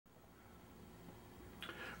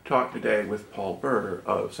talk today with Paul Buhr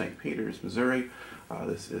of St. Peters, Missouri.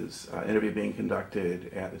 This is an interview being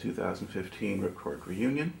conducted at the 2015 Ripcord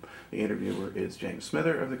Reunion. The interviewer is James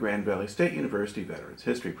Smither of the Grand Valley State University Veterans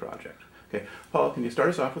History Project. Okay, Paul, can you start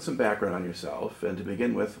us off with some background on yourself, and to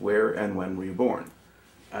begin with, where and when were you born?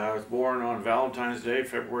 I was born on Valentine's Day,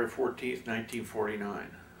 February 14th,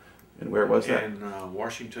 1949. And where was that? In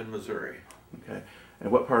Washington, Missouri. Okay,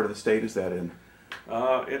 and what part of the state is that in?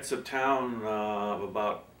 It's a town of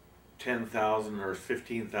about 10,000 or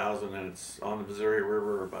 15,000, and it's on the Missouri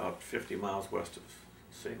River about 50 miles west of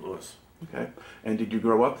St. Louis. Okay, and did you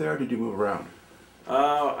grow up there or did you move around?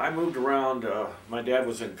 I moved around. My dad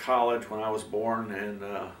was in college when I was born, and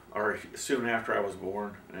or soon after I was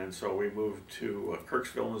born, and so we moved to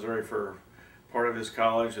Kirksville, Missouri for part of his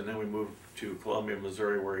college, and then we moved to Columbia,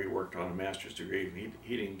 Missouri, where he worked on a master's degree.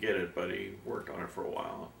 He didn't get it, but he worked on it for a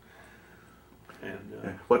while.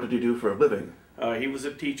 And what did you do for a living? He was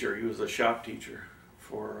a teacher. He was a shop teacher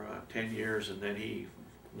for 10 years, and then he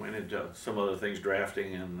went into some other things,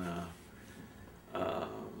 drafting and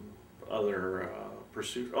other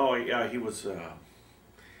pursuits. Oh yeah, he was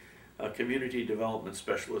a community development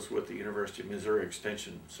specialist with the University of Missouri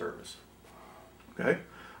Extension Service. Okay.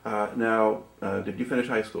 Now, did you finish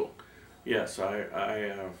high school? Yes,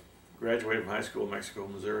 I graduated from high school in Mexico,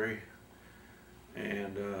 Missouri,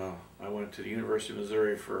 and I went to the University of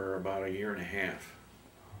Missouri for about a year and a half.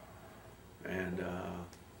 And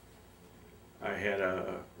I had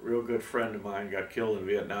a real good friend of mine got killed in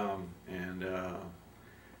Vietnam, and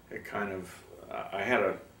it kind of, I had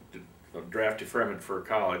a draft deferment for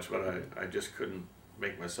college, but I just couldn't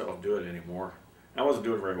make myself do it anymore. I wasn't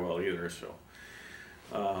doing very well either, so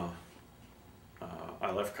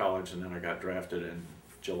I left college, and then I got drafted in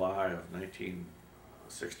July of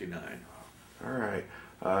 1969. All right.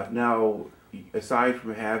 Now, aside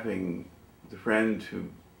from having the friend who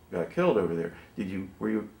got killed over there, were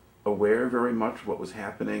you aware very much what was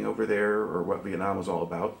happening over there, or what Vietnam was all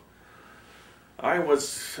about? I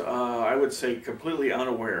was, I would say, completely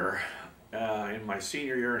unaware in my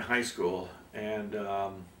senior year in high school, and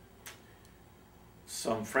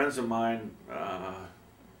some friends of mine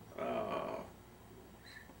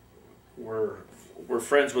were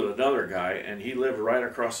friends with another guy, and he lived right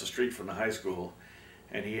across the street from the high school,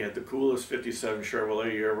 and he had the coolest '57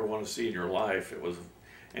 Chevrolet you ever want to see in your life. It was,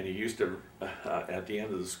 and he used to, at the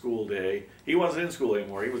end of the school day, he wasn't in school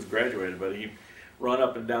anymore, he was graduated, but he'd run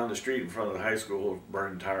up and down the street in front of the high school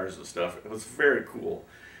burning tires and stuff. It was very cool.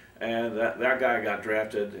 And that guy got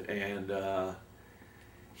drafted, and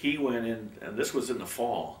he went in, and this was in the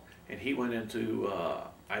fall, and he went into,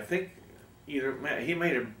 I think, he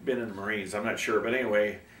may have been in the Marines, I'm not sure, but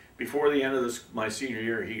anyway, before the end of my senior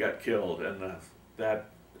year, he got killed, and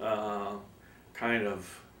that kind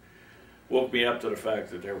of woke me up to the fact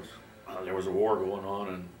that there was a war going on,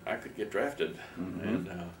 and I could get drafted. Mm-hmm.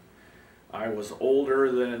 And I was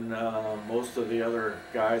older than most of the other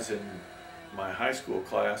guys in my high school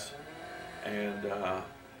class, and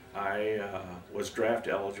I was draft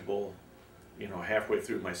eligible, you know, halfway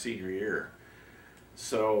through my senior year.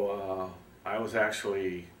 So I was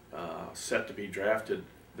actually set to be drafted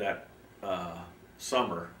that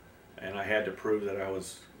summer, and I had to prove that I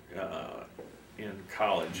was in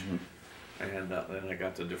college. Mm-hmm. And then I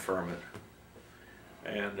got the deferment.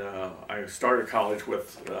 And I started college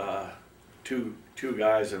with two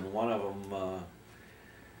guys, and one of them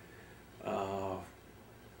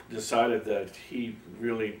decided that he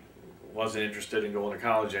really wasn't interested in going to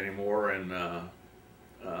college anymore, and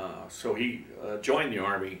so he joined the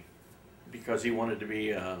Army because he wanted to be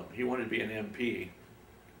an MP.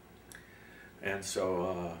 And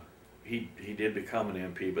so he did become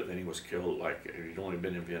an MP, but then he was killed. Like, he'd only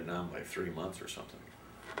been in Vietnam like 3 months or something.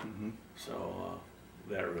 Mm-hmm. So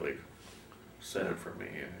that really set it for me.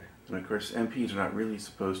 And of course, MPs are not really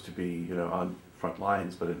supposed to be, you know, on front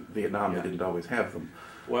lines, but in Vietnam they didn't always have them.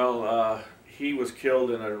 Well, he was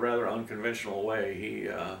killed in a rather unconventional way. He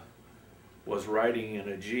was riding in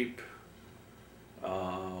a Jeep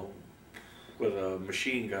with a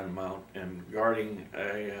machine gun mount and guarding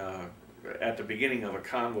at the beginning of a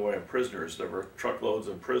convoy of prisoners. There were truckloads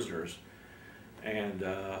of prisoners, and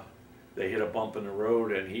they hit a bump in the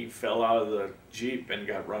road, and he fell out of the Jeep and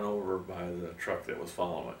got run over by the truck that was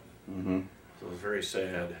following it. Mm-hmm. So it was very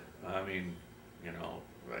sad. I mean, you know,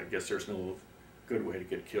 I guess there's no good way to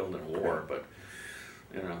get killed in a war, but,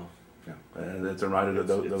 you know. Yeah, and it's a reminder of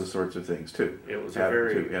those sorts of things too. It was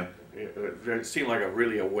it seemed like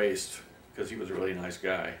really a waste, because he was a really nice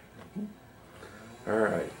guy. All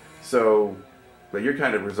right. So But you're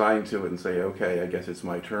kind of resigned to it and say, okay, I guess it's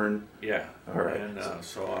my turn. Yeah. All right. And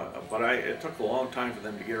but it took a long time for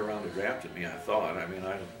them to get around to drafting me, I thought. I mean,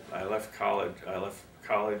 I left college. I left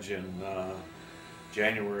college in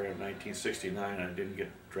January of 1969. I didn't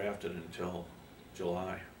get drafted until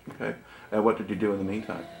July. Okay. And what did you do in the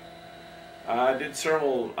meantime? I did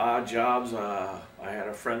several odd jobs. I had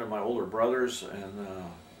a friend of my older brother's, and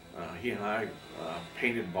he and I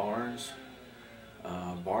painted barns.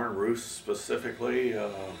 Barn roofs specifically,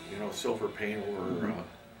 you know, silver paint over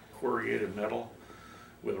corrugated metal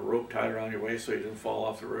with a rope tied around your waist so you didn't fall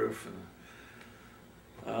off the roof.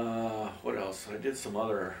 And what else? I did some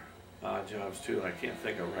other odd jobs too. I can't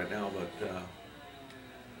think of right now, but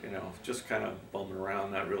you know, just kind of bumming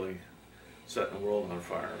around, not really setting the world on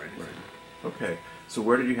fire or anything. Right. Okay. So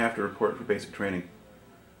where did you have to report for basic training?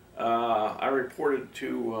 I reported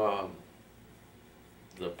to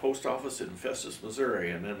the post office in Festus,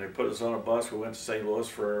 Missouri, and then they put us on a bus. We went to St. Louis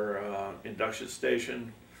for induction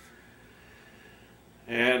station,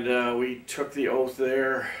 and we took the oath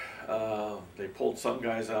there. They pulled some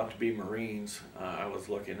guys out to be Marines. I was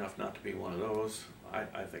lucky enough not to be one of those.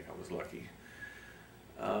 I think I was lucky.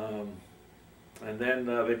 And then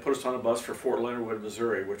they put us on a bus for Fort Leonard Wood,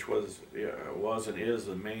 Missouri, which was and is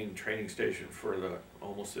the main training station for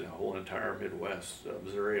almost the whole entire Midwest,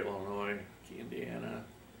 Missouri, Illinois, Indiana,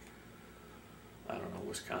 I don't know,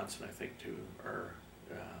 Wisconsin, I think too, or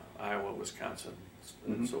Iowa, Wisconsin,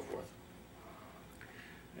 and so forth.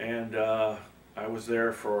 And I was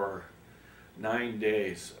there for 9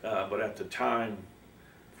 days, but at the time,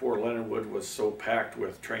 Fort Leonard Wood was so packed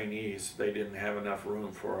with trainees, they didn't have enough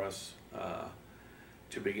room for us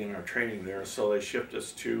to begin our training there. So they shipped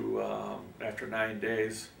us to, after 9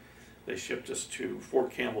 days, they shipped us to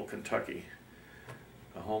Fort Campbell, Kentucky,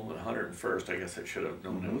 a home at 101st. I guess I should have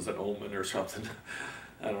known it was an omen or something.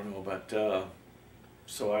 I don't know, but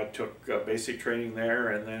so I took basic training there,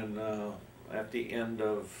 and then at the end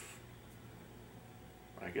of,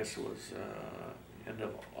 I guess it was end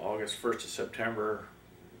of August, 1st of September,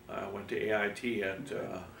 I went to AIT at...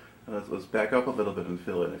 Let's back up a little bit and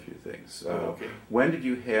fill in a few things. Okay. When did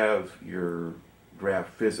you have your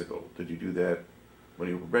draft physical? Did you do that when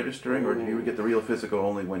you were registering, or did you get the real physical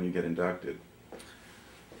only when you get inducted?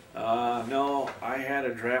 No, I had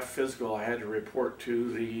a draft physical. I had to report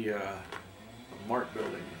to the MART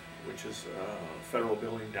building, which is a federal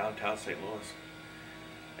building downtown St. Louis.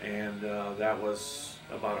 And that was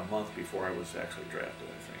about a month before I was actually drafted,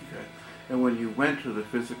 I think. Okay. And when you went to the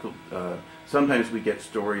physical, sometimes we get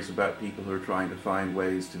stories about people who are trying to find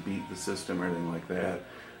ways to beat the system or anything like that.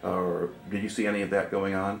 Or did you see any of that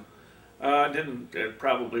going on? Didn't. It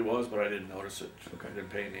probably was, but I didn't notice it. Okay. I didn't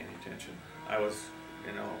pay any attention. I was,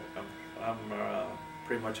 you know, I'm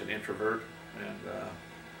pretty much an introvert, and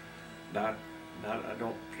I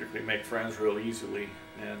don't particularly make friends real easily,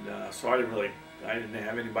 and so I didn't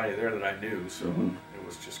have anybody there that I knew, so it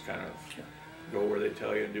was just kind of go where they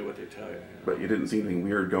tell you and do what they tell you. You know? But you didn't see anything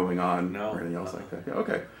weird going on or anything else like that? Yeah,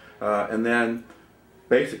 okay. And then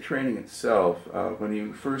basic training itself, when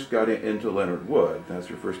you first got into Leonard Wood, that's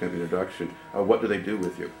your first kind of introduction, what do they do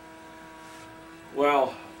with you?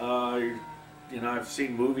 Well, you know, I've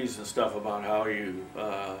seen movies and stuff about how you,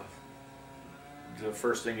 the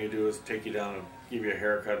first thing you do is take you down and give you a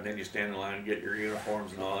haircut, and then you stand in line and get your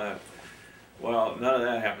uniforms and all that. Well, none of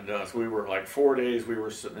that happened to us. We were like 4 days, we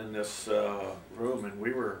were sitting in this room, and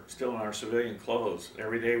we were still in our civilian clothes.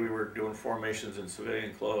 Every day we were doing formations in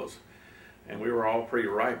civilian clothes. And we were all pretty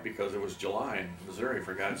ripe because it was July in Missouri,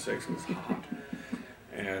 for God's sakes, it was hot.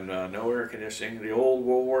 And no air conditioning, the old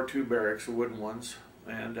World War II barracks, the wooden ones.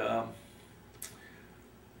 And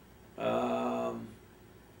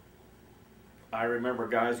I remember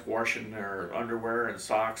guys washing their underwear and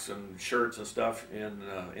socks and shirts and stuff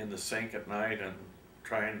in the sink at night, and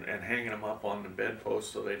hanging them up on the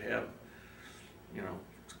bedpost so they'd have, you know,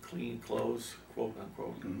 clean clothes, quote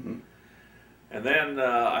unquote. And then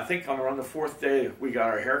I think around the 4th day we got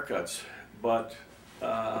our haircuts, but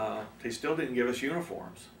they still didn't give us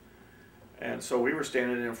uniforms. And so we were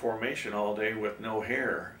standing in formation all day with no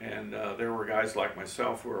hair, and there were guys like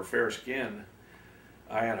myself who were fair-skinned.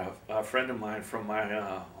 I had a friend of mine from my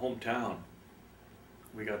hometown.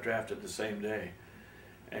 We got drafted the same day,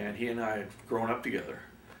 and he and I had grown up together.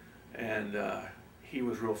 And he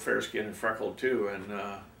was real fair-skinned and freckled too, and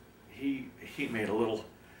he made a little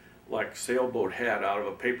like sailboat hat out of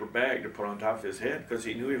a paper bag to put on top of his head because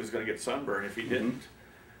he knew he was going to get sunburned if he didn't.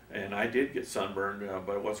 And I did get sunburned,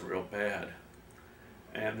 but it wasn't real bad.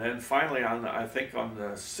 And then finally, I think on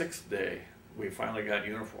the 6th day, we finally got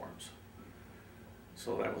uniforms.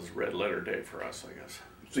 So that was red letter day for us, I guess.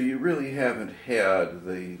 So you really haven't had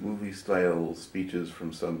the movie-style speeches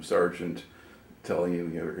from some sergeant telling you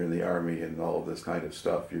you're in the Army and all of this kind of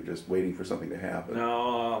stuff. You're just waiting for something to happen.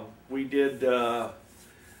 No, we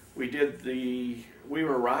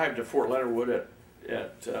arrived at Fort Leonard Wood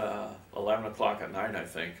at 11 o'clock at night, I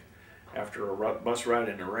think, after a bus ride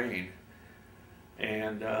in the rain.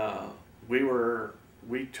 And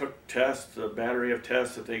we took tests, the battery of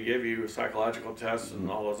tests that they give you, psychological tests and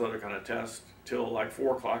all those other kind of tests, till like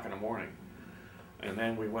 4 o'clock in the morning. And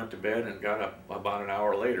then we went to bed and got up about an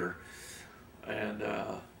hour later. And,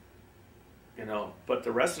 you know, but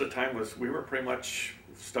the rest of the time we were pretty much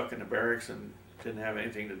stuck in the barracks and didn't have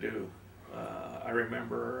anything to do. I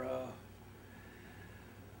remember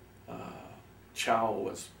chow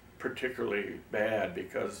was particularly bad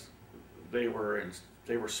because they were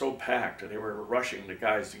so packed and they were rushing the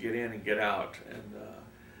guys to get in and get out, and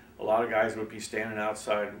a lot of guys would be standing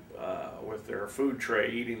outside with their food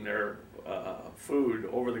tray eating their food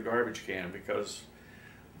over the garbage can because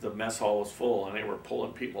the mess hall was full and they were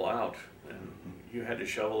pulling people out, and you had to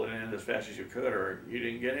shovel it in as fast as you could or you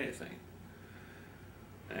didn't get anything.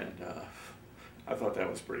 And I thought that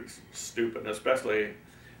was pretty stupid, especially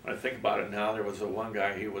when I think about it now. There was one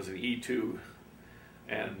guy, he was an E2,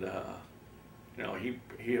 and you know,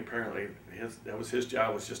 he apparently, that was his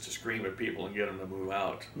job, was just to scream at people and get them to move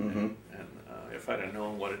out. And if I'd have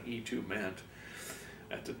known what an E2 meant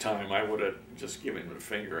at the time, I would have just given him the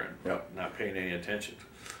finger and not paying any attention,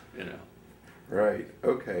 you know. Right.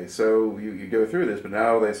 Okay. So you go through this, but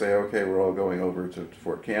now they say, okay, we're all going over to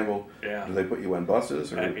Fort Campbell. Yeah. Do they put you on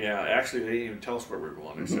buses? Or? Yeah. Actually, they didn't even tell us where we were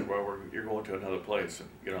going. They said, well, you're going to another place, and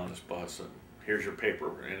get on this bus, and here's your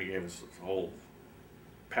paper. And he gave us a whole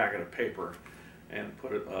packet of paper, and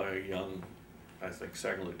put a young, I think,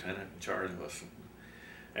 second lieutenant in charge of us.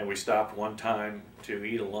 And we stopped one time to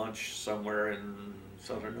eat a lunch somewhere in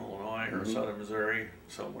southern Illinois or southern Missouri,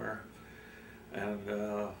 somewhere. And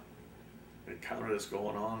it counted us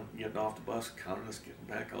going on, getting off the bus, counted us getting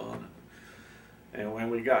back on. And when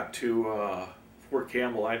we got to Fort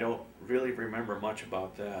Campbell, I don't really remember much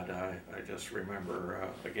about that. I just remember,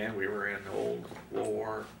 again, we were in old World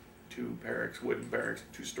War II barracks, wooden barracks,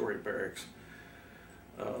 2-story barracks,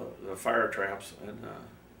 the fire traps. And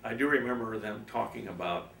I do remember them talking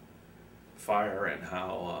about fire and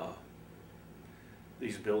how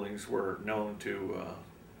these buildings were known to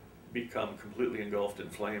become completely engulfed in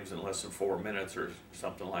flames in less than 4 minutes or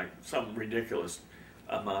something, like some ridiculous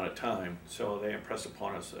amount of time. So they impressed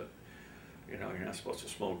upon us that, you know, you're not supposed to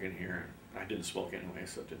smoke in here. I didn't smoke anyway,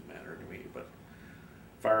 so it didn't matter to me, but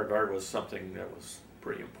fire guard was something that was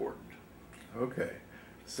pretty important. Okay.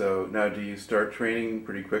 So now do you start training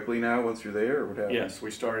pretty quickly now once you're there, or what happens? Yes,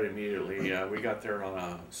 we started immediately. We got there on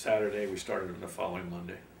a Saturday. We started on the following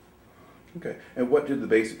Monday. Okay. And what did the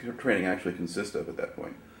basic training actually consist of at that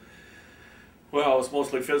point? Well, it's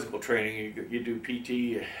mostly physical training. You do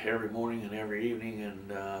PT every morning and every evening,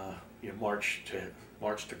 and you march to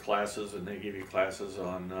classes, and they give you classes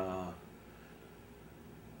on the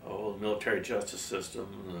military justice system,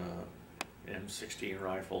 M16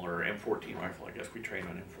 rifle or M14 rifle. I guess we train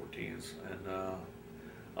on M14s, and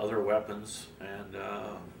other weapons. And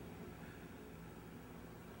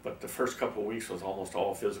but the first couple of weeks was almost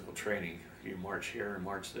all physical training. You march here and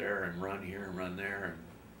march there, and run here and run there,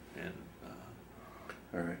 and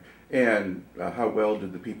all right. And how well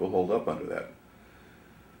did the people hold up under that?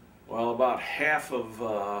 Well, about half of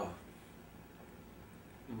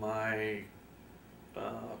my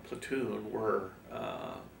platoon were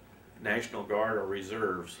National Guard or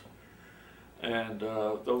reserves, and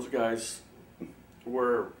those guys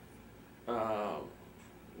were,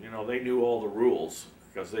 you know, they knew all the rules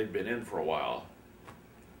because they'd been in for a while,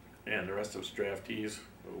 and the rest of us draftees,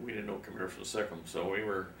 we didn't know come here for the second, so we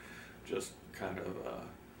were just kind of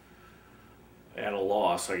at a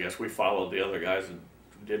loss, I guess. We followed the other guys and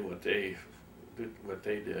did what they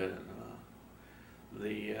did, and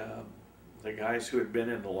the guys who had been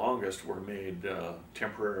in the longest were made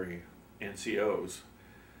temporary NCOs,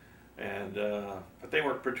 and but they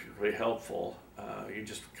weren't particularly helpful. You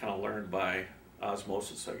just kind of learned by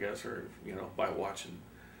osmosis, I guess, or you know, by watching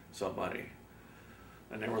somebody.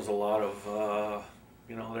 And there was a lot of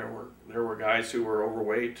you know, there were guys who were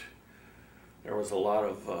overweight. There was a lot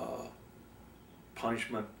of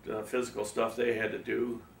punishment, physical stuff they had to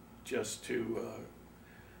do just to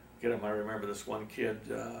get them. I remember this one kid,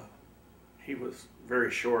 he was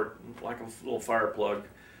very short, like a little fire plug,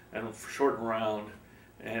 and short and round,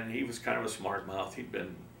 and he was kind of a smart mouth. He'd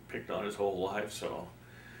been picked on his whole life, so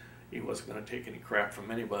he wasn't going to take any crap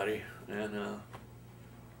from anybody. And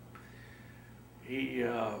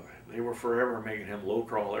they were forever making him low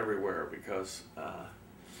crawl everywhere because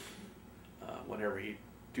whenever he'd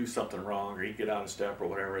do something wrong or he'd get out of step or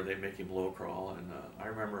whatever, they'd make him low crawl. And I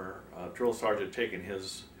remember a drill sergeant taking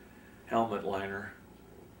his helmet liner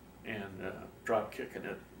and drop kicking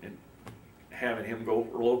it and having him go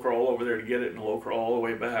low crawl over there to get it and low crawl all the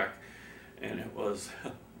way back. And it was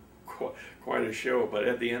quite a show. But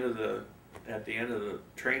at the end of the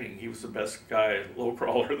training, he was the best guy low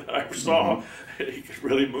crawler that I ever saw. He could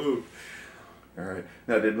really move. All right.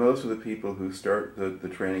 Now, did most of the people who start the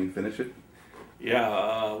training finish it?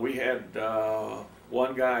 Yeah, we had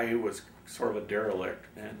one guy who was sort of a derelict,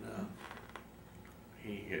 and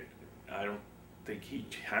I don't think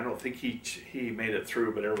he made it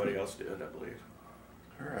through, but everybody else did, I believe.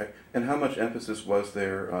 All right. And how much emphasis was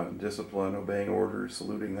there on discipline, obeying orders,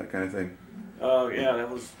 saluting, that kind of thing? Yeah,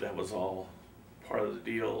 that was all part of the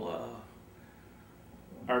deal.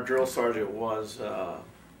 Our drill sergeant was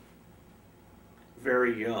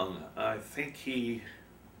very young. I think he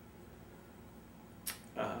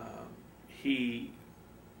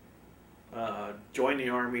joined the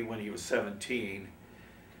Army when he was 17,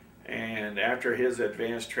 and after his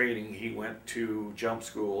advanced training, he went to jump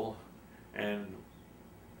school and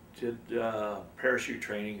did parachute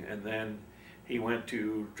training, and then he went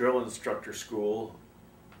to drill instructor school,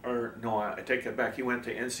 or no, I take that back, he went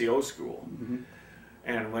to NCO school.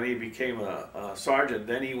 And when he became a sergeant,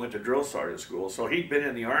 then he went to drill sergeant school. So he'd been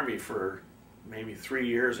in the Army for maybe 3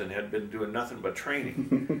 years and had been doing nothing but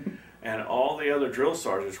training. And all the other drill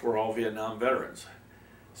sergeants were all Vietnam veterans.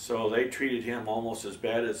 So they treated him almost as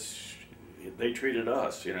bad as they treated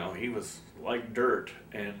us. You know, he was like dirt,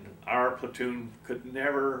 and our platoon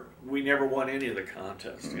we never won any of the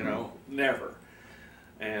contests, you know, never.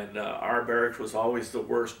 And our barracks was always the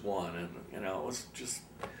worst one, and you know, it was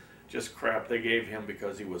just crap they gave him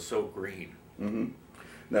because he was so green.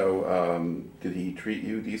 Now, did he treat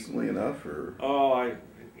you decently enough, or? Oh,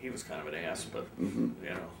 he was kind of an ass, but you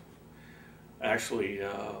know, actually,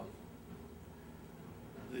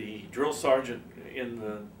 the drill sergeant in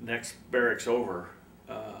the next barracks over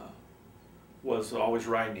was always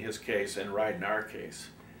riding his case and riding our case.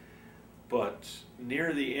 But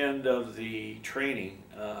near the end of the training,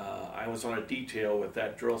 I was on a detail with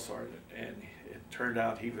that drill sergeant, and it turned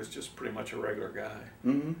out he was just pretty much a regular guy.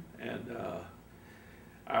 And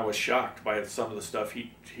I was shocked by some of the stuff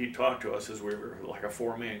he talked to us as we were like a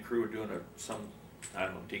 4-man crew doing some, I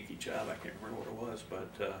don't know, dinky job. I can't remember what it was,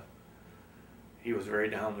 but he was very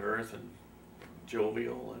down to earth and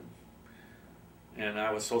jovial, and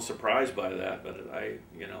I was so surprised by that. But I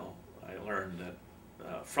learned that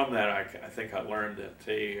from that, I think I learned that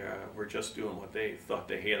they were just doing what they thought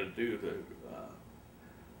they had to do to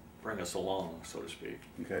bring us along, so to speak.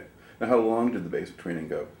 Okay. Now, how long did the basic training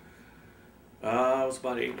go? It was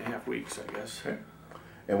about 8.5 weeks, I guess. Okay.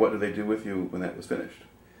 And what did they do with you when that was finished?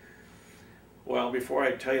 Well, before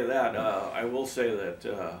I tell you that, I will say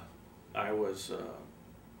that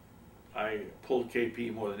I pulled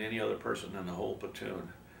KP more than any other person in the whole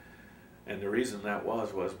platoon. And the reason that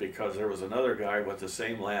was because there was another guy with the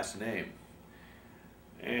same last name.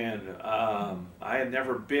 And I had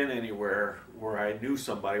never been anywhere where I knew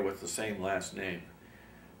somebody with the same last name.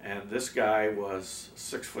 And this guy was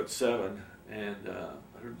 6'7" and a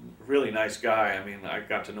really nice guy. I mean, I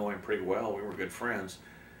got to know him pretty well. We were good friends.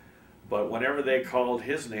 But whenever they called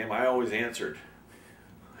his name, I always answered.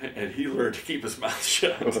 And he learned to keep his mouth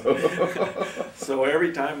shut. So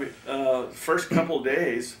every time, first couple of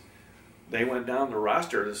days, they went down the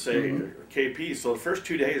roster to say KP. So the first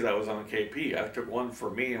 2 days I was on KP. I took one for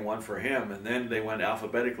me and one for him, and then they went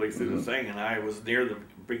alphabetically through the thing, and I was near the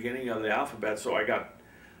beginning of the alphabet, so I got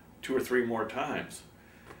 2 or 3 more times.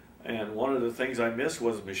 And one of the things I missed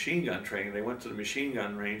was machine gun training. They went to the machine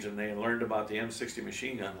gun range and they learned about the M60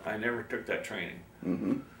 machine gun. I never took that training.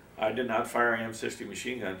 I did not fire an M60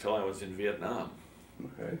 machine gun until I was in Vietnam.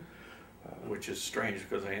 Okay. Which is strange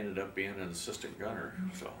because I ended up being an assistant gunner.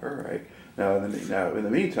 So. All right. Now in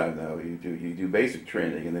the meantime, though, you do basic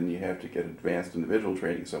training, and then you have to get advanced individual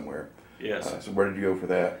training somewhere. Yes. So where did you go for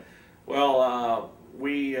that? Well,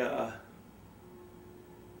 we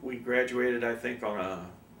graduated, I think, on a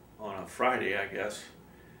Friday, I guess,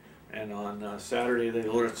 and on Saturday they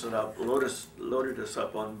loaded us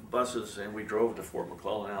up on buses, and we drove to Fort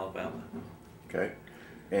McClellan, Alabama. Okay.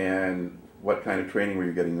 And what kind of training were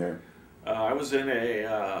you getting there? I was in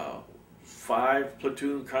a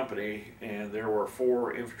 5-platoon company, and there were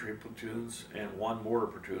 4 infantry platoons and 1 mortar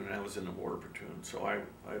platoon, and I was in the mortar platoon. So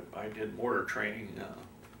I did mortar training,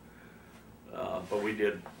 but we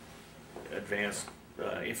did advanced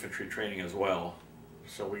infantry training as well.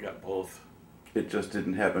 So we got both. It just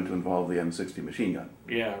didn't happen to involve the M60 machine gun.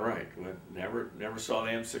 Yeah, right. Never saw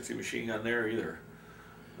the M60 machine gun there either.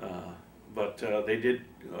 But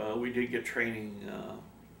we did get training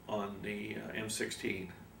on the M16,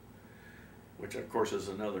 which of course is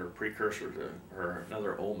another precursor to, or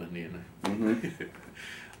another omen, you know.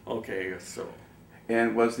 Okay, so.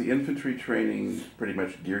 And was the infantry training pretty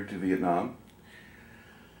much geared to Vietnam?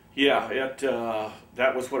 Yeah,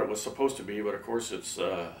 that was what it was supposed to be, but of course it's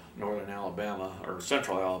northern Alabama, or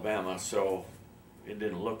central Alabama, so it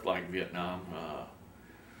didn't look like Vietnam.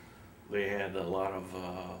 They had a lot of,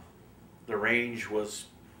 the range was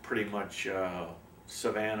pretty much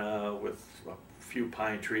savanna with a few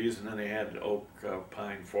pine trees, and then they had oak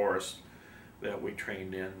pine forest that we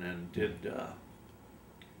trained in and did,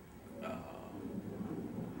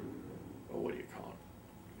 what do you call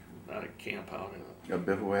it? Not a camp out, a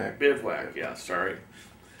bivouac. Bivouac, yeah, sorry.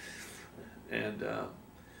 And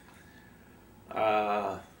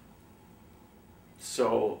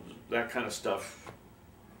so that kind of stuff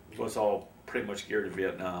was all pretty much geared to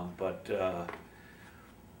Vietnam, but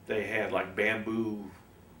they had like bamboo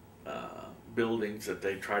buildings that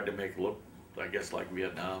they tried to make look, I guess, like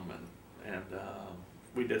Vietnam, and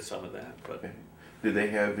we did some of that. But okay. Did they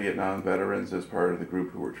have Vietnam veterans as part of the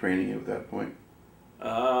group who were training you at that point?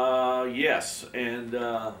 Yes, and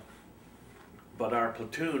but our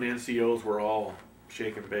platoon NCOs were all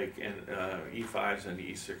shake and bake and E5s and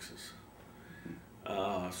E6s.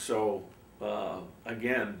 So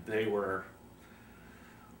again, they were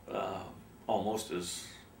almost as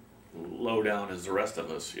low down as the rest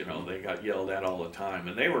of us. You know, they got yelled at all the time,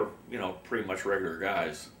 and they were, you know, pretty much regular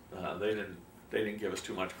guys. They didn't give us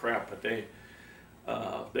too much crap, but they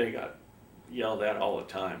got yelled at all the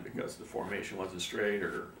time because the formation wasn't straight,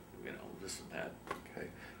 or, you know, this and that. Okay.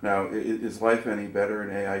 Now, is life any better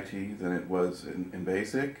in AIT than it was in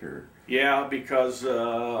basic, or? Yeah, because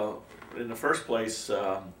in the first place,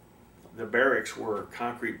 the barracks were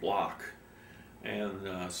concrete block,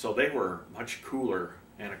 and so they were much cooler.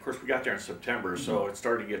 And of course, we got there in September, so it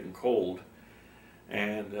started getting cold.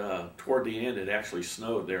 And toward the end, it actually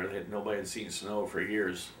snowed there. Nobody had seen snow for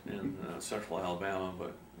years in central Alabama,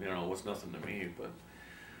 but you know, it was nothing to me.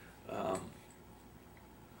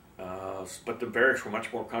 But the barracks were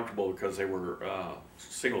much more comfortable because they were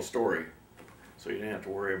single story, so you didn't have to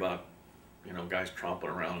worry about, you know, guys tromping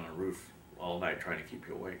around on the roof all night trying to keep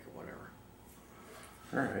you awake or whatever.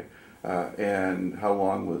 All right. And how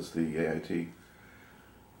long was the AIT?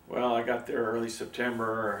 Well, I got there early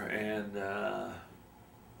September, and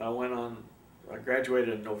I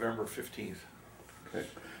graduated on November 15th. Okay.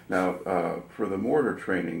 Now, for the mortar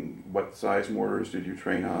training, what size mortars did you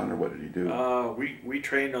train on, or what did you do? We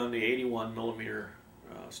trained on the 81 millimeter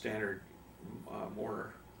standard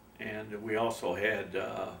mortar, and we also had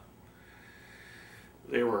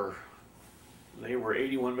they were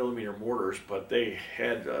 81 millimeter mortars, but they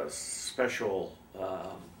had special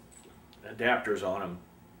adapters on them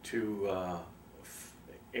to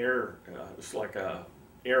air. It's like a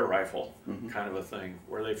air rifle kind of a thing,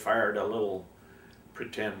 where they fired a little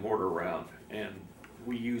pretend mortar round, and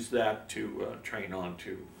we used that to train on,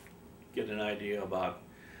 to get an idea about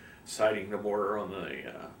sighting the mortar on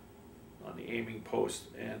the aiming post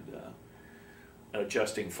and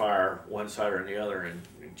adjusting fire one side or the other, and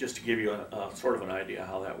just to give you a sort of an idea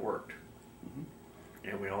how that worked.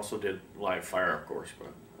 And we also did live fire, of course.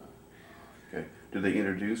 But okay, did they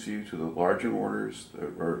introduce you to the larger mortars,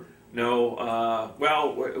 or? No.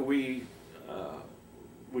 Well, we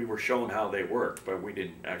were shown how they worked, but we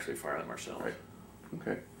didn't actually fire them ourselves. Right.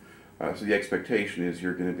 Okay. So the expectation is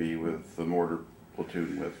you're going to be with the mortar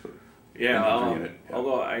platoon with the infantry unit. Yeah.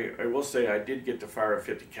 Although I will say I did get to fire a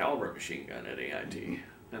 50 caliber machine gun at AIT,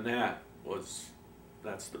 and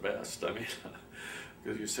that's the best. I mean,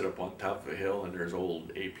 because you sit up on top of a hill and there's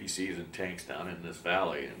old APCs and tanks down in this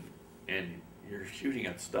valley, and you're shooting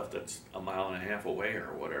at stuff that's a mile and a half away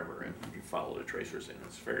or whatever, and you follow the tracers in.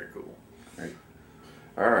 It's very cool. Right.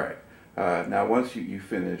 All right. Now, once you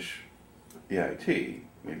finish AIT,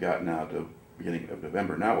 you've gotten out to beginning of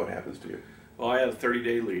November. Now, what happens to you? Well, I had a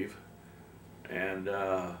 30-day leave, and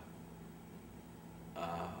I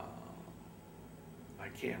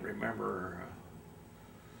can't remember.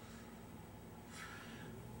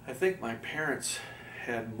 I think my parents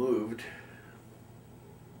had moved.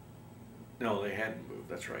 No, they hadn't moved,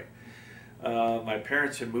 that's right. My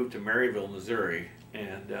parents had moved to Maryville, Missouri,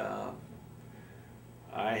 and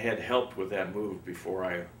I had helped with that move before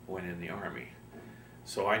I went in the Army.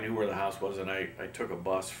 So I knew where the house was, and I took a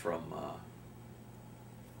bus from,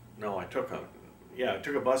 I took a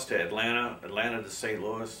bus to Atlanta to St.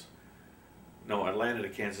 Louis. No, I landed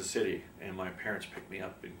at Kansas City, and my parents picked me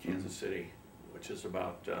up in Kansas City, which is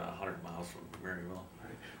about 100 miles from Maryville.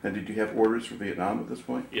 Right. And did you have orders for Vietnam at this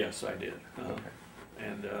point? Yes, I did. Okay.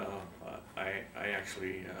 And I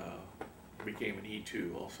actually became an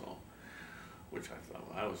E2 also, which I thought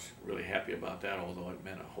I was really happy about that, although it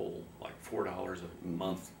meant a whole like $4 a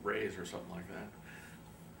month raise or something like that.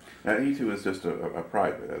 Now E2 is just a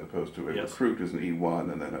private as opposed to a Yes. recruit is an E1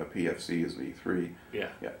 and then a PFC is an E3.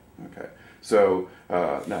 Yeah. Yeah. Okay. So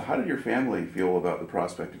now, how did your family feel about the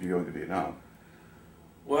prospect of you going to Vietnam?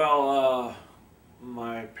 Well,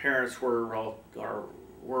 my parents were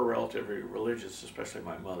relatively religious, especially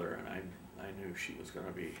my mother, and I knew she was going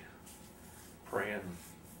to be praying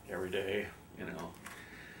every day, you know.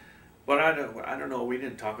 But I don't know. We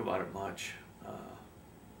didn't talk about it much.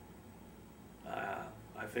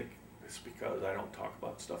 I think it's because I don't talk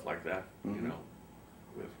about stuff like that, you know.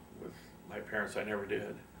 With my parents, I never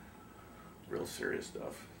did. Real serious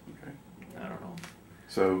stuff. Okay. I don't know.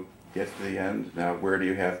 So get to the end. Now, where do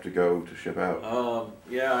you have to go to ship out?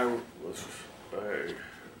 Yeah, I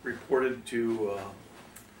reported to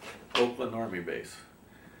Oakland Army Base.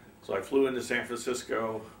 So I flew into San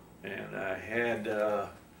Francisco, and I had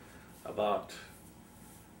about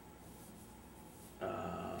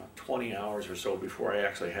 20 hours or so before I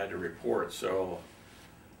actually had to report. So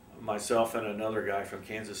myself and another guy from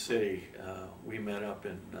Kansas City, we met up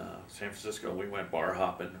in San Francisco. We went bar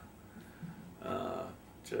hopping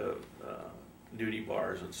to nudie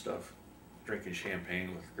bars and stuff, drinking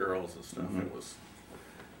champagne with girls and stuff. It was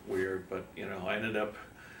weird, but you know, I ended up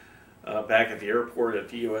back at the airport at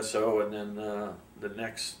the USO, and then the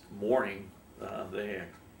next morning they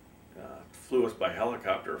flew us by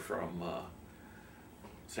helicopter from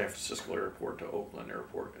San Francisco Airport to Oakland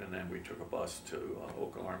Airport, and then we took a bus to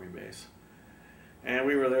Oakland Army Base. And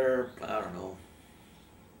we were there, I don't know,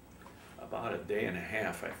 about a day and a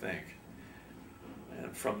half, I think.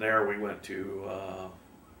 And from there we went to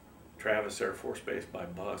Travis Air Force Base by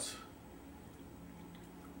bus.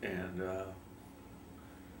 And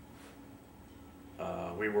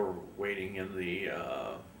we were waiting in the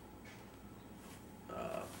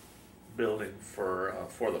building for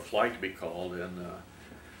the flight to be called, and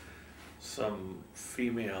some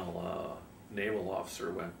female naval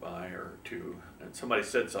officer went by or two, and somebody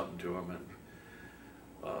said something to him,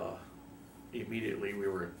 and immediately we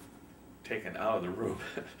were taken out of the room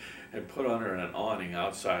and put under an awning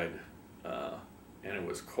outside, and it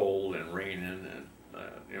was cold and raining,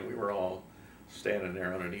 and we were all standing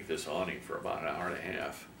there underneath this awning for about an hour and a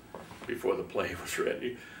half before the plane was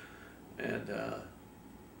ready. And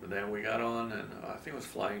then we got on, and I think it was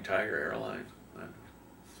Flying Tiger Airline, and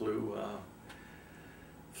flew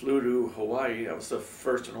to Hawaii. That was the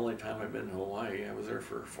first and only time I've been to Hawaii. I was there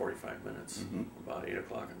for 45 minutes, about 8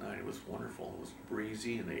 o'clock at night. It was wonderful. It was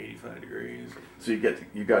breezy and 85 degrees. So you got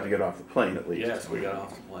to get off the plane at least. Yes, we got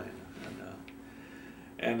off the plane.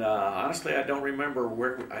 And honestly, I don't remember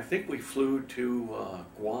where. I think we flew to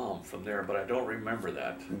Guam from there, but I don't remember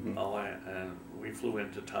that. And we flew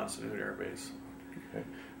into Tan Son Nhut Air Base. Okay.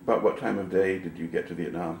 About what time of day did you get to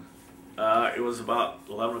Vietnam? It was about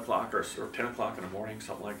 11 o'clock or 10 o'clock in the morning,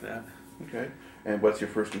 something like that. Okay. And what's your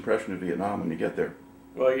first impression of Vietnam when you get there?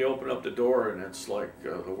 Well, you open up the door, and it's like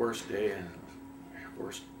the worst day and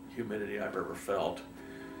worst humidity I've ever felt.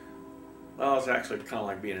 Well, it's actually kind of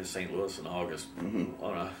like being in St. Louis in August.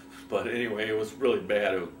 But anyway, it was really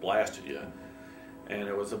bad. It blasted you. And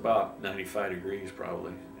it was about 95 degrees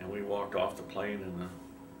probably. And we walked off the plane in the,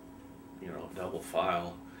 you know, double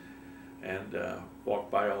file, and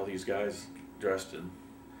walked by all these guys dressed in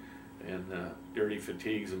dirty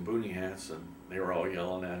fatigues and boonie hats, and they were all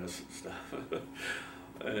yelling at us and stuff.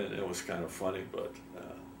 And it was kind of funny, but...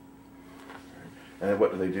 And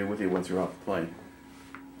what do they do with you once you're off the plane?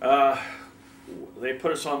 They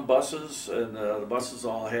put us on buses, and the buses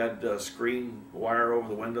all had screen wire over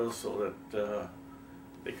the windows so that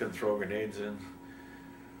they couldn't throw grenades in.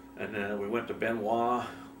 And then we went to Bien Hoa,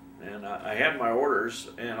 and I had my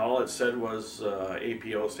orders, and all it said was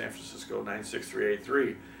APO San Francisco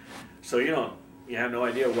 96383. So you have no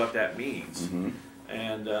idea what that means.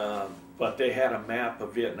 And but they had a map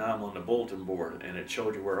of Vietnam on the bulletin board, and it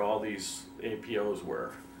showed you where all these APOs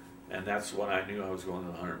were. And that's when I knew I was going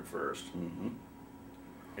to the 101st.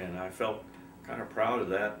 And I felt kind of proud of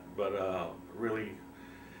that, but really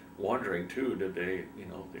wondering too, did they,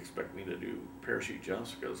 expect me to do parachute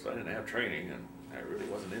jumps, because I didn't have training and I really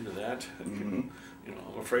wasn't into that. I'm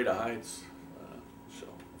afraid of heights.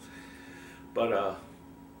 But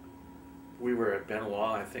we were at Bien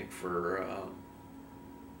Hoa, I think, for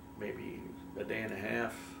maybe a day and a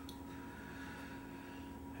half.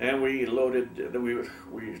 And we loaded,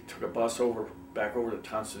 we took a bus back over to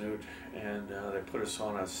Tan Son Nhut, and they put us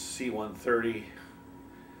on a C-130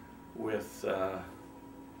 with,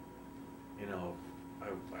 you know, I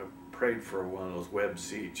prayed for one of those web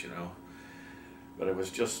seats, you know, but it was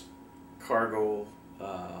just cargo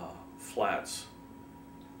flats.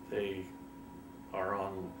 They are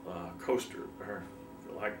on coaster, or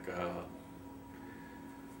like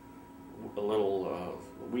a little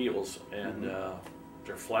wheels, and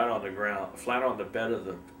they're flat on the ground, flat on the bed of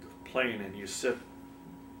the plane, and you sit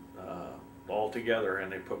all together,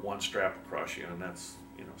 and they put one strap across you, and that's,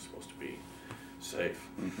 you know, supposed to be safe.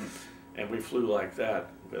 And we flew like that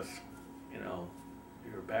with, you know,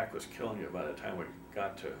 your back was killing you by the time we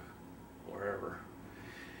got to wherever.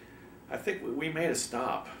 I think we made a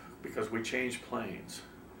stop because we changed planes.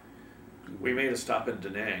 We made a stop in Da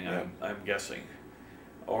Nang, I'm guessing.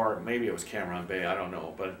 Or maybe it was Cam Ranh Bay, I don't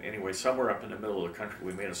know. But anyway, somewhere up in the middle of the country,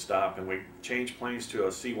 we made a stop, and we changed planes to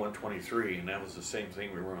a C-123, and that was the same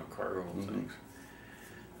thing. We were on cargo and things.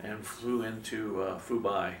 And flew into Phu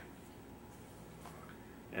Bai.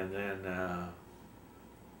 And then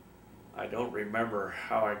I don't remember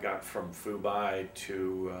how I got from Phu Bai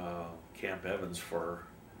to Camp Evans for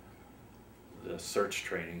the search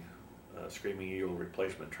training, Screaming Eagle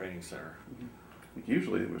Replacement Training Center.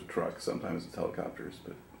 Usually it was trucks, sometimes it's helicopters,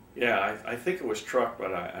 but... Yeah, I think it was truck,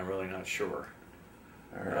 but I'm really not sure.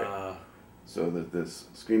 All right. So this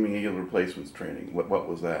Screaming Eagle Replacements training, what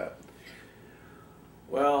was that?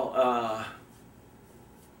 Well,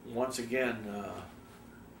 once again,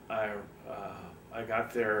 I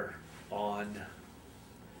got there on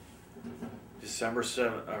December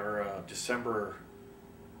 7th, or December,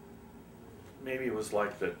 maybe it was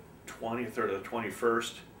like the 20th or the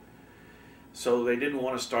 21st. So they didn't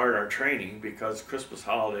want to start our training because Christmas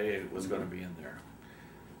holiday was going to be in there.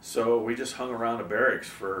 So we just hung around the barracks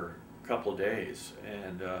for a couple of days,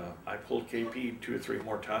 and I pulled KP 2 or 3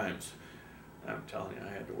 more times. I'm telling you, I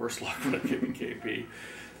had the worst luck when I came in KP.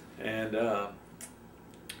 And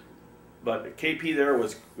but KP there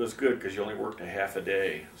was good because you only worked a half a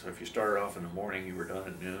day. So if you started off in the morning, you were done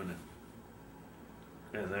at noon,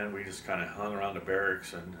 and then we just kind of hung around the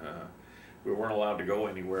barracks, and we weren't allowed to go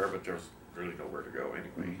anywhere, but there was really nowhere to go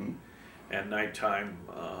anyway. And nighttime,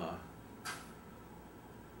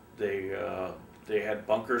 they had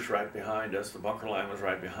bunkers right behind us. The bunker line was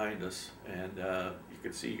right behind us, and you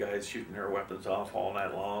could see guys shooting their weapons off all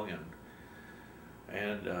night long,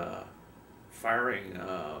 and firing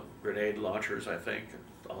grenade launchers, I think, and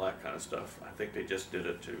all that kind of stuff. I think they just did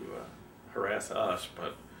it to harass us,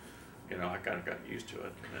 but you know, I kind of got used to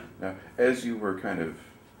it. Now, as you were kind of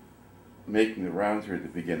making the rounds here at the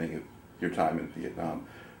beginning of your time in Vietnam,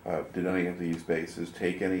 did any of these bases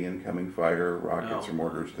take any incoming fire, rockets or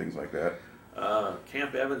mortars, things like that?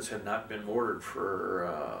 Camp Evans had not been mortared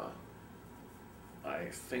for, I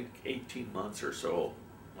think, 18 months or so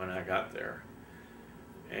when I got there.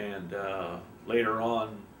 And later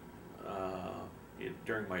on,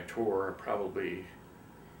 during my tour, probably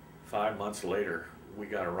 5 months later, we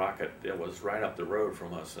got a rocket that was right up the road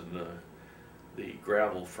from us, and the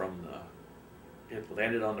gravel from it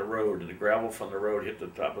landed on the road, and the gravel from the road hit the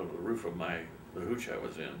top of the roof of the hooch I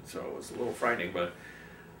was in. So it was a little frightening, but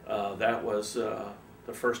that was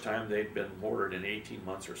the first time they'd been mortared in 18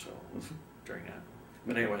 months or so during that.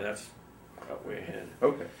 But anyway, that's way ahead.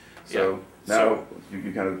 Okay. So now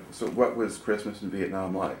you kind of, so what was Christmas in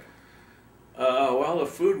Vietnam like? Well, the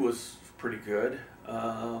food was pretty good.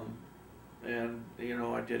 And, you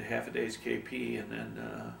know, I did half a day's KP, and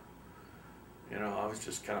then, you know, I was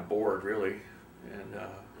just kind of bored, really. And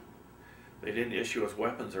they didn't issue us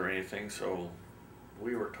weapons or anything, so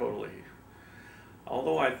we were totally...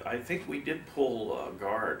 Although I think we did pull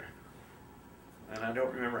guard, and I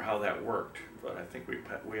don't remember how that worked, but I think we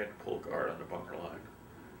had to pull guard on the bunker line.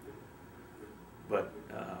 But,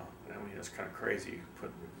 I mean, it's kind of crazy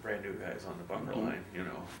putting brand new guys on the bunker line, you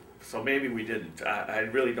know. So maybe we didn't. I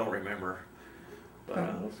really don't remember.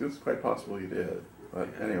 But, it's quite possible you did. But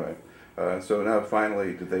anyway, so now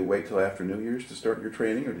finally, did they wait till after New Year's to start your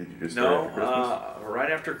training, or did you just start after Christmas?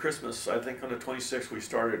 Right after Christmas. I think on the 26th we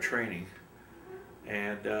started training,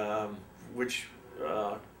 and which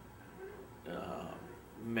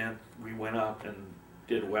meant we went out and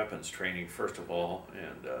did weapons training first of all,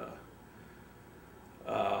 and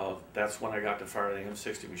that's when I got to fire the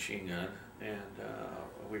M60 machine gun, and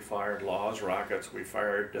we fired laws, rockets, we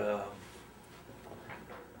fired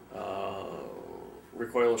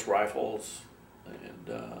recoilless rifles, and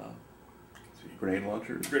grenade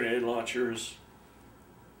launchers? Grenade launchers.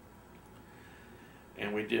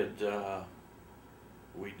 And we did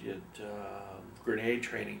we did grenade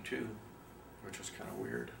training too, which was kind of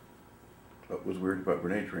weird. What was weird about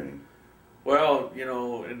grenade training? Well, you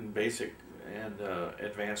know, in basic and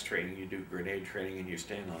advanced training, you do grenade training and you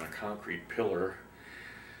stand on a concrete pillar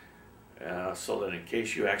so that in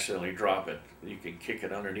case you accidentally drop it, you can kick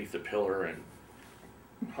it underneath the pillar and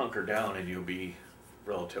hunker down and you'll be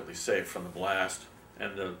relatively safe from the blast,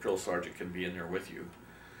 and the drill sergeant can be in there with you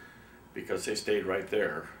because they stayed right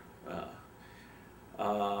there.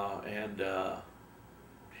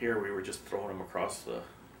 Here we were just throwing them across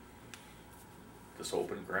this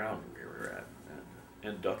open ground we were at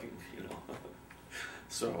and ducking, you know.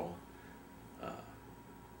 So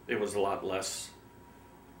it was a lot less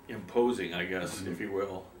imposing, I guess, if you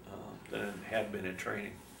will, than it had been in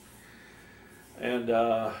training. And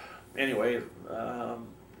anyway,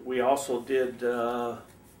 we also did,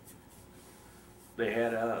 they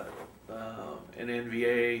had an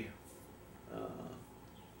NVA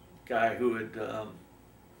guy who had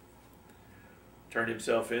turned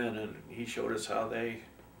himself in, and he showed us how they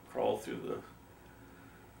crawl through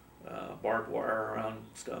the barbed wire around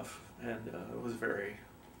stuff, and it was very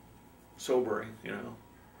sobering, you know.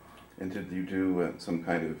 And did you do some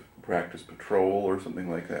kind of practice patrol or something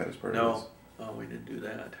like that as part of this? No, we didn't do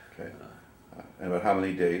that. Okay. And about how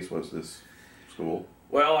many days was this school?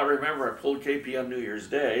 Well, I remember I pulled KP on New Year's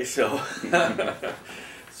Day, so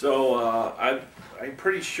I'm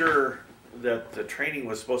pretty sure that the training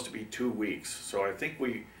was supposed to be 2 weeks. So I think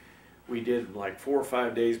we did like 4 or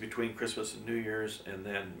 5 days between Christmas and New Year's, and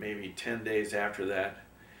then maybe 10 days after that.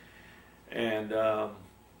 And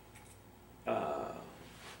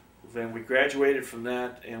then we graduated from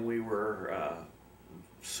that, and we were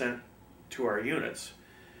sent to our units.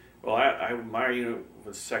 Well, my unit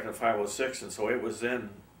was 2nd 506, and so it was in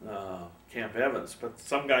Camp Evans. But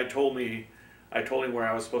some guy told me, I told him where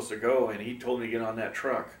I was supposed to go, and he told me to get on that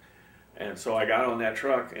truck. And so I got on that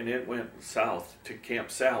truck, and it went south to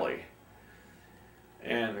Camp Sally.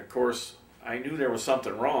 And of course, I knew there was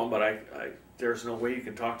something wrong, but there's no way you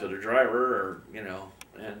can talk to the driver, or, you know.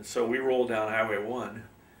 And so we rolled down Highway 1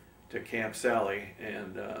 to Camp Sally,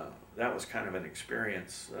 and that was kind of an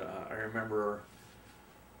experience. I remember,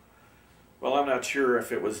 well, I'm not sure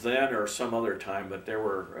if it was then or some other time, but there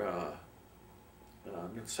were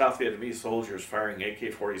South Vietnamese soldiers firing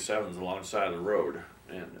AK-47s alongside of the road,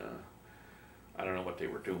 and I don't know what they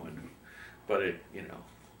were doing, but you know,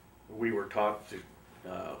 we were taught to,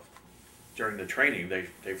 during the training,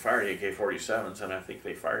 they fired AK-47s, and I think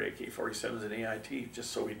they fired AK-47s in AIT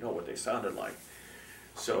just so we'd know what they sounded like.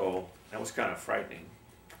 So that was kind of frightening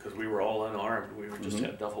because we were all unarmed. We were just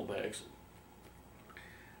had duffel bags.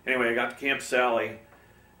 Anyway, I got to Camp Sally,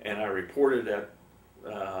 and I reported at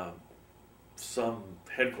some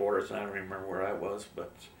headquarters, and I don't remember where I was,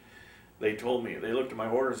 but they told me, they looked at my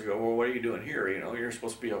orders and go, well, what are you doing here? You know, you're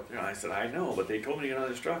supposed to be up there. And I said, I know, but they told me to get on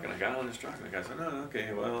this truck, and I got on this truck, and the guy said, no,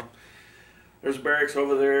 okay, well, there's barracks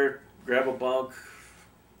over there, grab a bunk,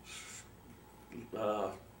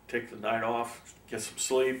 take the night off, get some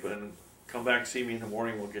sleep, and come back and see me in the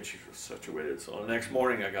morning, we'll get you situated. So the next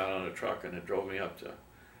morning I got on a truck, and it drove me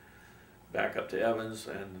back up to Evans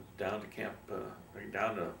and down to Camp,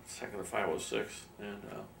 down to 2nd 506, and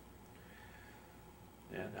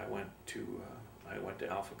I went to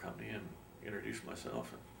Alpha Company and introduced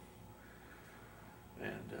myself,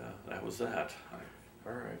 and that was that.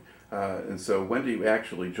 All right. And so when do you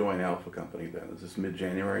actually join Alpha Company then? Is this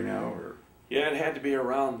mid-January now, or? Yeah, it had to be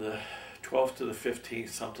around the 12th to the 15th,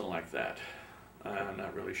 something like that. I'm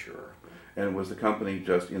not really sure. And was the company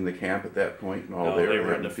just in the camp at that point and all no, there? They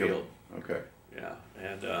were in the field. Okay. Yeah,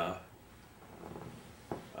 and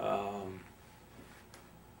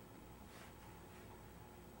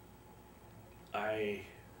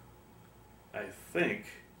I think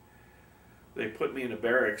they put me in the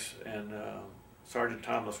barracks, and Sergeant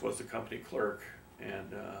Thomas was the company clerk,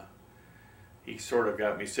 and he sort of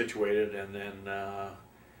got me situated, and then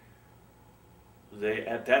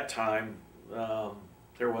at that time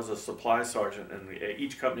there was a supply sergeant, and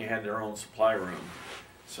each company had their own supply room,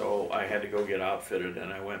 so I had to go get outfitted,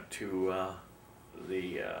 and I went to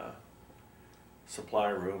the supply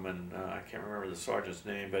room, and I can't remember the sergeant's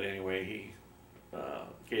name, but anyway, he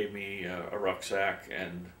gave me a rucksack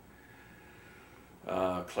and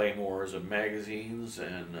claymores and magazines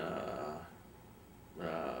and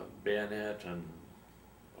bayonet and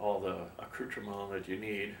all the accoutrement that you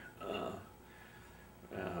need. I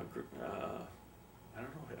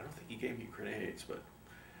don't think he gave me grenades, but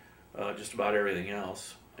just about everything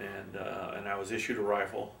else. And I was issued a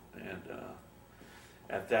rifle, and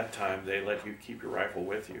at that time they let you keep your rifle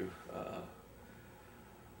with you.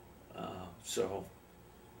 So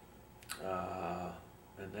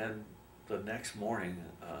And then the next morning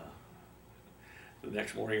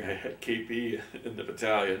I had KP in the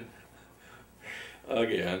battalion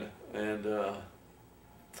again, and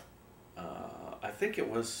I think it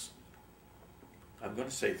was, I'm going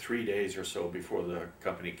to say 3 days or so before the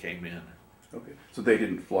company came in. Okay, so they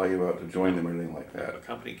didn't fly you out to join them or anything like that? The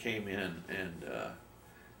company came in, and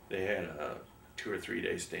they had a 2 or 3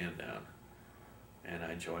 day stand down, and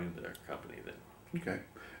I joined the company then. Okay,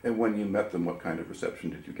 and when you met them, what kind of reception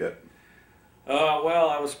did you get? Well,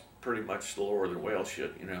 I was pretty much lower than whale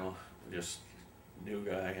shit, you know, just new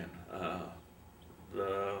guy, and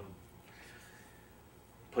the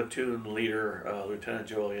platoon leader, Lieutenant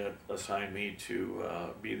Joliet, assigned me to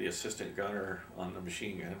be the assistant gunner on the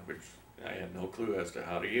machine gun, which I had no clue as to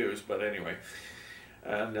how to use, but anyway.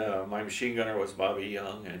 And my machine gunner was Bobby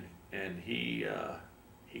Young, and he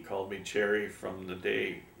called me Cherry from the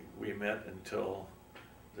day we met until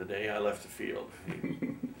the day I left the field.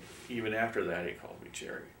 Even after that, he called me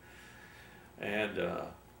Cherry. And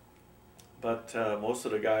but most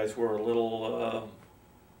of the guys were a little,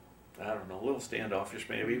 I don't know, a little standoffish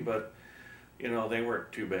maybe, but you know, they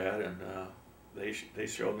weren't too bad, and they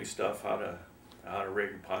showed me stuff how to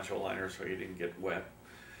rig poncho liners so you didn't get wet,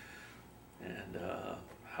 and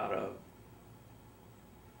how to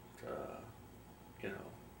you know,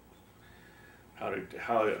 how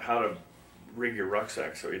to rig your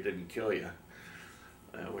rucksack so it didn't kill you,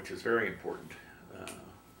 which is very important.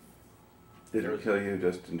 Did it kill you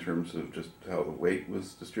just in terms of just how the weight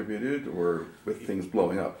was distributed, or with things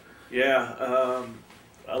blowing up? Yeah,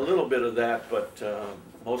 a little bit of that, but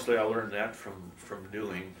mostly I learned that from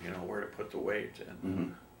doing, you know, where to put the weight,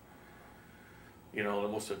 and you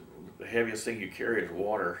know, the heaviest thing you carry is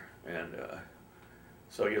water, and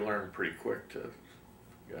so you learn pretty quick to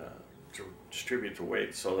distribute the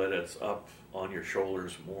weight so that it's up on your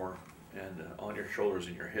shoulders more, and on your shoulders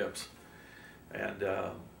and your hips. And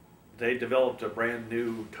they developed a brand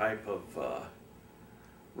new type of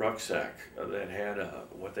rucksack that had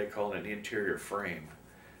what they call an interior frame,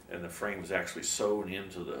 and the frame was actually sewn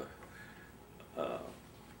into the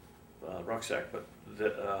rucksack, but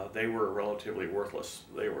they were relatively worthless.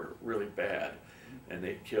 They were really bad, and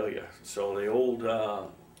they'd kill you. So the old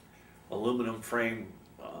aluminum frame,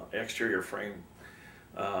 exterior frame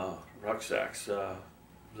rucksacks,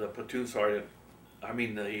 the platoon sergeant, I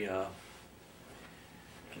mean the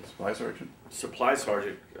Supply sergeant? Supply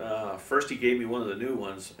sergeant, first he gave me one of the new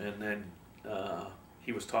ones, and then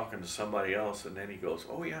he was talking to somebody else, and then he goes,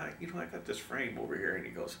 oh yeah, you know, I got this frame over here, and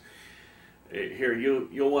he goes, here,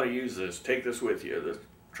 you'll want to use this, take this with you,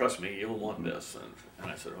 trust me, you'll want this. And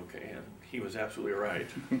I said, okay, and he was absolutely right.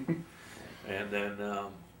 And then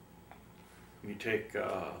you take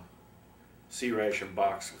C ration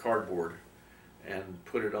box cardboard and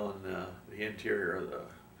put it on the interior of the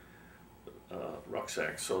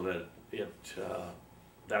rucksack, so that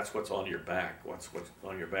that's what's on your back, what's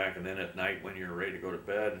on your back, and then at night when you're ready to go to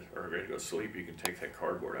bed or ready to go to sleep, you can take that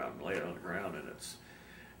cardboard out and lay it on the ground, and it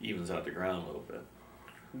evens out the ground a little bit.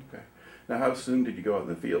 Okay. Now, how soon did you go out in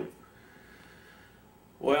the field?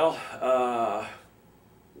 Well,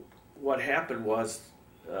 what happened was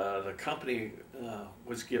the company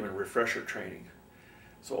was given refresher training.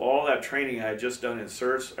 So all that training I had just done in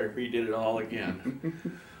certs, I redid it all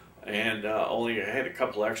again. And only I had a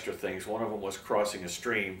couple extra things. One of them was crossing a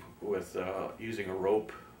stream with using a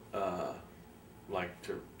rope, like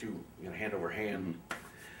to do, you know, hand over hand.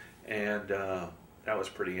 And that was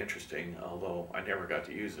pretty interesting, although I never got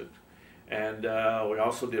to use it. And we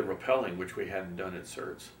also did rappelling, which we hadn't done in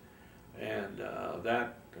certs. And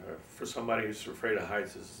that, for somebody who's afraid of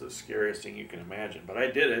heights, is the scariest thing you can imagine. But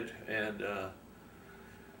I did it, and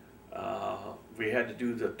we had to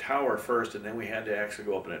do the tower first, and then we had to actually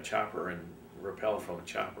go up in a chopper and rappel from a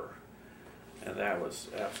chopper. And that was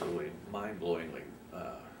absolutely mind-blowingly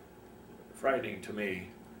frightening to me.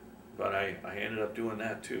 But I ended up doing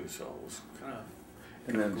that too, so it was kind of.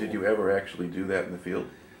 And then, cool. Did you ever actually do that in the field?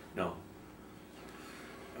 No.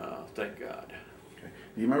 Thank God. Okay.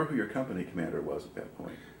 Do you remember who your company commander was at that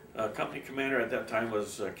point? Company commander at that time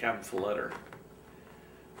was Captain Follett,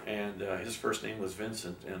 and his first name was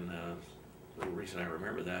Vincent. And the reason I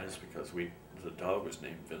remember that is because the dog was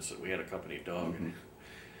named Vincent. We had a company dog,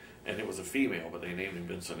 and it was a female, but they named him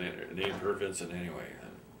Vincent. Named her Vincent anyway. And,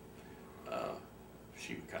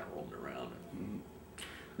 she kind of roamed around.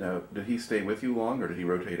 Now, did he stay with you long, or did he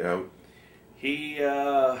rotate out? He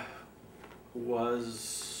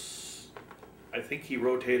was, I think he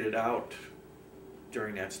rotated out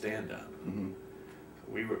during that stand down.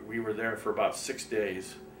 We were there for about 6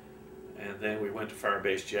 days, and then we went to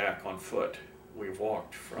Firebase Jack on foot, we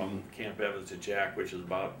walked from Camp Evans to Jack, which is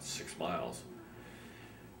about 6 miles.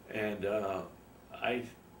 And I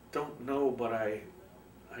don't know, but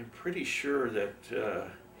I'm pretty sure that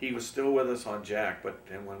he was still with us on Jack, but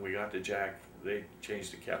then when we got to Jack, they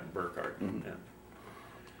changed to Captain Burkhardt. Mm-hmm.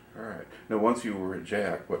 All right. Now, once you were at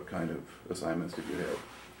Jack, what kind of assignments did you have?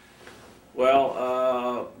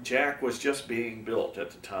 Well, Jack was just being built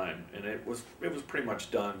at the time, and it was pretty much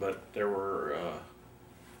done, but there were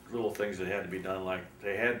little things that had to be done, like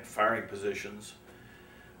they had firing positions,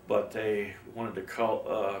 but they wanted to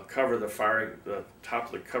cover the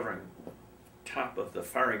top of the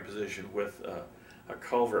firing position with a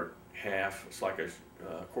culvert half. It's like a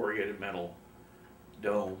corrugated metal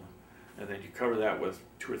dome, and then you cover that with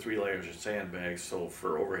 2 or 3 layers of sandbags, so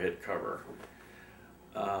for overhead cover.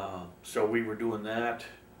 So we were doing that,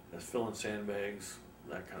 filling sandbags,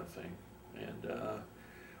 that kind of thing, and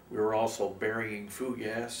we were also burying flue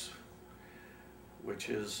gas, which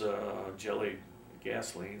is jelly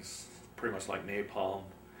gasoline. It's pretty much like napalm,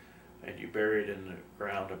 and you bury it in the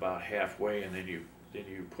ground about halfway, and then you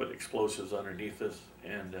put explosives underneath it,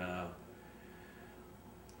 and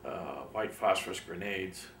white phosphorus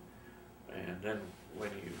grenades, and then when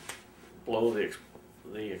you blow the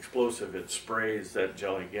explosive, it sprays that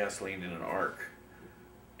jelly gasoline in an arc,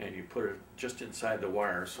 and you put it just inside the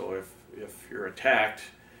wire, so if you're attacked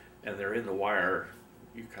and they're in the wire,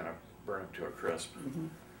 you kind of burn them to a crisp. Mm-hmm.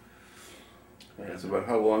 All right, so about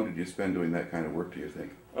how long did you spend doing that kind of work, do you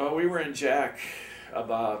think? We were in Jack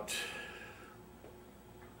about,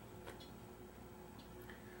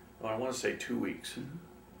 I want to say 2 weeks. Mm-hmm.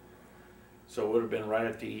 So it would have been right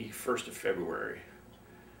at the 1st of February.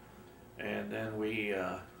 And then we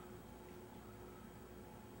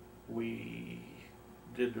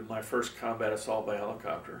did my first combat assault by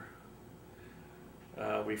helicopter.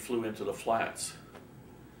 We flew into the flats,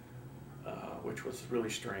 which was really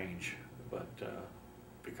strange, but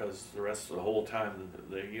because the rest of the whole time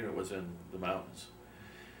the unit was in the mountains.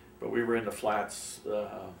 But we were in the flats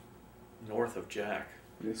north of Jack.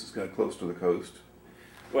 This is kind of close to the coast.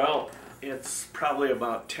 Well, it's probably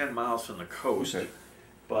about 10 miles from the coast. Okay.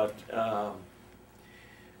 But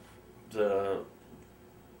the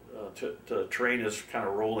terrain is kind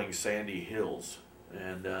of rolling sandy hills,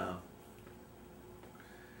 and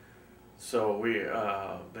so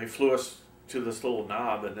they flew us to this little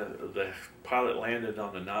knob, and the pilot landed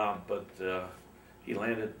on the knob, but he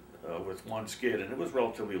landed with one skid, and it was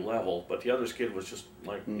relatively level, but the other skid was just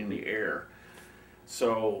like in the air.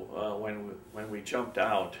 So when we jumped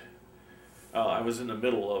out, I was in the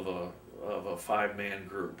middle of a 5-man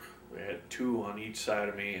group. We had 2 on each side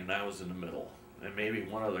of me, and I was in the middle. And maybe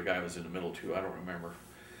one other guy was in the middle too, I don't remember.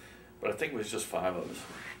 But I think it was just 5 of us.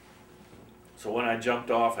 So when I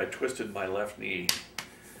jumped off, I twisted my left knee,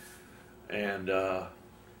 and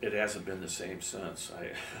it hasn't been the same since.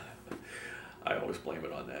 I always blame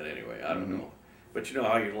it on that anyway, I don't know. But you know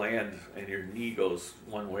how you land and your knee goes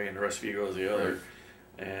one way and the rest of you goes the other.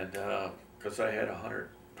 Right. And because I had 100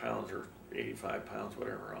 pounds or 85 pounds,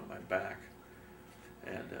 whatever, on my back.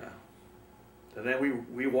 And then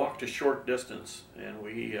we walked a short distance, and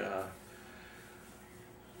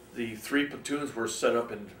the 3 platoons were set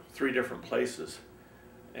up in 3 different places,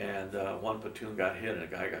 and one platoon got hit and a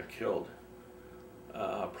guy got killed.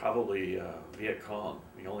 Probably Viet Cong,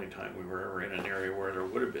 the only time we were ever in an area where there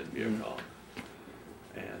would have been Viet Cong.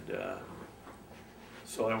 And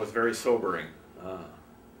so that was very sobering.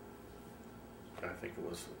 I think it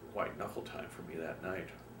was white knuckle time for me that night.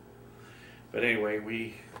 But anyway,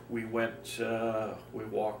 we went, we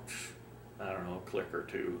walked, I don't know, a click or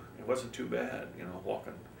 2. It wasn't too bad, you know,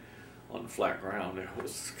 walking on the flat ground. It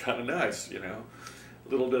was kind of nice, you know.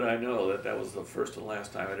 Little did I know that was the first and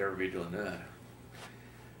last time I'd ever be doing that.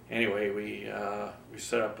 Anyway, we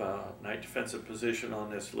set up a night defensive position on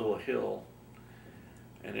this little hill,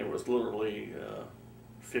 and it was literally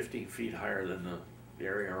 15 feet higher than the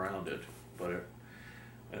area around it. But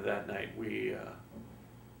and that night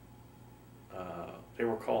they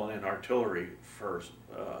were calling in artillery first.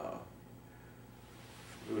 The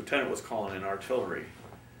lieutenant was calling in artillery,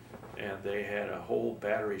 and they had a whole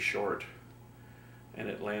battery short, and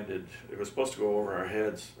it landed. It was supposed to go over our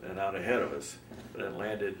heads and out ahead of us, but it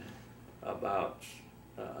landed about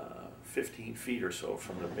 15 feet or so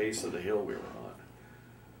from the base of the hill we were on.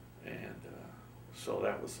 And so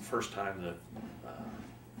that was the first time that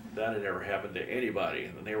that had ever happened to anybody,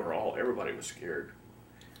 and everybody was scared.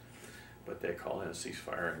 But they called in a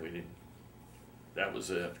ceasefire, and we didn't. That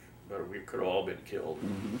was it. But we could have all been killed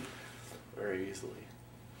very easily.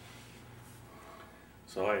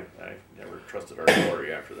 So I never trusted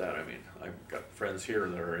artillery after that. I mean, I've got friends here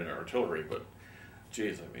that are in artillery, but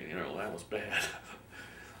geez, I mean, you know, that was bad.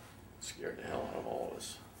 Scared the hell out of all of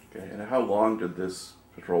us. Okay, and how long did this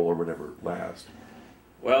patrol or whatever last?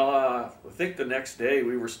 Well, I think the next day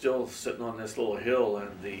we were still sitting on this little hill,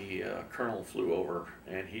 and the colonel flew over,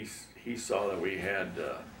 and he saw that we had,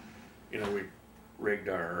 you know, we rigged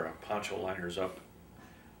our poncho liners up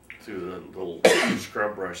through the little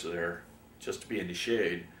scrub brush there just to be in the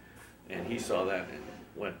shade, and he saw that and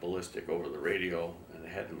went ballistic over the radio, and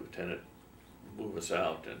had the lieutenant move us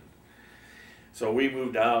out, and so we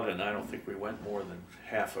moved out, and I don't think we went more than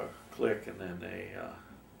half a click, and then they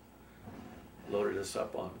loaded us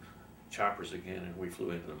up on choppers again, and we flew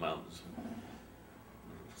into the mountains and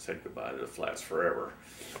said goodbye to the flats forever.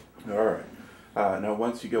 All right. Now,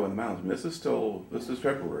 once you go in the mountains, this is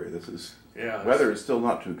February. Yeah, weather is still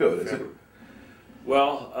not too good, is it?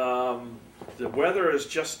 Well, the weather is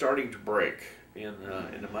just starting to break in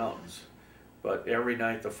the mountains, but every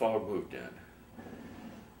night the fog moved in,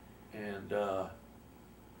 and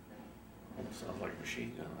sounds like a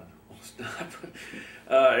machine gun. Almost not.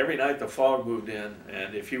 Every night the fog moved in,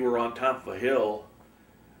 and if you were on top of a hill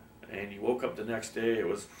and you woke up the next day, it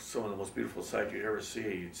was some of the most beautiful sight you'd ever see.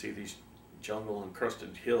 You'd see these jungle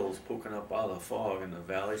encrusted hills poking up out of the fog, and the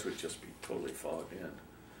valleys would just be totally fogged in,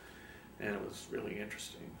 and it was really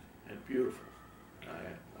interesting and beautiful.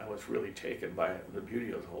 I was really taken by the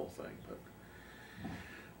beauty of the whole thing.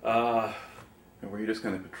 But and were you just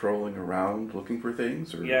kind of patrolling around looking for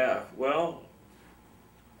things, or? Yeah, well,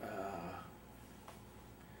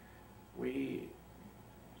 you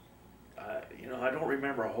know, I don't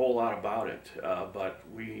remember a whole lot about it, but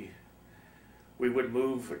we would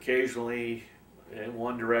move occasionally in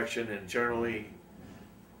one direction and generally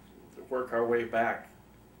work our way back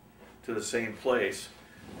to the same place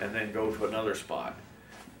and then go to another spot.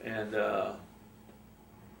 And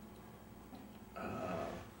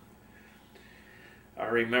I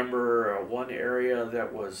remember one area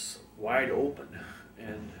that was wide open,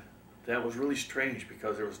 and that was really strange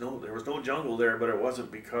because there was no jungle there, but it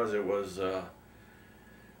wasn't because it was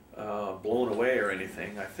blown away or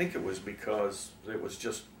anything. I think it was because it was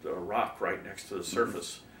just a rock right next to the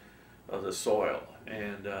surface of the soil,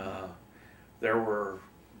 and there were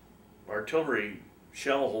artillery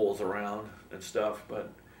shell holes around and stuff,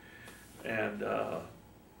 and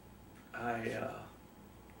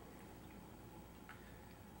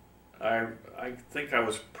I think I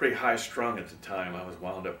was pretty high strung at the time. I was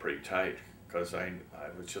wound up pretty tight because I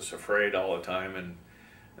was just afraid all the time, and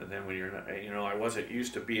then when you're not, you know, I wasn't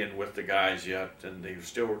used to being with the guys yet, and they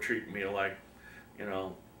still were treating me like, you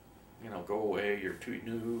know, go away, you're too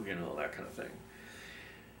new, you know, that kind of thing.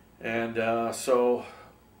 And so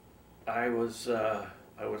I was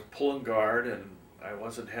pulling guard, and I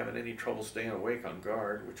wasn't having any trouble staying awake on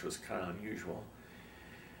guard, which was kind of unusual.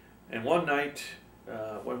 And one night,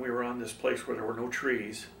 when we were on this place where there were no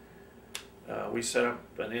trees, we set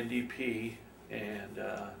up an NDP, and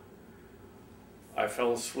I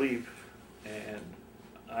fell asleep, and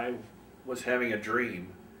I was having a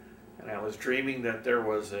dream, and I was dreaming that there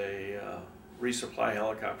was a resupply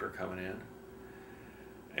helicopter coming in,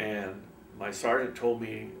 and my sergeant told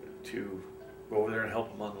me to go over there and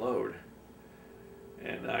help him unload.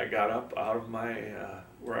 And I got up out of my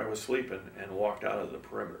where I was sleeping and walked out of the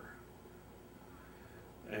perimeter.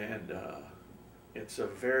 And it's a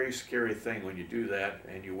very scary thing when you do that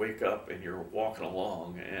and you wake up and you're walking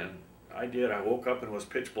along. And I did. I woke up and it was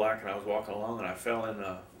pitch black, and I was walking along, and I fell in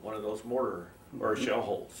one of those mortar or shell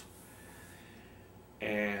holes.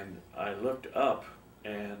 And I looked up,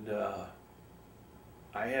 and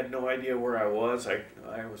I had no idea where I was. I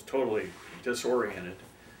was totally disoriented.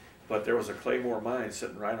 But there was a Claymore mine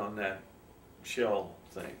sitting right on that shell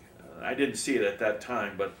thing. I didn't see it at that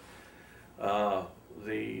time, but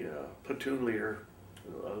the platoon leader,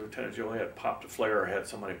 Lieutenant Joliet, popped a flare, or had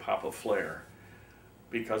somebody pop a flare,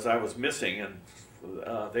 because I was missing, and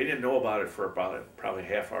they didn't know about it for about probably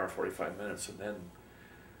half hour, 45 minutes, and then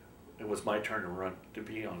it was my turn to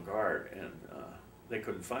be on guard, and they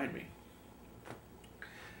couldn't find me.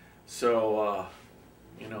 So,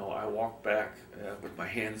 you know, I walked back with my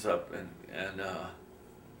hands up, and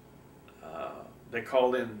they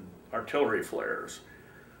called in artillery flares,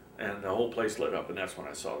 and the whole place lit up, and that's when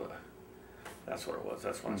I saw that's what it was.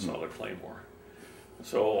 That's when I saw the Claymore.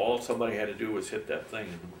 So all somebody had to do was hit that thing,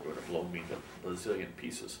 and it would have blown me to a bazillion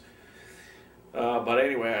pieces. But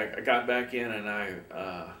anyway, I got back in, and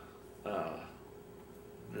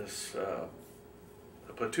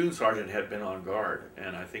the platoon sergeant had been on guard,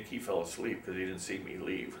 and I think he fell asleep because he didn't see me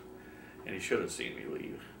leave, and he should have seen me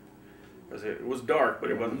leave. because it was dark, but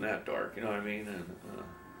it wasn't that dark, you know what I mean? And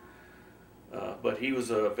but he was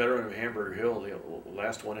a veteran of Hamburger Hill, the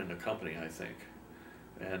last one in the company, I think,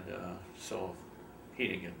 and so he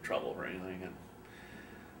didn't get in trouble or anything. And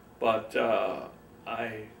but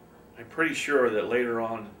I'm pretty sure that later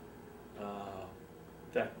on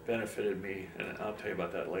that benefited me, and I'll tell you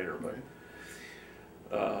about that later.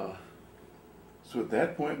 But so at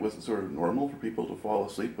that point, was it sort of normal for people to fall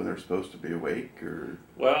asleep when they're supposed to be awake, or?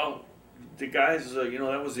 Well, the guys, you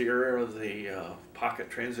know, that was the era of the pocket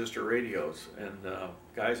transistor radios, and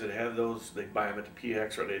guys that have those, they'd buy them at the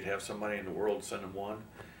PX, or they'd have somebody in the world send them one,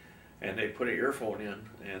 and they'd put an earphone in,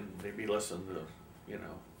 and they'd be listening to, you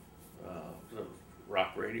know, the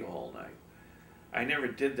rock radio all night. I never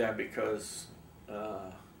did that because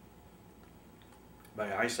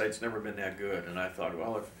my eyesight's never been that good, and I thought,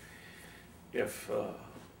 well, if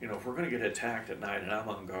you know, if we're going to get attacked at night and I'm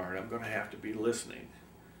on guard, I'm going to have to be listening,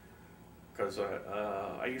 because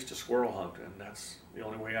I used to squirrel hunt, and that's the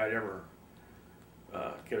only way I'd ever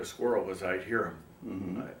get a squirrel was I'd hear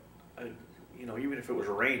them. You know, even if it was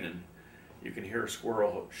raining, you can hear a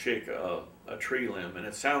squirrel shake a tree limb, and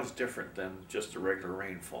it sounds different than just the regular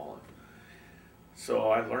rain falling. So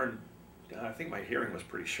I learned, I think my hearing was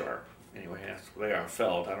pretty sharp. Anyway, that's the way I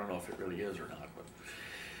felt. I don't know if it really is or not. But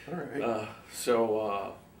all right.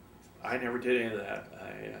 I never did any of that.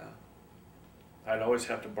 I'd always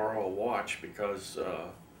have to borrow a watch, because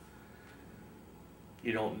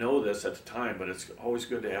you don't know this at the time, but it's always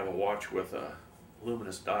good to have a watch with a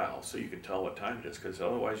luminous dial so you can tell what time it is, because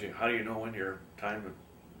otherwise, how do you know when your time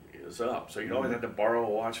is up? So you'd always have to borrow a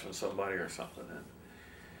watch from somebody or something.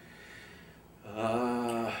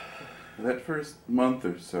 That first month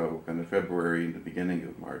or so, kind of February and the beginning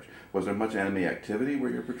of March, was there much enemy activity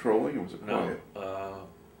where you're patrolling, or was it quiet? No.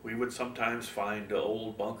 We would sometimes find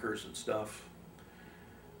old bunkers and stuff,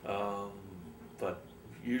 but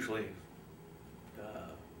usually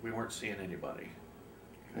we weren't seeing anybody.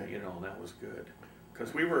 Okay. You know, and that was good,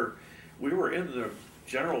 because we were in the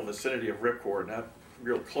general vicinity of Ripcord, not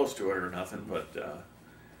real close to it or nothing, but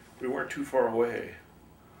we weren't too far away.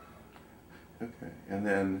 Okay, and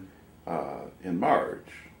then in March,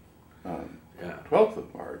 12th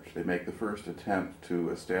of March, they make the first attempt to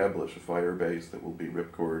establish a fire base that will be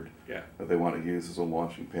Ripcord, that they want to use as a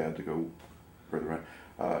launching pad to go further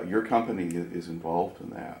on. Your company is involved in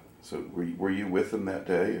that. So were you with them that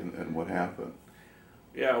day, and what happened?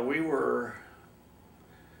 Yeah, we were,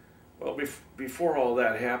 well, before all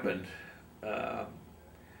that happened,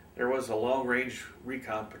 there was a long-range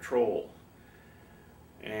recon patrol,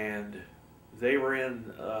 and they were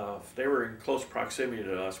in close proximity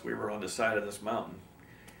to us. We were on the side of this mountain,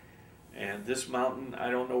 and this mountain,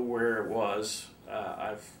 I don't know where it was.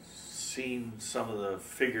 I've seen some of the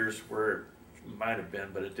figures where it might have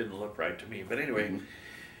been, but it didn't look right to me. But anyway,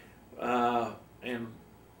 and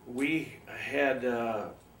we'd had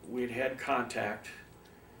contact.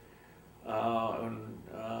 The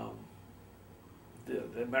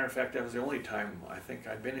matter of fact, that was the only time I think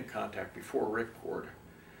I'd been in contact before Ripcord.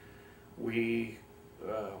 We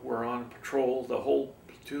were on patrol. The whole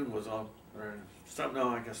platoon was on, or something. No,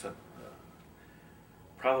 I guess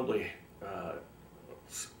probably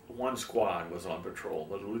one squad was on patrol.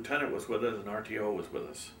 But the lieutenant was with us, and RTO was with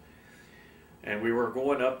us. And we were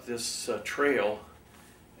going up this trail,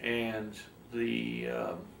 and the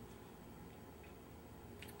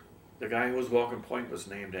guy who was walking point was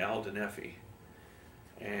named Al Deneffy,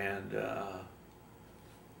 and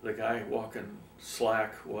the guy walking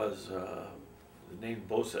slack was named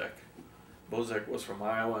Bozek. Bozek was from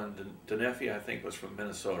Iowa, and Deneffy, I think, was from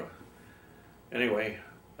Minnesota. Anyway,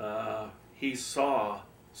 he saw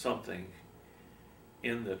something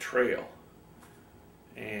in the trail,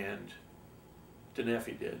 and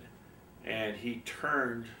Deneffy did, and he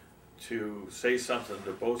turned to say something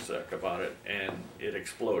to Bozek about it, and it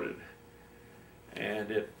exploded, and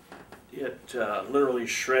it literally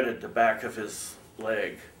shredded the back of his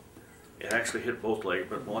leg. It actually hit both legs,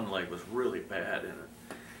 but one leg was really bad in it,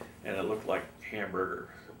 and it looked like hamburger.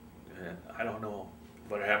 And I don't know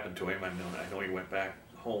what happened to him. I know he went back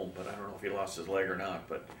home, but I don't know if he lost his leg or not.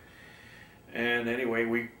 But and anyway,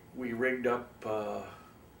 we rigged up a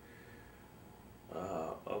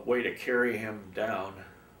way to carry him down,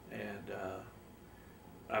 and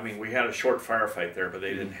I mean, we had a short firefight there, but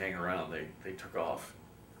they didn't hang around. They took off,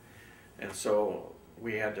 and so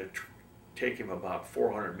we had to take him about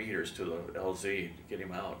 400 meters to the LZ to get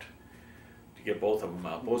him out, to get both of them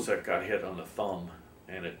out. Bozek got hit on the thumb,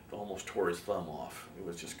 and it almost tore his thumb off. It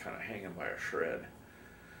was just kind of hanging by a shred.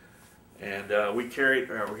 And we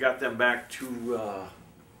got them back to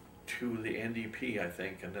to the NDP, I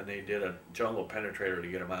think, and then they did a jungle penetrator to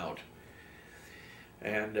get him out.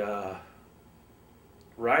 And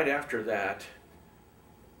right after that,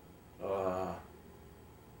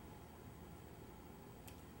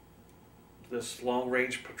 this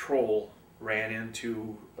long-range patrol ran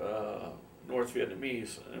into North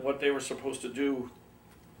Vietnamese, and what they were supposed to do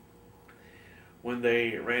when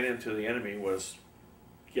they ran into the enemy was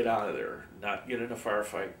get out of there, not get in a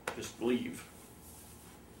firefight, just leave.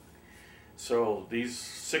 So these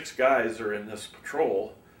 6 guys are in this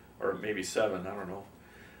patrol, or maybe 7, I don't know,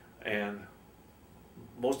 and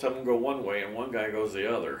most of them go one way and one guy goes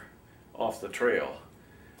the other off the trail.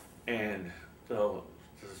 And the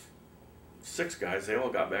 6 guys, they all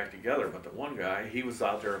got back together, but the one guy, he was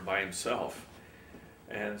out there by himself.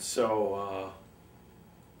 And so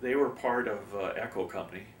they were part of Echo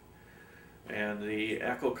Company, and the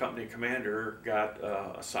Echo Company commander got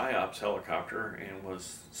a PSYOPs helicopter and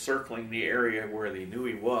was circling the area where they knew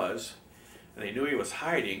he was, and they knew he was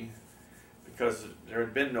hiding because there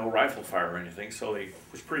had been no rifle fire or anything, so he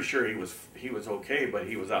was pretty sure he was okay, but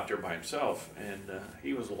he was out there by himself, and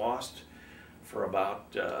he was lost for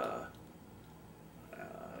about a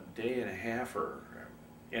day and a half, or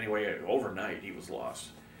anyway, overnight he was lost.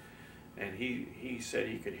 And he said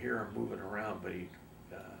he could hear him moving around, but he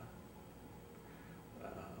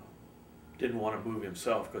didn't want to move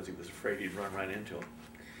himself because he was afraid he'd run right into him.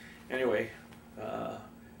 Anyway,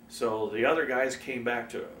 so the other guys came back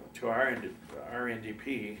to our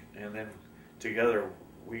NDP, and then together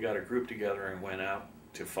we got a group together and went out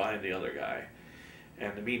to find the other guy. And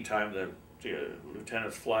in the meantime, the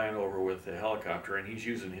lieutenant's flying over with the helicopter, and he's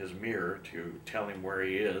using his mirror to tell him where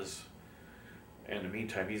he is. And in the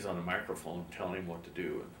meantime, he's on the microphone telling him what to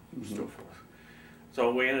do and so forth.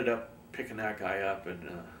 So we ended up picking that guy up, and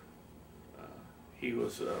he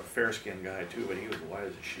was a fair-skinned guy too, but he was white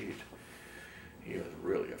as a sheet. He was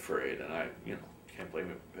really afraid, and I, can't blame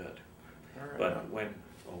him a bit. Right. But when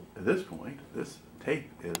at this point, this tape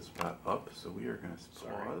is about up, so we are going to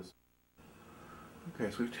pause.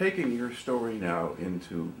 Okay, so we've taken your story now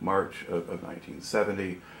into March of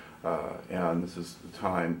 1970, and this is the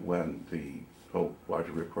time when the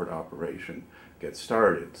larger Ripcord Operation gets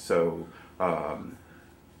started. So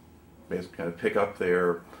basically kind of pick up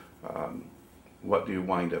there, what do you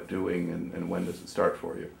wind up doing, and when does it start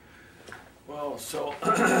for you? Well, so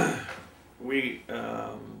we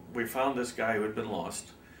found this guy who had been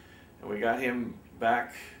lost, and we got him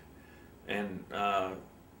back, and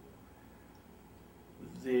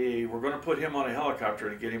they were going to put him on a helicopter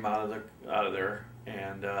to get him out of there,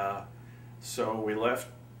 and so we left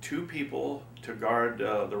 2 people to guard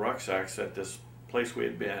the rucksacks at this place we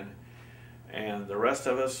had been, and the rest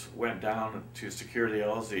of us went down to secure the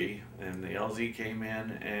LZ, and the LZ came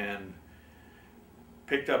in and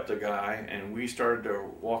picked up the guy, and we started to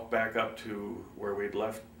walk back up to where we'd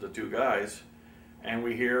left the 2 guys, and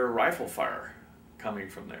we hear rifle fire coming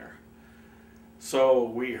from there. So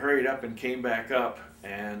we hurried up and came back up,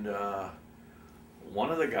 and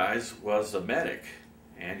one of the guys was a medic,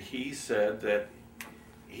 and he said that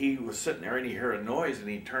he was sitting there and he heard a noise, and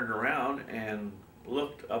he turned around and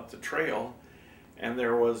looked up the trail, and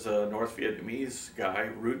there was a North Vietnamese guy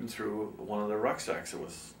rooting through one of the rucksacks that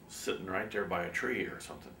was sitting right there by a tree or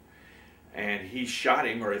something. And he shot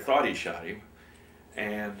him, or he thought he shot him,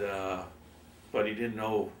 and but he didn't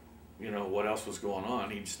know, what else was going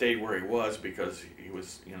on. He stayed where he was because he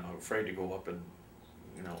was, afraid to go up and,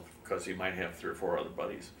 because he might have 3 or 4 other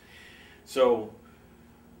buddies. So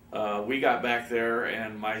we got back there,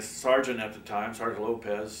 and my sergeant at the time, Sergeant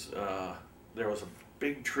Lopez, there was a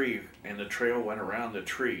big tree, and the trail went around the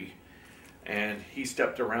tree, and he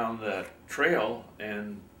stepped around that trail,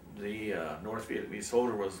 and the North Vietnamese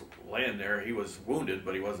soldier was laying there. He was wounded,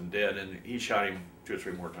 but he wasn't dead, and he shot him 2 or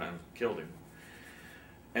 3 more times, killed him.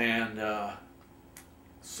 And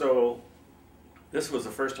so this was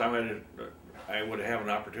the first time I would have an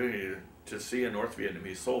opportunity to see a North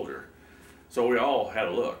Vietnamese soldier. So we all had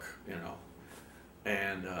a look,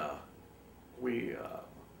 and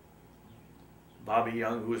Bobby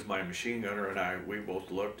Young, who was my machine gunner, and we both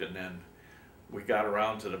looked, and then we got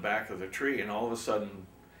around to the back of the tree, and all of a sudden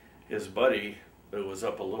his buddy, who was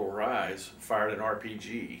up a little rise, fired an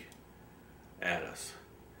RPG at us,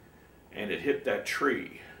 and it hit that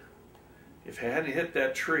tree. If it hadn't hit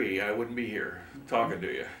that tree, I wouldn't be here talking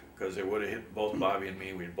to you, because it would have hit both Bobby and me,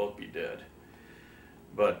 and we'd both be dead.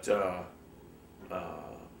 But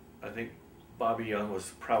I think Bobby Young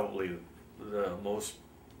was probably the most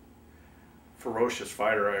ferocious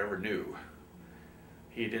fighter I ever knew.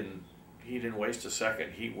 He didn't waste a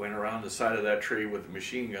second. He went around the side of that tree with the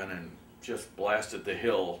machine gun and just blasted the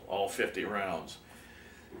hill, all 50 rounds.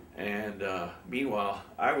 And meanwhile,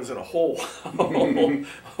 I was in a hole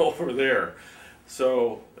over there.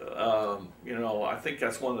 So, you know, I think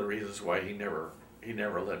that's one of the reasons why he never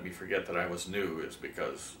let me forget that I was new, is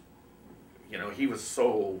because, you know, he was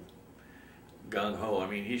so gung-ho. I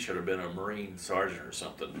mean, he should have been a Marine sergeant or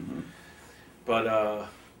something. Mm-hmm. But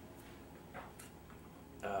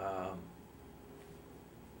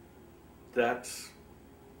that's,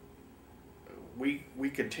 we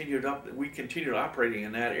continued operating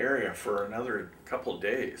in that area for another couple of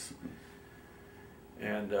days.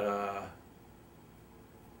 And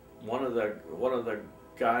one of the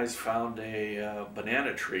guys found a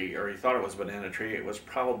banana tree, or he thought it was a banana tree. It was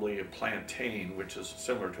probably a plantain, which is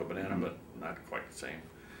similar to a banana, but not quite the same.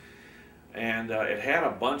 And it had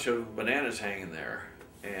a bunch of bananas hanging there.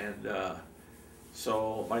 And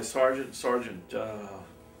so my Sergeant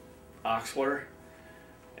Oxler,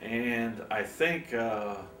 and I think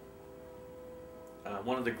one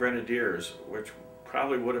of the grenadiers, which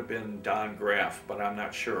probably would have been Don Graff, but I'm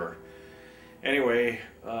not sure. Anyway,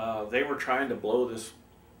 they were trying to blow this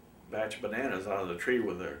batch of bananas out of the tree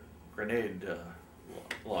with a grenade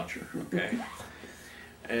launcher, okay?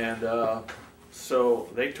 And so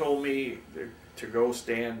they told me to go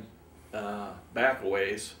stand back a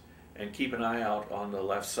ways and keep an eye out on the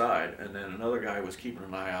left side, and then another guy was keeping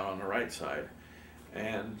an eye out on the right side.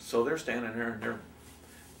 And so they're standing there and they're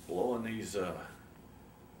blowing these,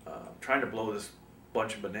 trying to blow this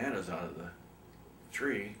bunch of bananas out of the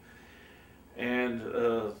tree. And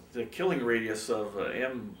the killing radius of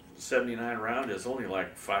M79 round is only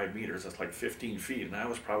like 5 meters. That's like 15 feet, and I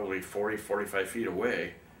was probably 40, 45 feet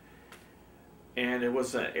away. And it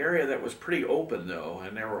was an area that was pretty open though,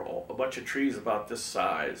 and there were a bunch of trees about this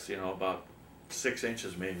size, you know, about 6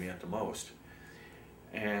 inches maybe at the most.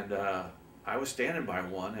 And I was standing by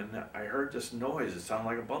one, and I heard this noise. It sounded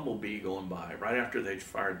like a bumblebee going by right after they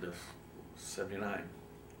fired the 79.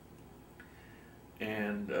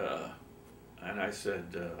 And I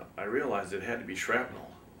said, I realized it had to be shrapnel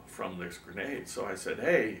from this grenade. So I said,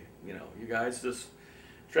 hey, you know, you guys, this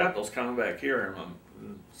shrapnel's coming back here.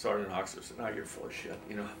 And Sergeant Oxler said, no, you're full of shit,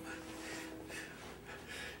 you know.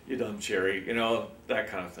 You dumb cherry, you know, that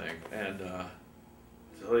kind of thing. And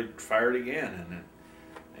so they fired again,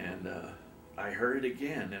 and I heard it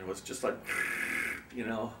again, and it was just like, you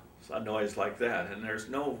know, a noise like that. And there's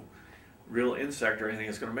no real insect or anything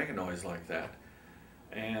that's going to make a noise like that.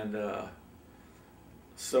 And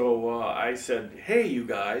so I said, hey, you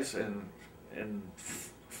guys, and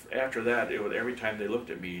after that, every time they looked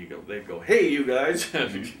at me, they'd go, hey, you guys,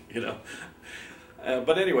 you know.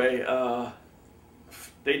 But anyway,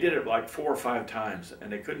 they did it like 4 or 5 times,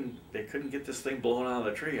 and they couldn't get this thing blown out of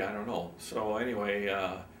the tree. I don't know. So anyway,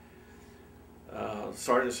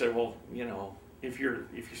 Sergeant said, well, you know, if you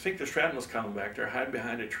think the shrapnel's coming back there, hide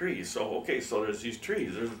behind a tree. So okay, so there's these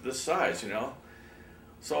trees, there's this size, you know.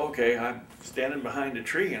 So okay, I'm standing behind a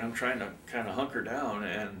tree and I'm trying to kind of hunker down,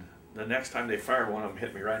 and the next time they fired, one of them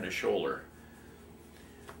hit me right in the shoulder.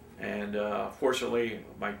 And fortunately,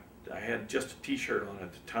 I had just a t-shirt on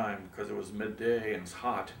at the time because it was midday and it was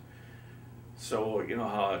hot. So you know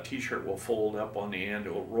how a t-shirt will fold up on the end,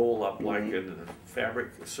 it will roll up like in the fabric.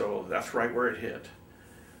 So that's right where it hit.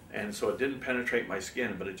 And so it didn't penetrate my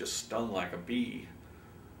skin, but it just stung like a bee.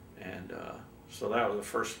 And so that was the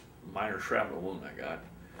first minor shrapnel wound I got.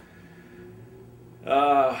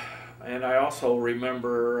 And I also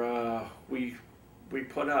remember we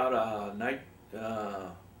put out a night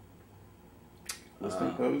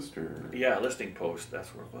listing post, or yeah, listing post. That's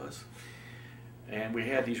what it was. And we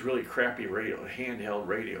had these really crappy handheld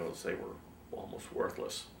radios. They were almost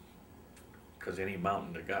worthless because any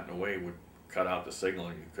mountain that got in the way would cut out the signal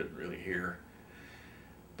and you couldn't really hear.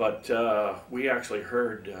 But we actually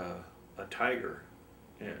heard a tiger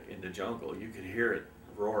in the jungle. You could hear it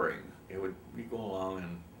roaring. It would be going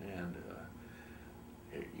along, and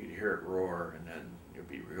you'd hear it roar, and then it'd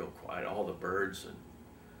be real quiet. All the birds and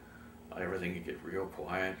everything would get real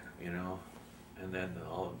quiet, you know. And then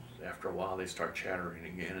after a while they start chattering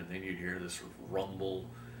again, and then you'd hear this rumble.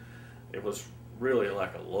 It was really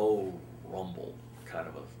like a low rumble kind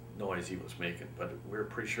of a noise he was making, but we were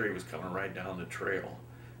pretty sure he was coming right down the trail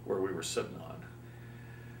where we were sitting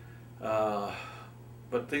on.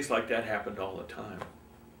 But things like that happened all the time.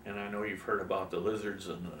 And I know you've heard about the lizards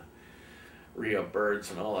and the re-up birds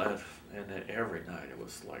and all that, and then every night it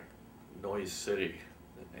was like noise city.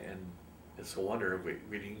 And it's a wonder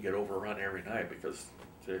we didn't get overrun every night, because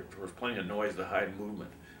there was plenty of noise to hide movement.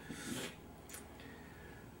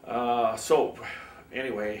 So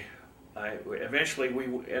anyway, eventually we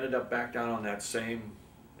ended up back down on that same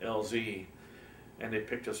LZ, and they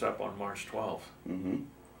picked us up on March 12th. Mm-hmm.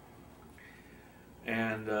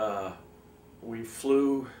 And we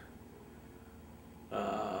flew,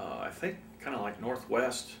 I think, kind of like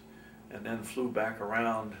northwest, and then flew back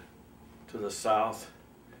around to the south,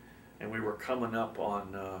 and we were coming up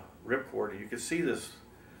on Ripcord. You could see this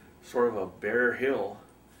sort of a bare hill,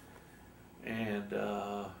 and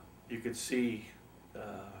you could see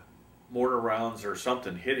mortar rounds or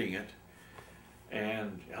something hitting it,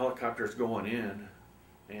 and helicopters going in,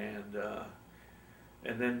 and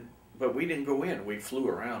then, but we didn't go in. We flew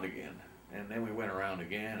around again, and then we went around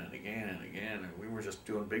again and again and again, and we were just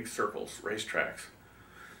doing big circles, racetracks,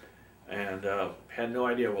 and had no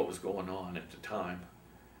idea what was going on at the time.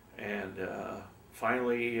 And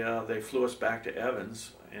finally, they flew us back to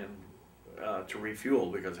Evans and to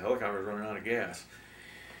refuel because the helicopter was running out of gas.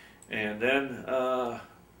 And then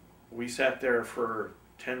we sat there for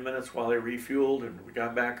 10 minutes while they refueled, and we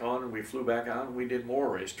got back on, and we flew back on, and we did more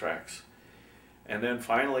racetracks. And then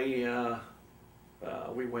finally,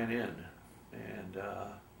 we went in, and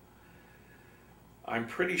I'm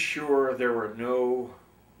pretty sure there were no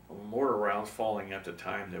mortar rounds falling at the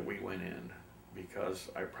time that we went in, because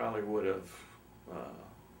I probably would have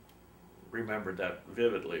remembered that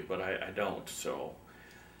vividly, but I don't, so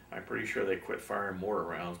I'm pretty sure they quit firing mortar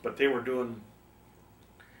rounds. But they were doing,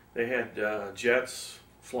 they had jets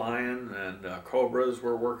flying, and Cobras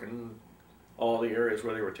were working all the areas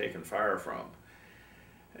where they were taking fire from.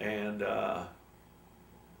 And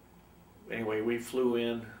anyway, we flew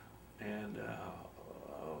in, and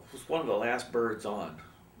it was one of the last birds on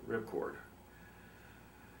Ripcord.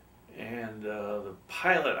 And the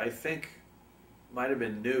pilot, I think, might have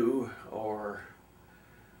been new or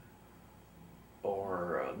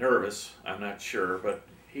nervous, I'm not sure, but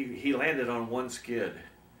he landed on one skid,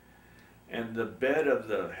 and the bed of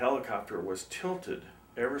the helicopter was tilted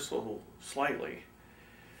ever so slightly.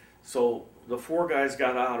 So the four guys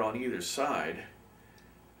got out on either side,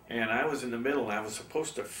 and I was in the middle, and I was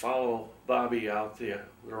supposed to follow Bobby out the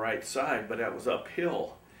right side, but that was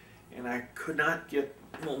uphill, and I could not get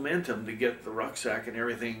momentum to get the rucksack and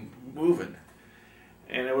everything moving.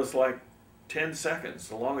 And it was like 10 seconds,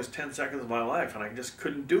 the longest 10 seconds of my life, and I just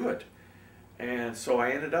couldn't do it. And so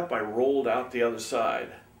I rolled out the other side,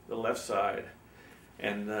 the left side,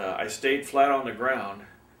 and I stayed flat on the ground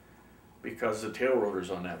because the tail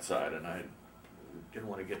rotor's on that side, and I didn't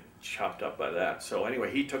want to get chopped up by that. So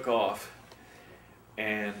anyway, he took off,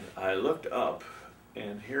 and I looked up,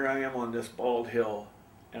 and here I am on this bald hill,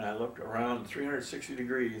 and I looked around 360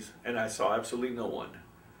 degrees, and I saw absolutely no one.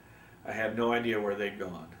 I had no idea where they'd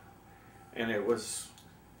gone. And it was,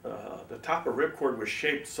 the top of Ripcord was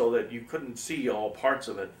shaped so that you couldn't see all parts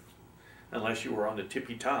of it unless you were on the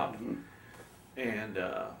tippy top. Mm-hmm. And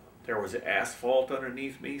there was asphalt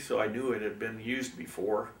underneath me, so I knew it had been used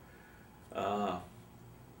before.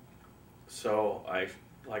 So I,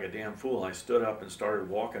 like a damn fool, I stood up and started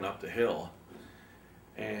walking up the hill.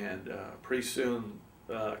 And pretty soon,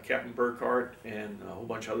 Captain Burkhardt and a whole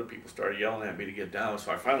bunch of other people started yelling at me to get down,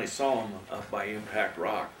 so I finally saw them up by Impact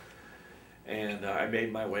Rock, and I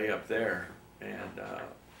made my way up there, and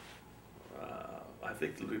I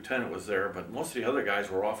think the lieutenant was there, but most of the other guys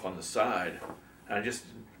were off on the side, and I just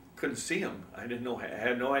couldn't see them. I didn't know, I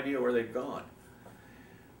had no idea where they'd gone.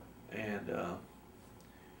 And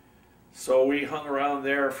so we hung around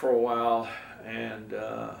there for a while, and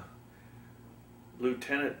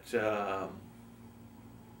Lieutenant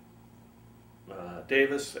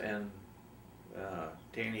Davis and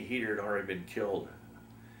Danny Heater had already been killed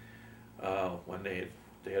when they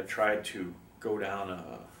had tried to go down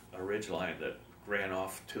a ridge line that ran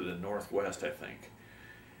off to the northwest, I think,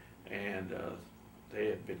 and they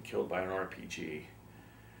had been killed by an RPG.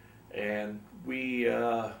 And we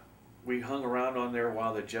hung around on there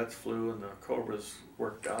while the jets flew and the Cobras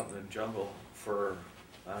worked out in the jungle for,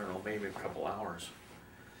 I don't know, maybe a couple hours.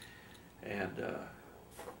 And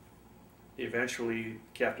eventually,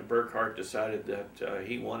 Captain Burkhardt decided that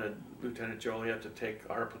he wanted Lieutenant Joliet to take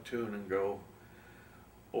our platoon and go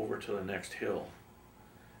over to the next hill.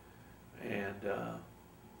 And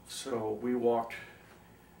so we walked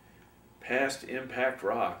past Impact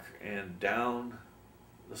Rock and down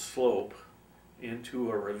the slope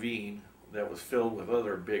into a ravine that was filled with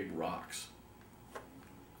other big rocks.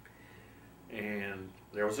 And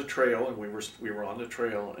there was a trail, and we were on the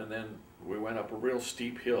trail, and then we went up a real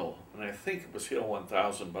steep hill, and I think it was Hill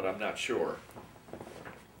 1000, but I'm not sure.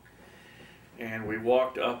 And we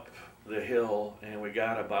walked up the hill, and we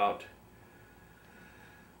got about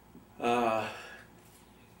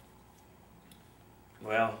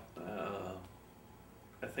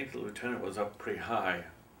I think the lieutenant was up pretty high,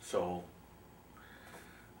 So,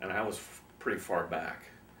 and I was pretty far back.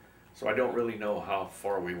 So I don't really know how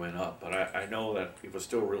far we went up, but I know that it was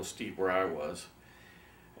still real steep where I was.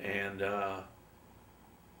 And the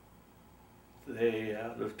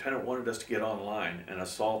lieutenant wanted us to get online and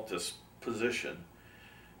assault this position.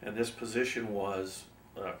 And this position was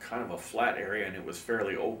kind of a flat area, and it was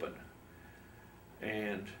fairly open.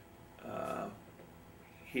 And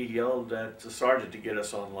he yelled at the sergeant to get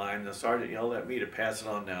us online. The sergeant yelled at me to pass it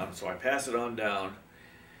on down. So I passed it on down,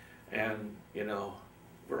 and you know,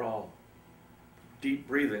 we're all deep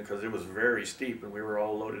breathing because it was very steep, and we were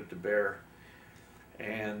all loaded to bear.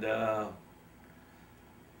 And I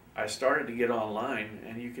started to get online,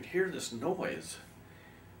 and you could hear this noise,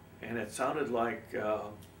 and it sounded like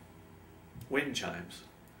wind chimes.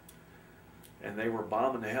 And they were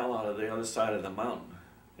bombing the hell out of the other side of the mountain.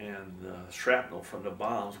 And the shrapnel from the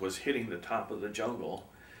bombs was hitting the top of the jungle,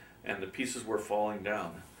 and the pieces were falling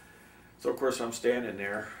down. So of course I'm standing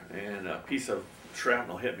there, and a piece of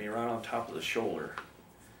shrapnel hit me right on top of the shoulder.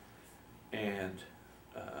 And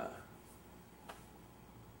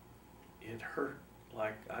it hurt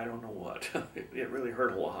like I don't know what. It really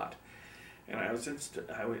hurt a lot. And I was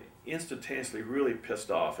instantaneously really pissed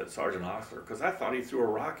off at Sergeant Oxler, because I thought he threw a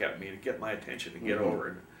rock at me to get my attention to get over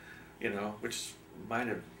it, you know, which might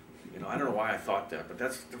have, you know, I don't know why I thought that, but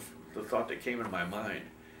that's the thought that came in my mind.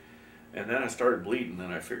 And then I started bleeding,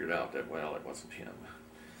 and I figured out that, well, it wasn't him.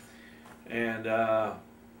 And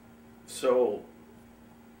so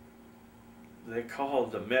they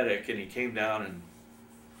called the medic, and he came down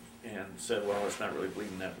and said, well, it's not really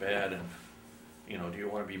bleeding that bad, and you know, do you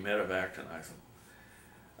want to be medevaced? And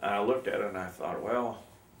I looked at it and I thought, well,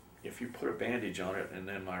 if you put a bandage on it, and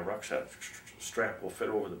then my rucksack strap will fit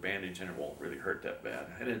over the bandage, and it won't really hurt that bad.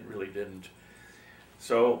 And it really didn't.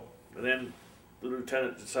 So then the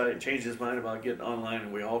lieutenant decided to change his mind about getting online,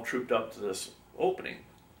 and we all trooped up to this opening.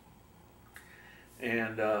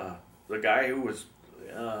 And the guy who was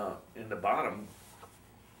in the bottom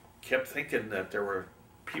kept thinking that there were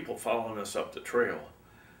people following us up the trail.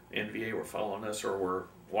 NVA were following us or were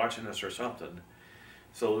watching us or something.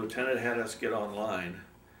 So the lieutenant had us get online,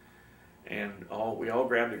 and we all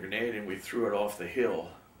grabbed a grenade and we threw it off the hill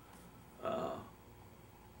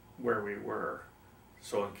where we were.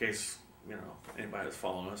 So in case, you know, anybody was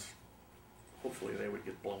following us, hopefully they would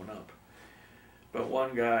get blown up. But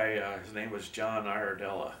one guy, his name was John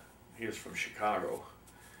Iredella. He was from Chicago,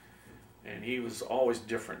 and he was always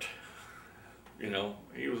different. You know,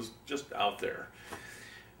 he was just out there.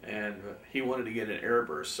 And he wanted to get an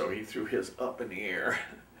airburst, so he threw his up in the air.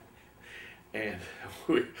 And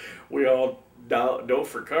we all dove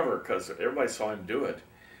for cover because everybody saw him do it.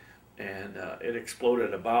 And it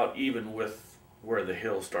exploded about even with where the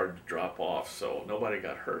hill started to drop off. So nobody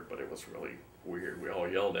got hurt, but it was really weird. We all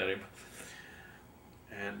yelled at him.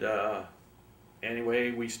 And anyway,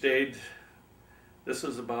 we stayed. This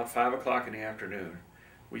was about 5 o'clock in the afternoon.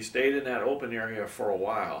 We stayed in that open area for a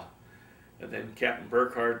while. And then Captain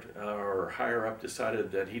Burkhardt, or higher up,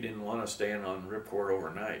 decided that he didn't want us staying on Ripcord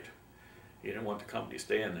overnight. He didn't want the company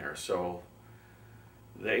staying there, so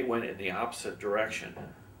they went in the opposite direction.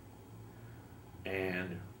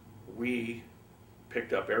 And we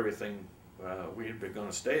picked up everything. We had been going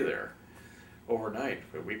to stay there overnight,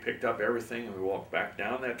 but we picked up everything and we walked back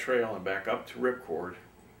down that trail and back up to Ripcord.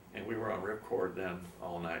 And we were on Ripcord then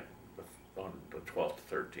all night on the 12th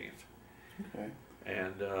to 13th. Okay.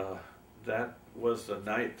 And that was the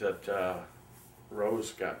night that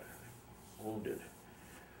Rose got wounded.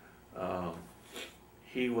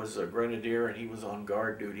 He was a grenadier, and he was on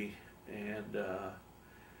guard duty, and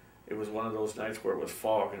it was one of those nights where it was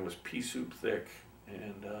fog and it was pea soup thick,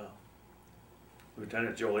 and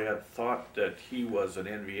Lieutenant Joliet thought that he was an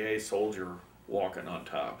NVA soldier walking on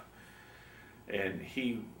top, and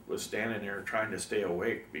he was standing there trying to stay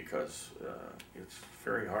awake because it's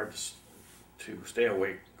very hard to stay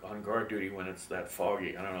awake on guard duty when it's that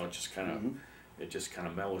foggy. I don't know, it just kind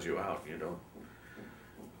of mellows you out. You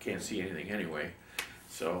can't see anything anyway.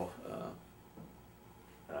 So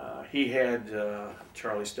he had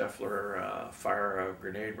Charlie Steffler fire a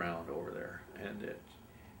grenade round over there, and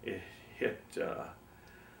it hit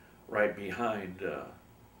right behind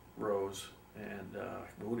Rose and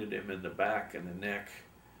wounded him in the back and the neck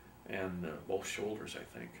and both shoulders,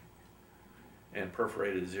 I think, and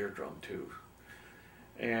perforated his eardrum too.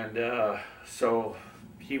 And so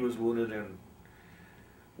he was wounded, and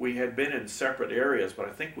we had been in separate areas, but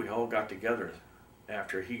I think we all got together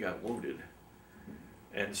after he got wounded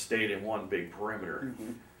and stayed in one big perimeter.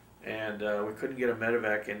 Mm-hmm. And we couldn't get a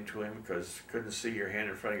medevac into him because couldn't see your hand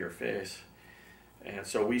in front of your face. And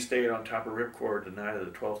so we stayed on top of Ripcord the night of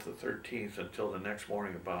the 12th to 13th until the next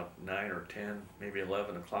morning about 9 or 10, maybe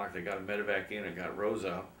 11 o'clock. They got a medevac in and got Rose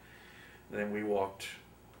out. And then we walked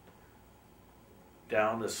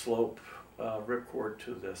down the slope, Ripcord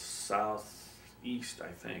to the southeast,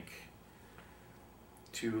 I think,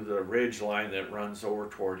 to the ridge line that runs over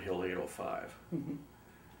toward Hill 805. Mm-hmm.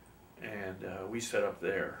 And we set up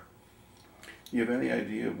there. You have any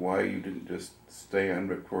idea why you didn't just stay on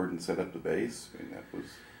Ripcord and set up the base? I mean, that was...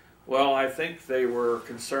 Well, I think they were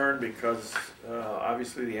concerned because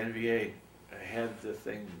obviously the NVA had the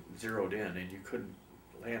thing zeroed in, and you couldn't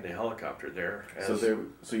land a helicopter there. So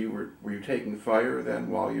were you taking fire then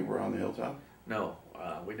while you were on the hilltop? No,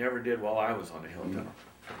 we never did while I was on the hilltop. Mm-hmm.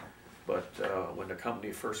 But when the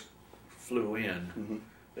company first flew in, mm-hmm.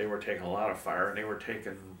 they were taking a lot of fire, and they were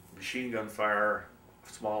taking machine gun fire,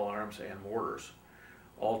 small arms, and mortars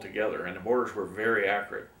all together. And the mortars were very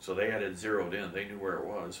accurate, so they had it zeroed in. They knew where it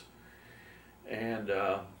was. And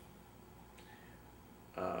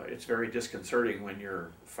it's very disconcerting when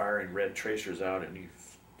you're firing red tracers out and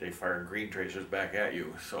they fire green tracers back at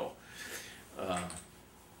you. So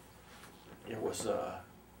it was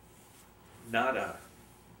not a...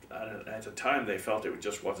 At the time, they felt it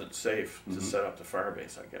just wasn't safe to mm-hmm. set up the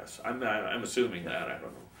Firebase, I guess. I'm assuming that, I don't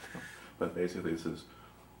know. But basically this is,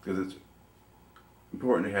 because it's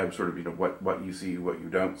important to have sort of, you know, what you see, what you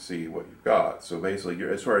don't see, what you've got. So basically,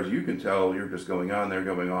 as far as you can tell, you're just going on there,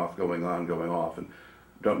 going off, going on, going off, and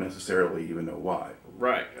don't necessarily even know why.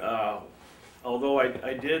 Right. Although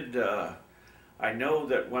I did, I know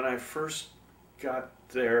that when I first got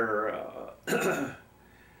there,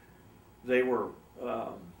 they were,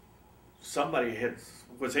 somebody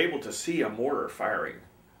was able to see a mortar firing.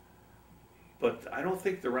 But I don't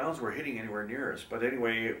think the rounds were hitting anywhere near us. But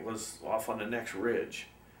anyway, it was off on the next ridge.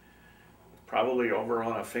 Probably over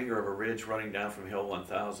on a finger of a ridge running down from Hill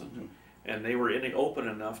 1000. Mm-hmm. And they were in the open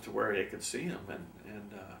enough to where they could see them.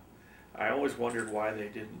 And I always wondered why they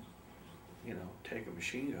didn't, you know, take a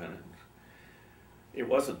machine gun. And it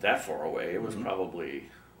wasn't that far away. It was mm-hmm.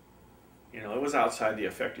 probably, you know, it was outside the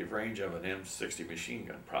effective range of an M60 machine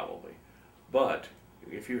gun probably. But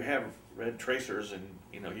if you have red tracers and,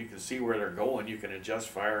 you know, you can see where they're going, you can adjust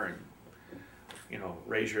fire and, you know,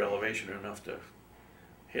 raise your elevation enough to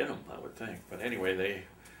hit them, I would think. But anyway,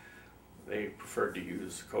 they preferred to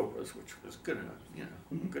use Cobras, which was good enough, you know,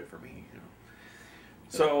 mm-hmm. good for me, you know.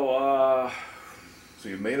 So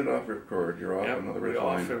you made it off Ripcord, you're off another ridge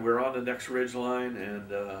line. And we're on the next ridge line,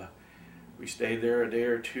 and we stayed there a day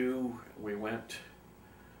or two. We went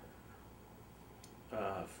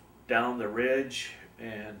down the ridge,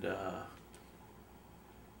 and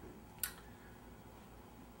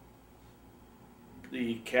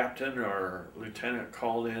the captain or lieutenant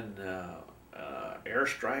called in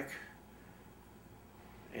airstrike,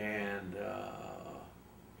 and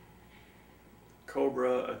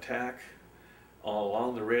Cobra attack all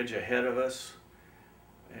along the ridge ahead of us.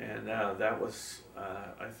 And that was,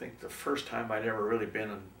 I think, the first time I'd ever really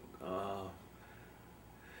been in,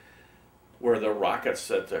 where the rockets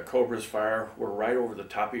that the Cobras fire were right over the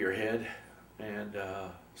top of your head. And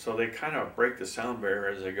so they kind of break the sound barrier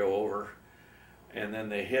as they go over. And then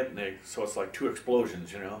they hit, and so it's like two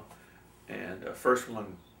explosions, you know. And the first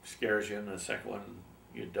one scares you, and the second one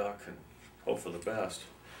you duck and hope for the best.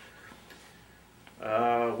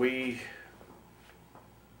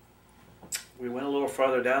 We went a little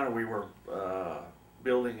farther down, and we were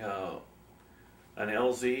building an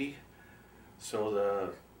LZ.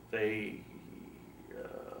 So they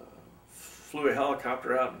flew a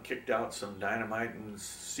helicopter out and kicked out some dynamite and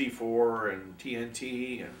C4 and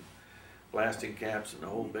TNT and blasting caps and the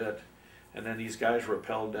whole bit. And then these guys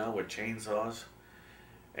rappelled down with chainsaws.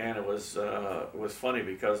 And it was funny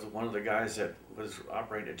because one of the guys that was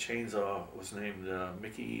operating a chainsaw was named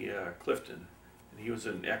Mickey Clifton. And he was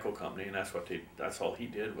in an Echo Company, and that's all he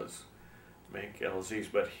did was make LZs.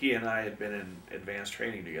 But he and I had been in advanced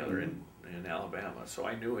training together mm-hmm. in Alabama, so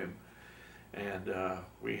I knew him. And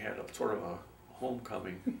we had a sort of a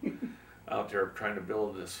homecoming out there trying to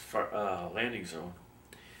build this landing zone.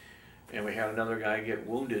 And we had another guy get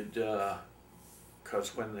wounded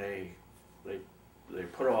because when they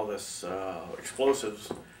put all this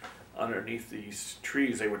explosives underneath these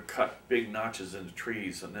trees, they would cut big notches in the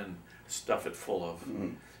trees and then stuff it full of mm-hmm.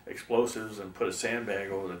 explosives and put a sandbag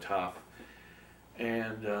over the top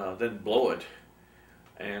and then blow it,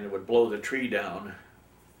 and it would blow the tree down,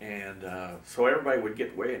 and so everybody would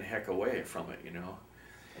get way and heck away from it, you know.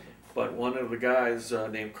 But one of the guys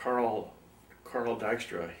named Carl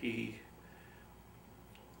Dykstra,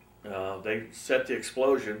 they set the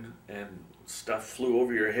explosion and stuff flew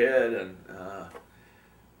over your head, and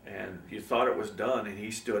And you thought it was done, and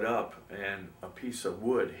he stood up, and a piece of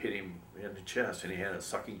wood hit him in the chest, and he had a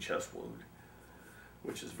sucking chest wound,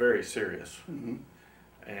 which is very serious. Mm-hmm.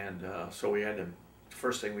 And so we had to, the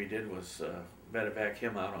first thing we did was medevac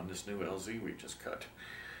him out on this new LZ we just cut.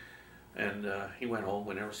 And he went home.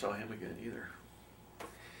 We never saw him again either.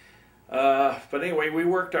 But anyway, we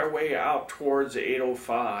worked our way out towards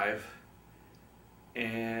 805,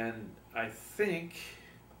 and I think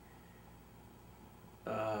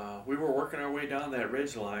we were working our way down that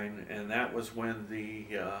ridge line, and that was when the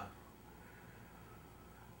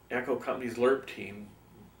Echo Company's LERP team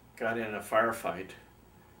got in a firefight,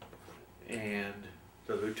 and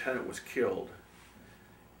the lieutenant was killed.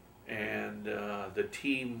 And the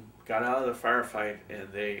team got out of the firefight,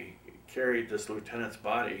 and they carried this lieutenant's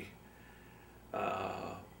body,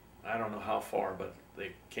 I don't know how far, but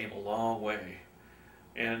they came a long way.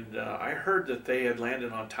 And I heard that they had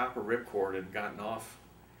landed on top of Ripcord and gotten off,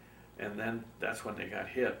 and then that's when they got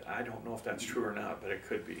hit. I don't know if that's true or not, but it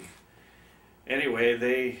could be. Anyway,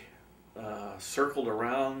 they circled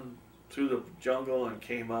around through the jungle and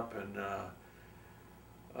came up, and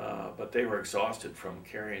but they were exhausted from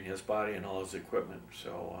carrying his body and all his equipment,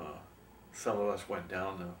 so some of us went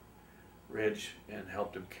down the ridge and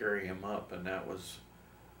helped him carry him up, and that was,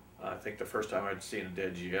 I think, the first time I'd seen a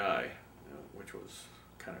dead GI, which was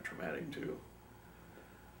kind of traumatic too.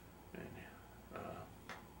 And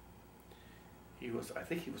he was, I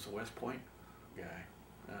think he was a West Point guy,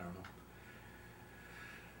 I don't know.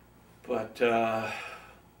 But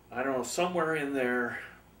I don't know, somewhere in there,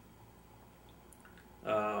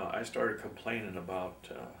 I started complaining about,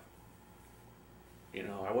 you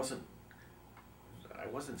know, I wasn't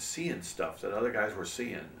seeing stuff that other guys were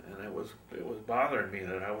seeing, and it was bothering me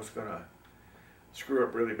that I was gonna screw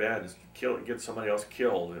up really bad and get somebody else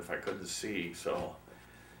killed if I couldn't see. So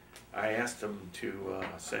I asked him to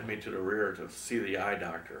send me to the rear to see the eye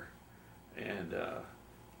doctor, and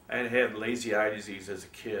I had lazy eye disease as a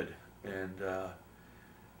kid, and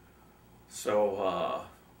so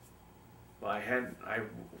I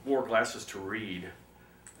wore glasses to read,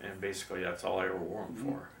 and basically that's all I ever wore them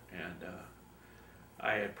for. And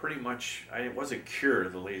I had pretty much, I wasn't cured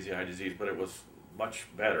of the lazy eye disease, but it was much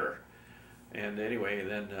better. And anyway,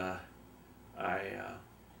 then I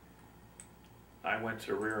went to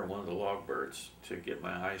the rear of one of the log birds to get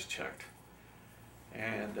my eyes checked.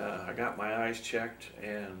 And I got my eyes checked,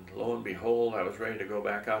 and lo and behold, I was ready to go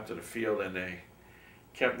back out to the field, and they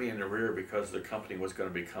kept me in the rear because the company was going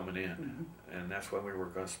to be coming in, and that's when we were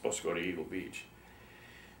supposed to go to Eagle Beach.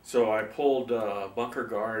 So I pulled bunker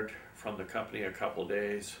guard from the company a couple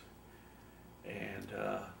days, and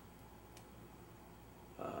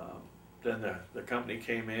then the company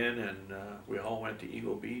came in, and we all went to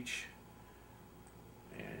Eagle Beach,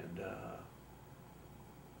 and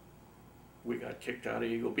we got kicked out of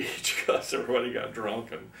Eagle Beach because everybody got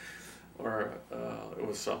drunk, or it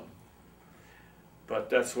was something. But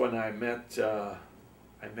that's when I met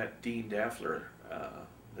Dean Daffler.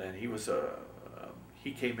 Then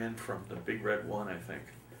he came in from the Big Red 1, I think,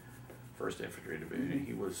 1st Infantry Division.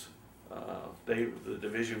 He was the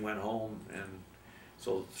division went home, and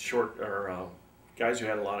so guys who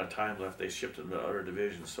had a lot of time left, they shipped them to other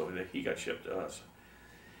divisions, so he got shipped to us.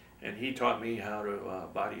 And he taught me how to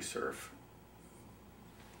body surf.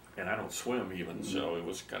 And I don't swim even, so it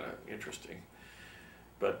was kind of interesting.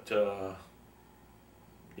 But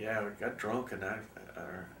yeah, we got drunk, and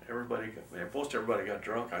most everybody got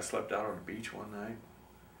drunk. I slept out on the beach one night.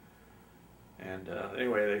 And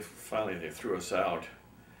anyway, finally they threw us out.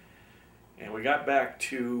 And we got back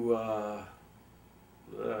to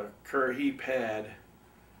the Currahee pad,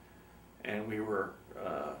 and we were,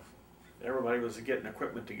 everybody was getting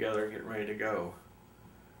equipment together, getting ready to go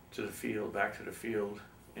to the field, back to the field.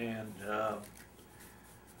 And the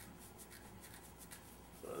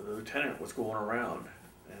lieutenant was going around,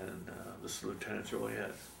 and this is Lieutenant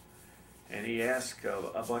Joliet, and he asked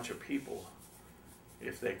a bunch of people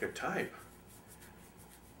if they could type.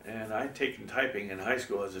 And I'd taken typing in high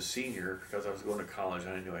school as a senior because I was going to college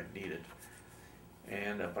and I knew I'd need it.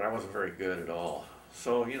 And but I wasn't very good at all.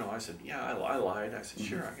 So, you know, I said, yeah, I lied. I said,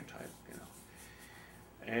 sure, I can type, you know.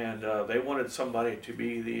 And they wanted somebody to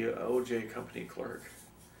be the OJ company clerk.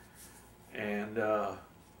 And the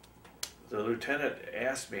lieutenant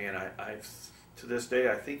asked me, and I to this day,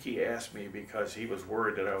 I think he asked me because he was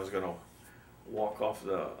worried that I was going to walk off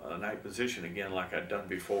the night position again like I'd done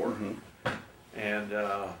before. And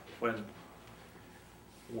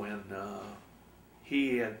when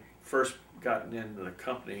he had first gotten into the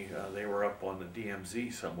company, they were up on the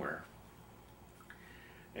DMZ somewhere.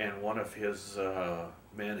 and one of his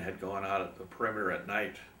men had gone out at the perimeter at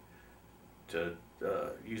night to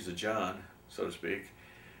use the John, so to speak,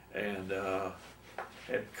 and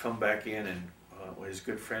had come back in, and his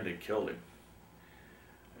good friend had killed him.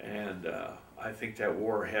 And I think that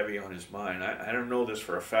wore heavy on his mind. I don't know this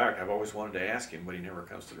for a fact. I've always wanted to ask him, but he never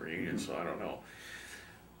comes to the reunion, so I don't know.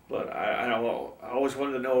 But I don't know. I always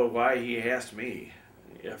wanted to know why he asked me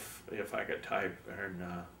if I could type. And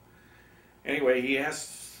anyway, he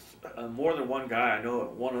asked more than one guy. I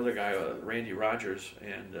know one other guy, Randy Rogers,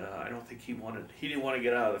 and I don't think he didn't want to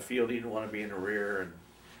get out of the field. He didn't want to be in the rear. And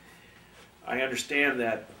I understand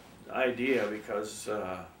that idea because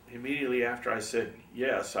immediately after I said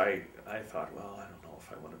yes, I thought, well, I don't know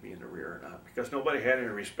if I want to be in the rear or not, because nobody had any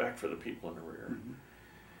respect for the people in the rear.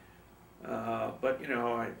 But you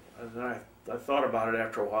know, I thought about it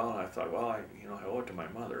after a while, and I thought, well, I owe it to my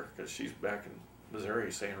mother, because she's back in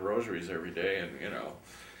Missouri saying rosaries every day, and you know,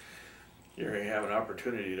 here you have an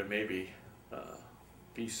opportunity to maybe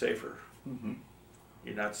be safer.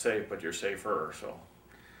 You're not safe, but you're safer.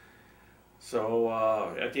 So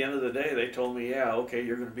at the end of the day, they told me, yeah, okay,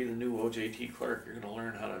 you're going to be the new OJT clerk. You're going to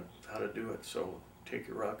learn how to do it. So take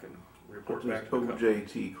your ruck and report back to the company. What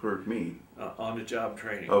does OJT clerk mean? On-the-job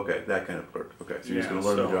training. Okay, that kind of clerk. Okay, so you're just going to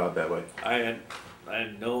learn the job that way. I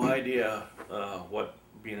had no idea what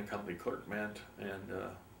being a company clerk meant, and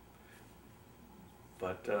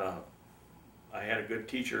but I had a good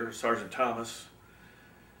teacher, Sergeant Thomas,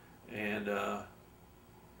 and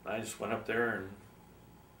I just went up there and,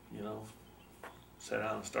 you know, sat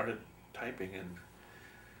down and started typing. And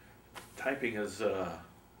typing is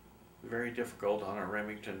very difficult on a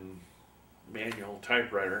Remington manual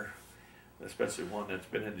typewriter, especially one that's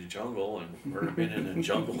been in the jungle and or been in a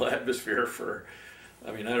jungle atmosphere for,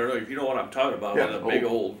 I mean, I don't know if you know what I'm talking about, yeah, with a big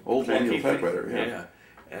old manual typewriter, yeah.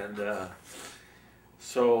 And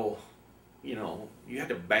so, you know, you had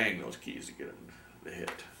to bang those keys to get them to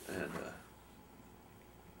hit.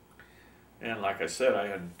 And like I said, I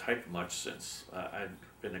hadn't typed much since I'd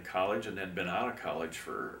been to college, and then been out of college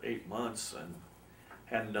for 8 months, and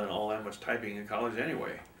hadn't done all that much typing in college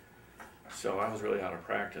anyway. So I was really out of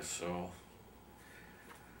practice. So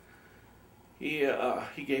he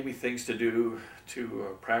gave me things to do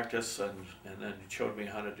to practice, and then he showed me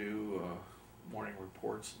how to do morning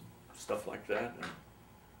reports and stuff like that,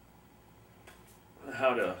 and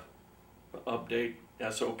how to update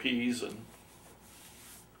SOPs,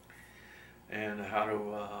 and how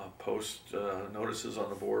to post notices on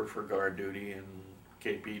the board for guard duty and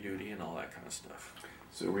KP duty and all that kind of stuff.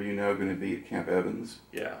 So were you now going to be at Camp Evans?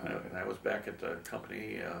 Yeah, okay. I was back at the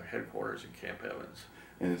company headquarters in Camp Evans.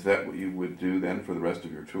 And is that what you would do then for the rest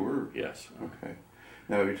of your tour? Yes. Okay.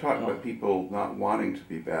 Now you're talking about people not wanting to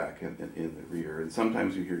be back in the rear, and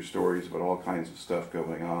sometimes you hear stories about all kinds of stuff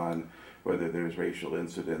going on, whether there's racial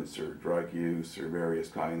incidents or drug use or various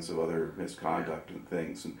kinds of other misconduct and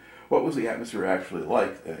things. And what was the atmosphere actually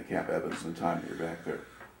like at Camp Evans in the time you were back there?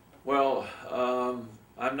 Well,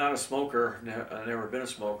 I'm not a smoker. I've never been a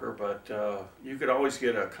smoker, but you could always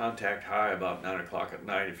get a contact high about 9 o'clock at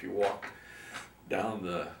night if you walked down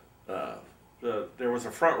there was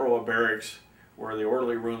a front row of barracks where the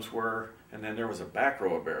orderly rooms were, and then there was a back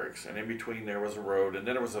row of barracks, and in between there was a road, and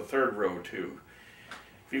then there was a third row too.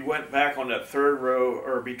 If you went back on that third row,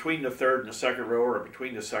 or between the third and the second row, or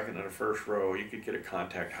between the second and the first row, you could get a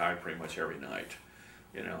contact high pretty much every night.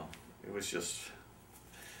 You know, it was just,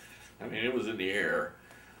 I mean, it was in the air.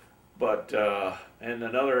 But, and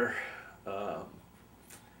another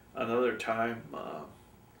time,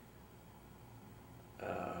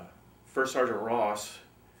 First Sergeant Ross,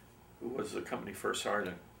 who was the company first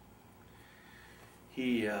sergeant,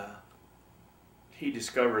 he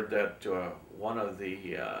discovered that one of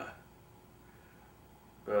the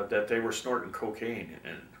that they were snorting cocaine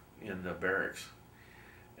in the barracks,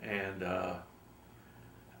 and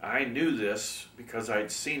I knew this because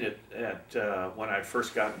I'd seen it at when I'd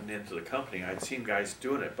first gotten into the company. I'd seen guys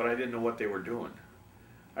doing it, but I didn't know what they were doing.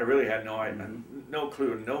 I really had no idea, no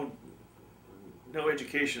clue, no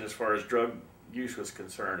education as far as drug use was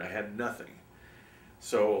concerned. I had nothing.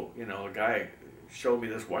 So, you know, a guy showed me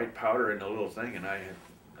this white powder in a little thing, and I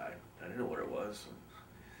didn't know what it was.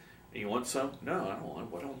 And you want some? No, I don't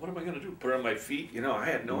want it. What am I going to do? Put it on my feet? You know, I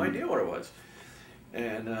had no idea what it was.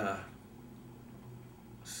 And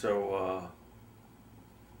so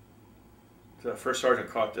the first sergeant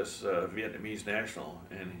caught this Vietnamese national,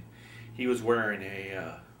 and he was wearing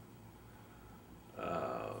a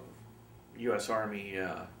U.S. Army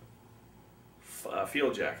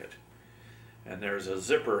field jacket. And there's a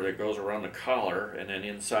zipper that goes around the collar, and then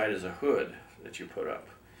inside is a hood that you put up.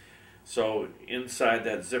 So inside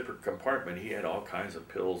that zipper compartment, he had all kinds of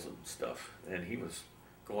pills and stuff, and he was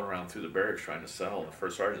going around through the barracks trying to sell. The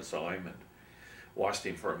first sergeant saw him and watched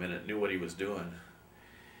him for a minute, knew what he was doing.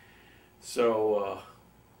 So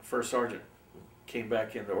first sergeant came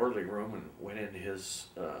back in the orderly room and went into his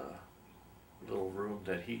little room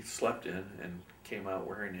that he slept in, and came out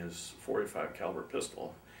wearing his .45 caliber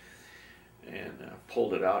pistol, and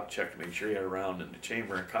pulled it out, checked to make sure he had a round in the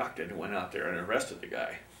chamber, and cocked it, and went out there and arrested the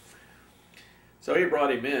guy. So he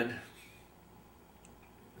brought him in,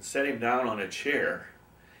 set him down on a chair,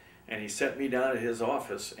 and he set me down at his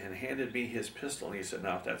office and handed me his pistol, and he said,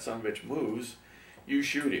 "Now if that son of a bitch moves, you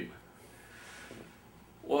shoot him."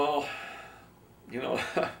 Well, you know,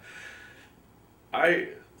 I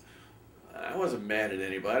wasn't mad at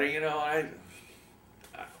anybody, you know.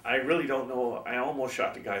 I really don't know. I almost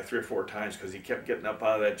shot the guy 3 or 4 times because he kept getting up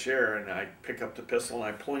out of that chair, and I pick up the pistol and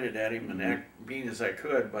I pointed at him and act mean as I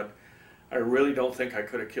could, but I really don't think I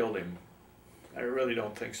could have killed him. I really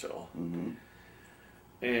don't think so.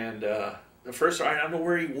 And the first, I don't know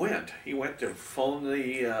where he went. He went to phone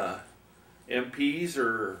the MPs,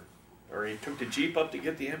 or he took the Jeep up to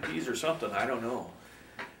get the MPs or something. I don't know.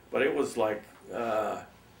 But it was like a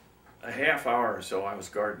half hour or so I was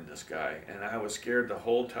guarding this guy, and I was scared the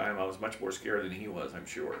whole time. I was much more scared than he was, I'm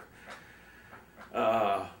sure.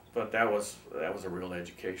 But that was a real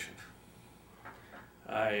education.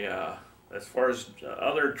 As far as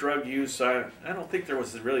other drug use, I don't think there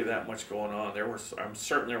was really that much going on. I'm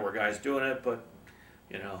certain there were guys doing it, but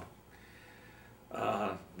you know,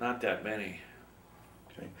 not that many.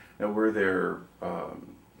 Okay. Now, were there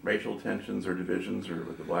racial tensions or divisions, or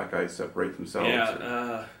would the black guys separate themselves?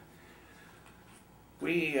 Yeah,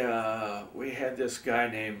 we had this guy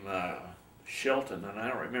named Shelton, and I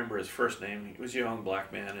don't remember his first name. He was a young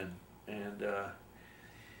black man, and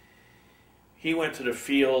he went to the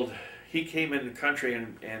field. He came in the country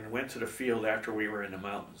and went to the field after we were in the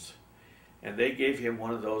mountains, and they gave him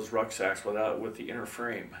one of those rucksacks with the inner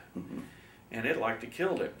frame, and it like to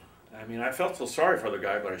killed him. I mean, I felt so sorry for the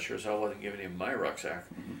guy, but I sure as hell wasn't giving him my rucksack.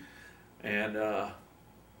 And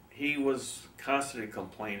he was constantly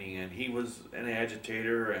complaining, and he was an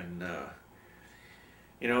agitator, and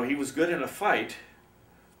you know, he was good in a fight,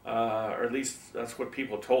 or at least that's what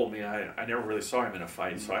people told me. I never really saw him in a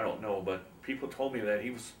fight, so I don't know, but people told me that he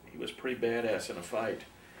was pretty badass in a fight.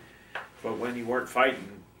 But when you weren't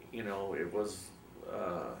fighting, you know, it was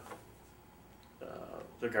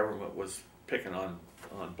the government was picking on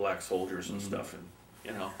black soldiers and stuff, and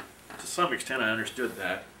you know, to some extent I understood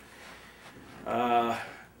that.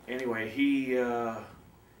 Anyway, he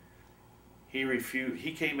refused.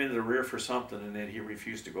 He came into the rear for something, and then he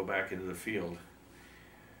refused to go back into the field.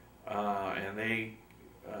 And they,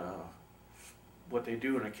 what they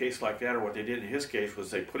do in a case like that, or what they did in his case,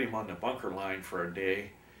 was they put him on the bunker line for a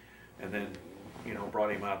day, and then, you know,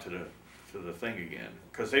 brought him out to the thing again,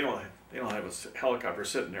 because they don't have a helicopter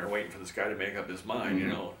sitting there waiting for this guy to make up his mind. You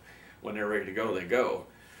know, when they're ready to go, they go.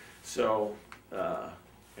 So.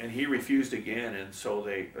 And he refused again, and so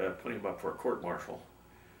they put him up for a court-martial.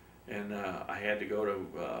 And I had to go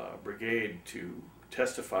to brigade to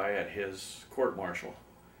testify at his court-martial.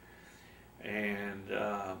 And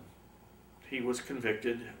he was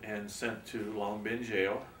convicted and sent to Long Bin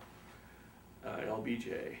Jail,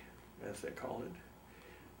 LBJ, as they call it,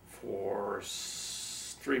 for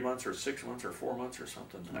 3 months or 6 months or 4 months or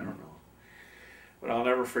something. I don't know. But I'll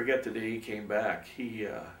never forget the day he came back. He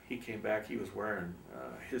came back, he was wearing,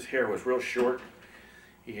 his hair was real short.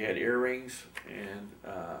 He had earrings and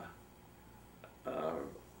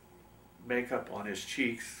makeup on his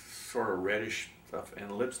cheeks, sort of reddish stuff,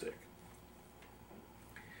 and lipstick.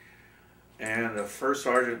 And the first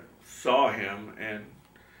sergeant saw him, and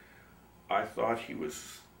I thought he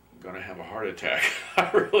was going to have a heart attack.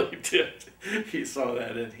 I really did. He saw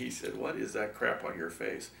that, and he said, "What is that crap on your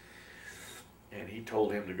face?" And he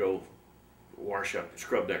told him to go wash up,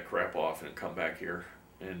 scrub that crap off, and come back here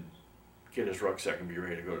and get his rucksack and be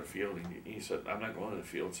ready to go to the field. And he said, "I'm not going to the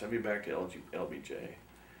field. Send me back to LBJ."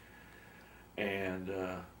 And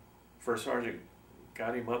First Sergeant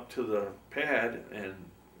got him up to the pad and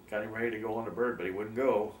got him ready to go on the bird, but he wouldn't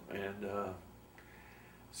go. And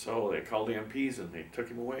so they called the MPs and they took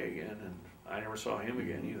him away again, and I never saw him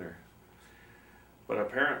again either. But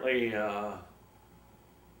apparently,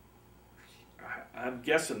 I'm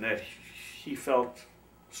guessing that he felt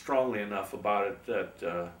strongly enough about it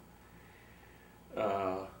that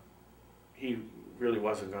he really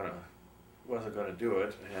wasn't gonna do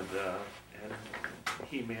it, and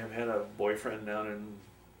he may have had a boyfriend down in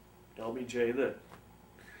LBJ that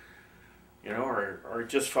you know, or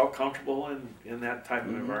just felt comfortable in that type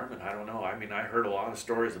of environment. I don't know. I mean, I heard a lot of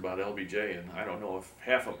stories about LBJ, and I don't know if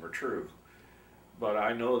half of them are true, but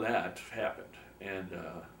I know that happened, and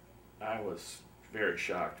I was very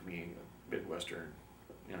shocked, being a Midwestern,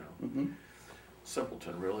 you know,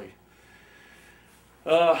 simpleton, really.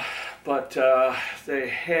 But they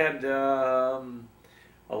had a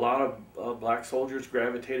lot of black soldiers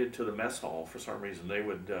gravitated to the mess hall for some reason. They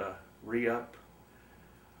would re-up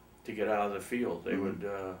to get out of the field. They would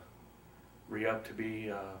re-up to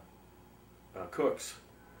be cooks,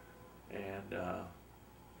 and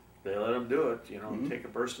they let them do it. You know, take a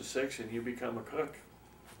burst of 6 and you become a cook.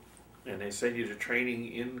 And they send you to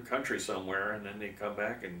training in country somewhere, and then they come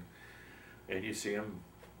back and you see them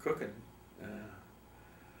cooking.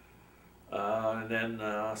 And then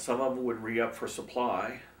some of them would re-up for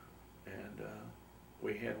supply, and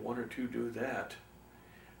we had 1 or 2 do that,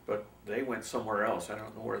 but they went somewhere else. I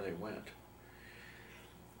don't know where they went.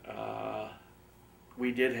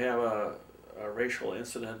 We did have a racial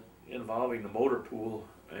incident involving the motor pool,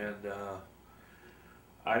 and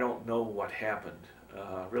I don't know what happened.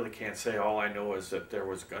 Really can't say. All I know is that there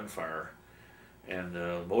was gunfire, and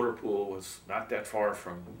the motor pool was not that far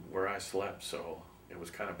from where I slept, so it was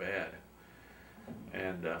kind of bad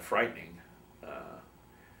and frightening.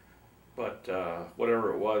 But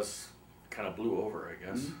whatever it was kind of blew over, I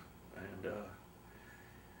guess. And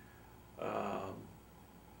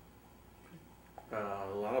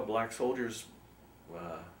a lot of black soldiers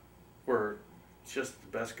were just the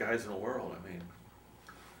best guys in the world. I mean,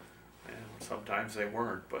 and sometimes they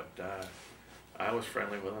weren't, but I was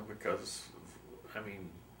friendly with them because, I mean,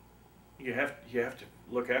 you have to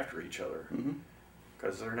look after each other,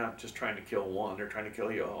 because they're not just trying to kill one; they're trying to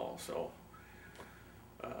kill you all. So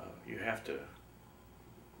you have to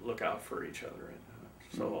look out for each other, and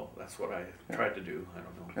so that's what I tried to do. I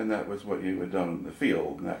don't know. And that was what you had done in the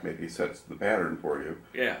field, and that maybe sets the pattern for you.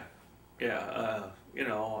 Yeah, yeah. You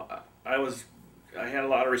know, I had a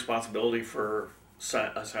lot of responsibility for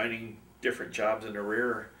assigning different jobs in the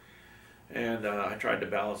rear, and I tried to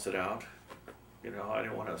balance it out. You know, I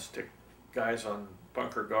didn't want to stick guys on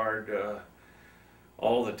bunker guard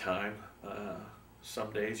all the time.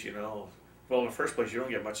 Some days, you know, well, in the first place, you don't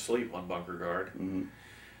get much sleep on bunker guard.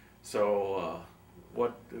 So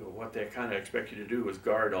what they kind of expect you to do is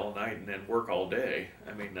guard all night and then work all day.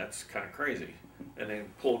 I mean, that's kind of crazy. And then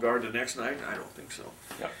pull guard the next night? I don't think so.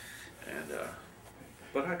 Yeah. And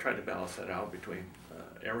but I tried to balance that out between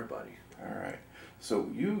everybody. All right. So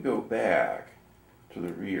you go back to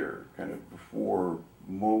the rear kind of before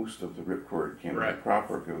most of the ripcord campaign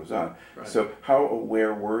proper goes on. Right. So how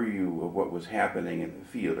aware were you of what was happening in the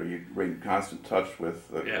field? Are you in constant touch with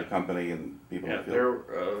the company and people in the field?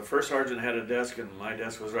 The first sergeant had a desk, and my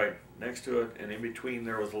desk was right next to it, and in between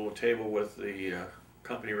there was a little table with the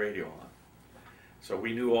company radio on. So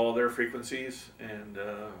we knew all their frequencies, and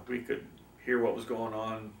we could hear what was going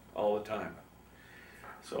on all the time.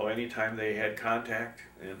 So anytime they had contact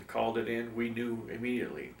and called it in, we knew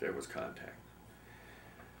immediately there was contact.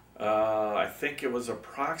 I think it was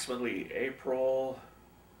approximately April,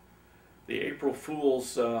 the April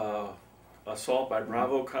Fool's assault by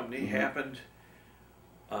Bravo Company happened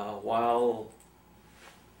while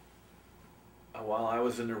I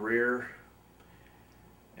was in the rear,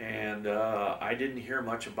 and I didn't hear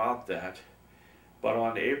much about that. But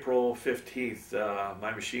on April 15th,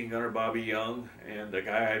 my machine gunner Bobby Young and the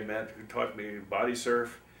guy I met who taught me body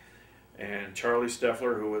surf, and Charlie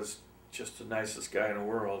Steffler, who was just the nicest guy in the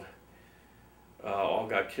world, all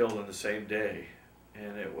got killed on the same day.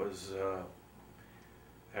 And it was,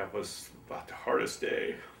 that was about the hardest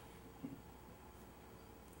day.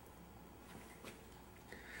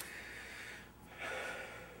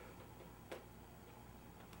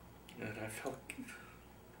 And I felt...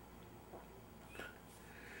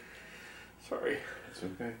 Sorry. It's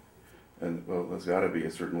okay. And, well, there's got to be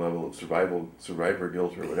a certain level of survivor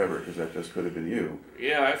guilt or whatever, because that just could have been you.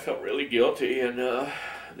 Yeah, I felt really guilty, and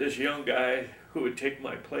this young guy who would take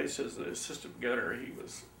my place as the assistant gunner,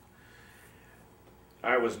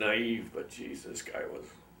 I was naive, but geez, this guy was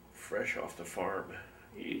fresh off the farm.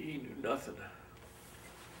 He knew nothing.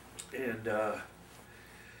 And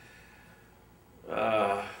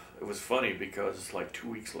it was funny because like 2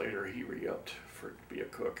 weeks later he re-upped to be a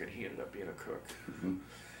cook, and he ended up being a cook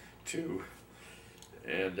too.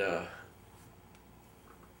 And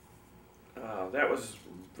that was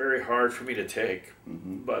very hard for me to take.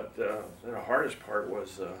 But the hardest part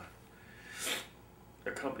was the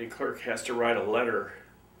company clerk has to write a letter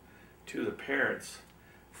to the parents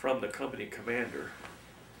from the company commander,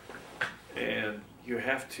 and you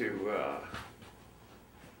have to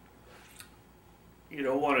you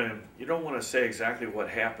don't want to say exactly what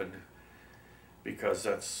happened, because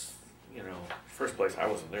that's, you know, first place, I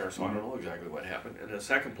wasn't there, so I don't know exactly what happened. And in the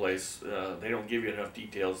second place, they don't give you enough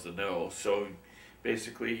details to know. So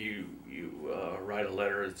basically, you write a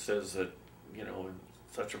letter that says that, you know, in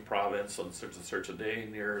such a province on such and such a day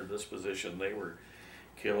near this position they were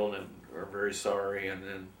killed and are very sorry, and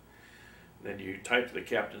then you type the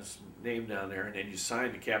captain's name down there, and then you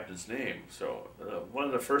sign the captain's name. So one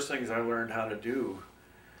of the first things I learned how to do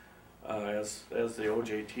as the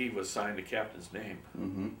OJT was sign the captain's name,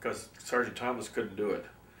 because Sergeant Thomas couldn't do it,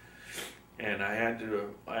 and I had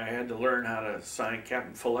to learn how to sign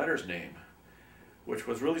Captain Folletter's name, which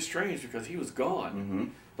was really strange because he was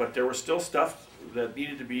gone, but there was still stuff that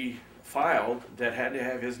needed to be filed that had to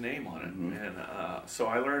have his name on it, and so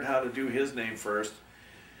I learned how to do his name first,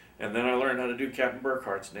 and then I learned how to do Captain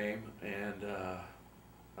Burkhart's name, and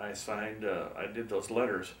I did those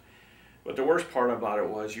letters. But the worst part about it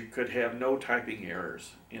was you could have no typing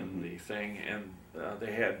errors in the thing, and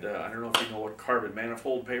they had, I don't know if you know what carbon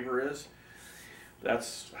manifold paper is.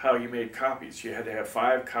 That's how you made copies. You had to have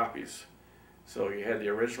 5 copies. So you had the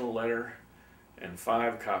original letter and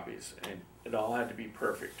 5 copies, and it all had to be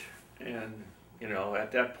perfect. And, you know,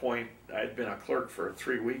 at that point, I'd been a clerk for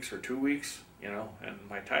 3 weeks or 2 weeks, you know, and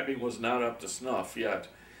my typing was not up to snuff yet,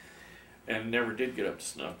 and never did get up to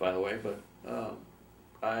snuff, by the way, but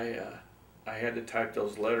I had to type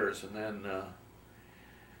those letters, and then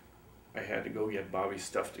I had to go get Bobby's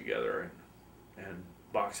stuff together and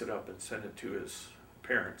box it up and send it to his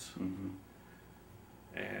parents.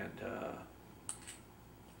 And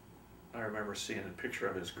I remember seeing a picture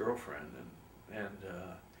of his girlfriend, and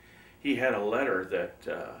he had a letter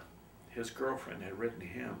that his girlfriend had written to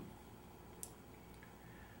him.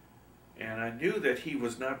 And I knew that he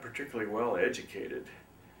was not particularly well educated.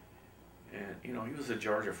 And, you know, he was a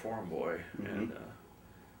Georgia foreign boy. And,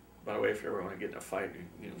 by the way, if you ever want to get in a fight,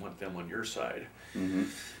 you want them on your side.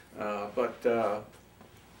 But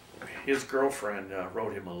his girlfriend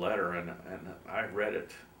wrote him a letter, and I read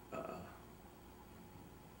it.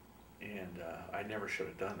 And I never should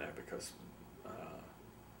have done that, because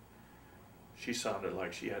she sounded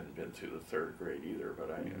like she hadn't been through the 3rd grade either.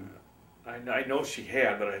 But I know she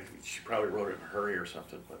had, but she probably wrote it in a hurry or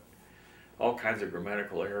something. But all kinds of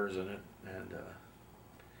grammatical errors in it, and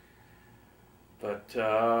but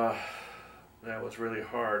that was really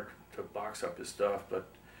hard to box up his stuff. But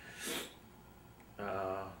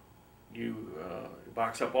you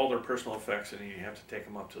box up all their personal effects, and you have to take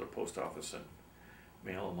them up to the post office and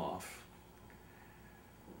mail them off,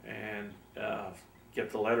 and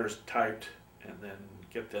get the letters typed, and then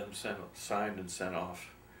get them signed and sent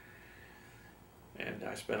off. And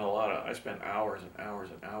I spent hours and hours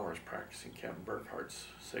and hours practicing Captain Burkhart's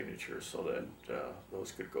signatures so that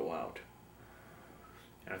those could go out.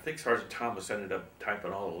 And I think Sergeant Thomas ended up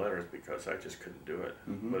typing all the letters because I just couldn't do it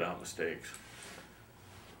without mistakes.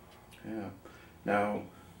 Yeah. Now,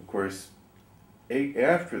 of course,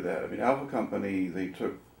 after that, I mean, Alpha Company, they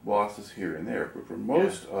took losses here and there, but for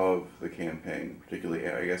most of the campaign, particularly,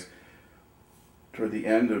 I guess, toward the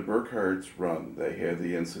end of Burkhart's run, they had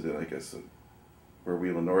the incident, I guess, where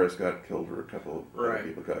Wheeler Norris got killed, or a couple of other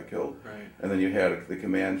people got killed. And then you had the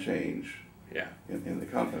command change in the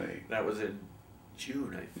company. That was in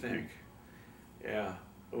June, I think. Yeah.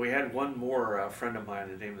 We had one more friend of mine,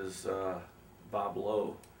 his name is Bob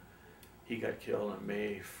Lowe. He got killed on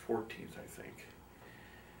May 14th, I think.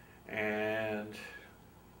 And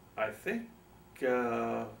I think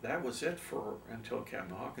that was it until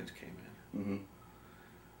Captain Hawkins came in.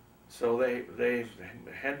 So they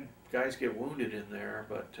had guys get wounded in there,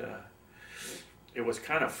 but it was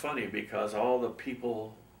kind of funny because all the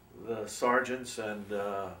people, the sergeants and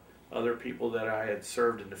other people that I had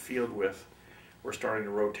served in the field with, were starting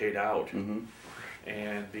to rotate out.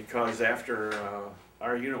 And because after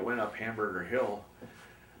our unit went up Hamburger Hill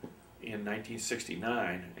in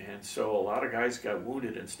 1969, and so a lot of guys got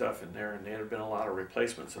wounded and stuff in there, and there had been a lot of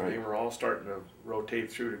replacements, and they were all starting to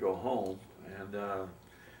rotate through to go home. And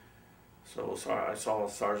so I saw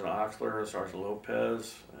Sergeant Oxler, Sergeant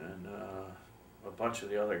Lopez, and a bunch of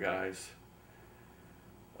the other guys,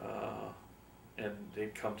 and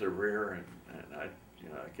they'd come to the rear, and I'd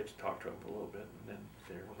get to talk to them a little bit, and then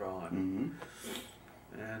they were gone.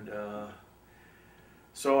 And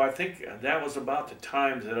so I think that was about the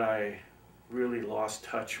time that I really lost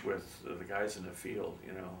touch with the guys in the field.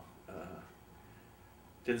 You know,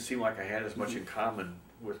 didn't seem like I had as much in common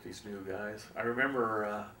with these new guys. I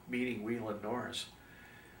remember meeting Wheeler Norris,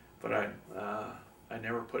 but I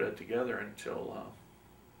never put it together until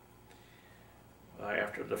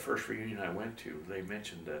after the first reunion I went to. They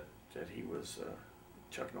mentioned that he was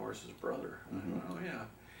Chuck Norris's brother. I went, oh yeah.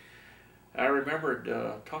 I remembered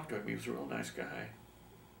talking to him. He was a real nice guy.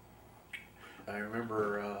 I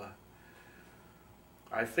remember,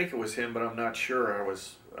 I think it was him, but I'm not sure.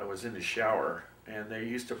 I was in the shower, and they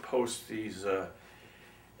used to post these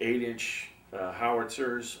 8-inch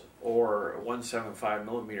howitzers or 175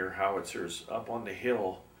 millimeter howitzers up on the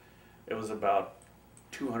hill. It was about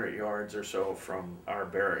 200 yards or so from our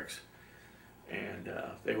barracks, and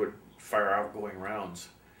they would fire outgoing rounds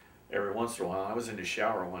every once in a while. I was in the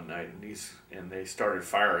shower one night, and they started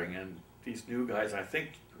firing, and these new guys, I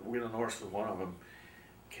think Wheeler Norris was one of them,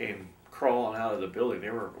 came crawling out of the building. They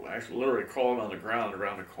were actually literally crawling on the ground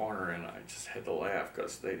around the corner, and I just had to laugh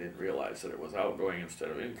because they didn't realize that it was outgoing instead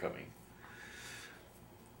of incoming.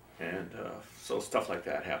 And so stuff like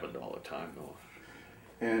that happened all the time, though.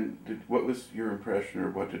 And what was your impression, or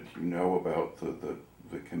what did you know about the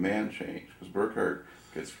command change? Because Burkhardt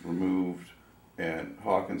gets removed and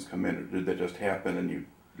Hawkins come in, or did that just happen and you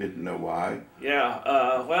didn't know why?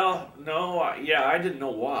 Yeah, well, no, yeah, I didn't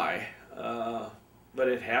know why, but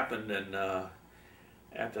it happened, and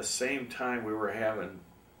at the same time we were having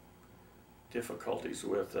difficulties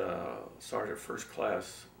with Sergeant First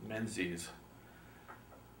Class Menzies,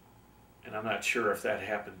 and I'm not sure if that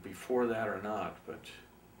happened before that or not, but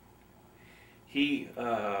he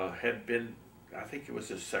had been, I think it was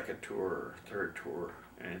his second tour or third tour,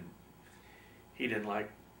 and he didn't like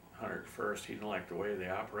 101st. He didn't like the way they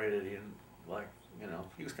operated. He didn't like, you know,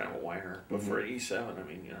 he was kind of a whiner. But for an E7, I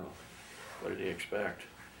mean, you know, what did he expect?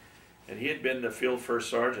 And he had been the field first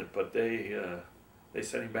sergeant, but they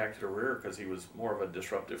sent him back to the rear because he was more of a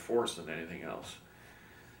disruptive force than anything else.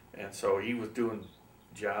 And so he was doing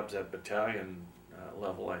jobs at battalion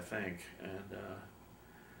level, I think,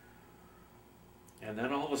 and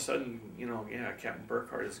then all of a sudden, you know, yeah, Captain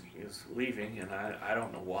Burkhardt is leaving, and I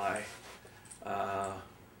don't know why.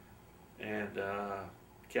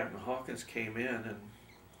 Captain Hawkins came in, and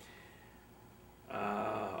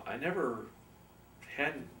I never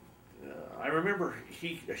had. I remember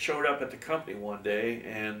he showed up at the company one day,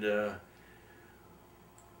 and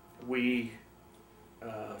we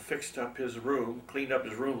fixed up his room, cleaned up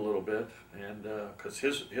his room a little bit, and because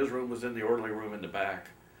his room was in the orderly room in the back,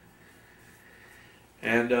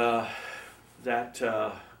 and that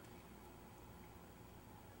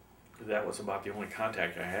was about the only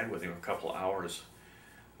contact I had with him. A couple of hours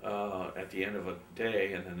at the end of a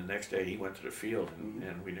day, and then the next day he went to the field,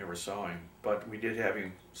 and we never saw him. But we did have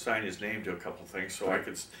him sign his name to a couple of things, so I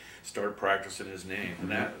could start practicing his name, and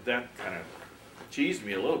that kind of cheesed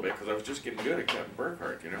me a little bit because I was just getting good at Captain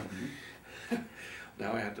Burkhardt, you know.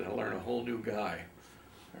 Now I had to learn a whole new guy.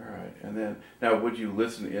 All right, and then now would you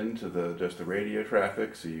listen into just the radio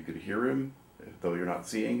traffic so you could hear him, though you're not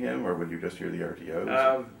seeing him, or would you just hear the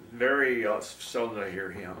RTOs? Very seldom I hear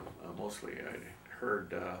him. Mostly I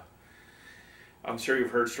heard. I'm sure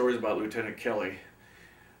you've heard stories about Lieutenant Kelly.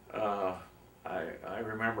 I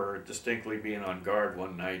remember distinctly being on guard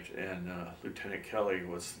one night, and Lieutenant Kelly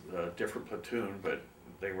was a different platoon, but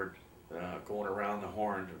they were going around the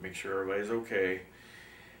horn to make sure everybody's okay.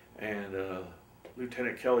 And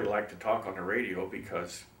Lieutenant Kelly liked to talk on the radio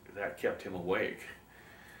because that kept him awake.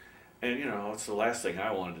 And you know, it's the last thing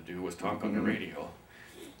I wanted to do was talk on the radio.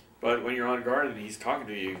 But when you're on guard and he's talking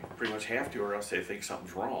to you, you pretty much have to, or else they think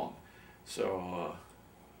something's wrong. So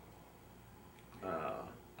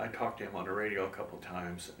I talked to him on the radio a couple of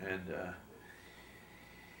times, and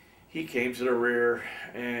he came to the rear,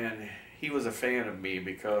 and he was a fan of me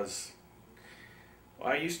because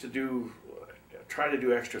I used to try to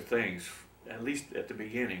do extra things, at least at the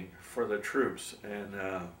beginning, for the troops. And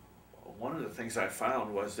one of the things I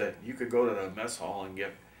found was that you could go to the mess hall and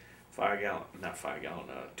get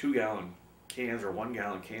 2-gallon cans or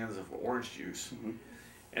 1-gallon cans of orange juice.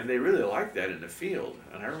 And they really liked that in the field.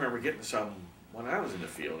 And I remember getting some when I was in the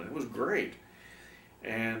field, and it was great.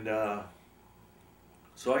 And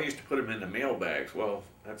so I used to put them in the mail bags. Well,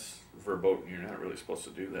 that's verboten. You're not really supposed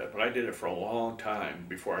to do that. But I did it for a long time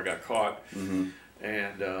before I got caught.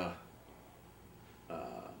 And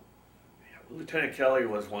Lieutenant Kelly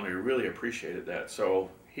was one who really appreciated that. So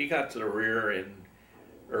he got to the rear in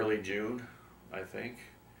early June, I think,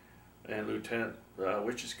 and Lieutenant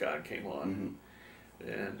Wichescott came on,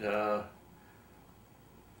 and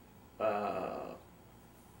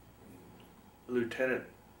Lieutenant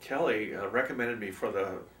Kelly recommended me for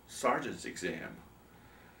the sergeant's exam,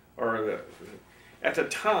 or at the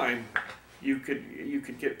time you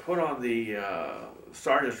could get put on the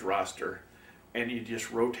sergeant's roster, and you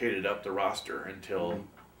just rotated up the roster until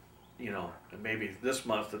you know, maybe this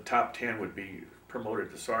month the top 10 would be promoted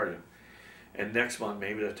to sergeant, and next month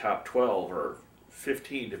maybe the top 12 or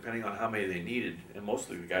 15, depending on how many they needed, and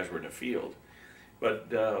mostly the guys were in the field. But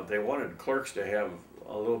they wanted clerks to have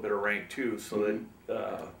a little bit of rank too, so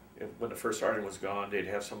that when the first sergeant was gone, they'd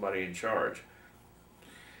have somebody in charge.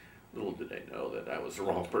 Little did they know that I was the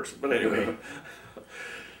wrong person, but anyway.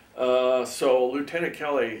 So Lieutenant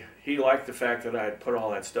Kelly, he liked the fact that I had put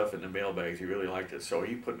all that stuff in the mailbags. He really liked it, so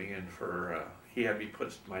he put me in for, he had me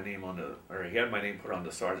put my name on the, or he had my name put on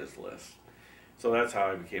the sergeant's list. So that's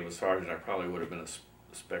how I became a sergeant. I probably would have been a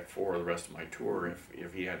Spec 4 the rest of my tour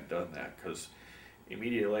if he hadn't done that, because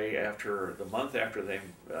immediately after, the month after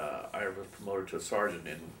I was promoted to a sergeant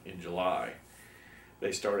in July,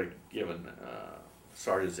 they started giving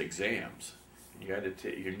sergeant's exams. You had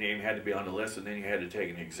to your name had to be on the list, and then you had to take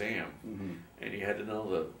an exam, and you had to know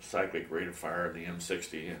the cyclic rate of fire, the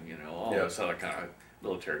M60, and all this other kind of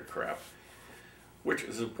military crap, which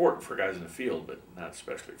is important for guys in the field, but not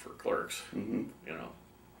especially for clerks.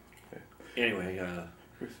 Okay. Anyway,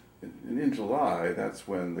 and in July, that's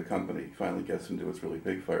when the company finally gets into its really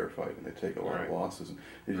big firefight, and they take a lot of losses. And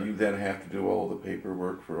did you then have to do all the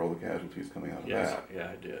paperwork for all the casualties coming out of that? Yeah,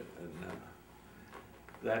 I did. And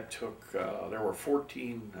that took, there were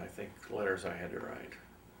 14, I think, letters I had to write.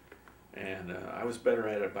 And I was better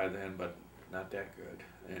at it by then, but not that good.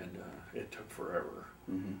 And it took forever.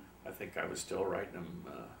 I think I was still writing them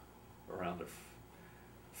around the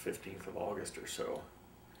 15th of August or so.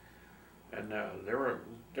 And there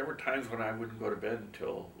were times when I wouldn't go to bed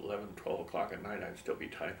until 11, 12 o'clock at night. I'd still be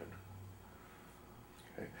typing.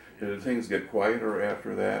 Okay. Did things get quieter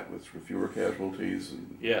after that with fewer casualties?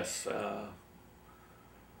 Yes.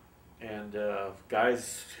 And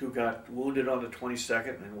guys who got wounded on the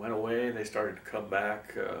 22nd and went away, they started to come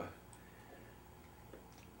back.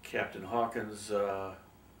 Captain Hawkins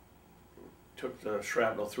took the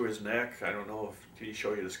shrapnel through his neck. I don't know did he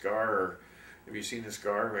show you the scar, or have you seen the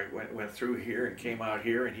scar? It went through here and came out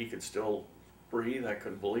here, and he could still breathe. I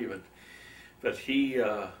couldn't believe it. But he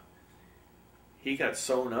got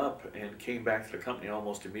sewn up and came back to the company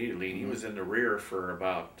almost immediately, and he was in the rear for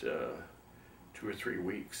about 2 or 3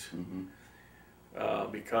 weeks.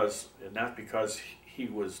 Because, not because he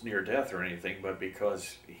was near death or anything, but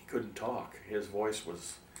because he couldn't talk. His voice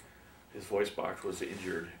box was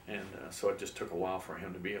injured, and so it just took a while for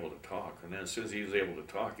him to be able to talk. And then as soon as he was able to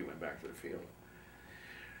talk, he went back to the field.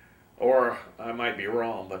 Or I might be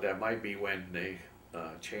wrong, but that might be when they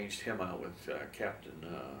changed him out with Captain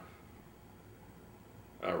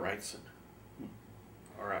Wrightson.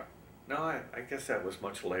 No, I guess that was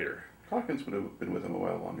much later. Hawkins would have been with him a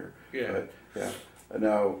while longer. Yeah. But, yeah.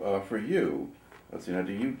 Now, for you, let's see. Now,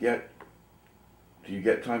 do you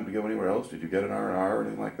get time to go anywhere else? Did you get an R&R or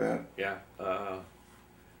anything like that? Yeah.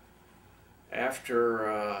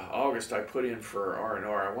 After August, I put in for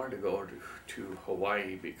R&R. I wanted to go to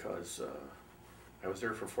Hawaii because I was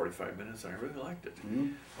there for 45 minutes and I really liked it.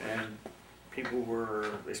 And people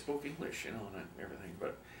they spoke English, and everything,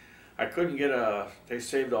 but I couldn't get they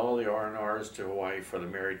saved all the R&Rs to Hawaii for the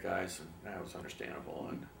married guys, and that was understandable.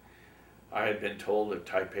 And I had been told that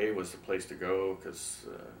Taipei was the place to go because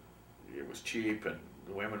it was cheap, and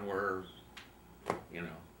the women were,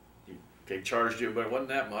 they charged you, but it wasn't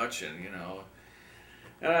that much, and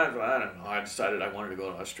and I don't know. I decided I wanted to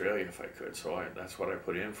go to Australia if I could, so that's what I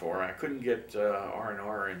put in for. I couldn't get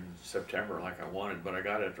R&R in September like I wanted, but I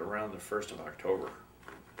got it around the 1st of October,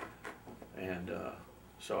 and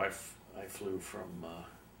so I flew from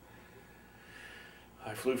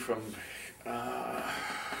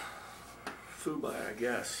Fubai, I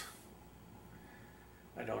guess.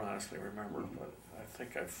 I don't honestly remember, but I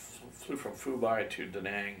think I flew from Fubai to Da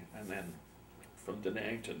Nang, and then from Da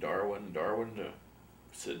Nang to Darwin to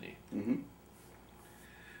Sydney. And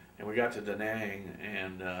we got to Da Nang,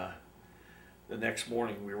 and the next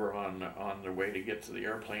morning we were on the way to get to the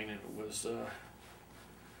airplane, and it was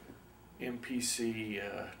MPC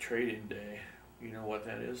trade-in day. You know what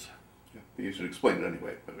that is? Yeah, you should explain it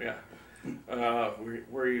anyway. But. Yeah.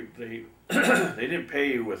 They didn't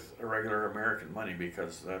pay you with a regular American money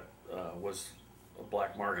because that was a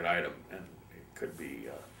black market item, and it could be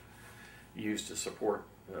used to support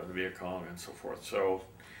the Viet Cong and so forth. So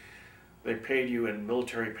they paid you in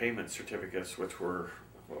military payment certificates, which were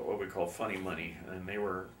what we call funny money, and they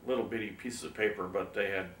were little bitty pieces of paper, but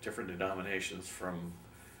they had different denominations from,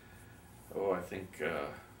 I think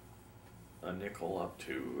a nickel up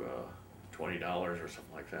to $20 or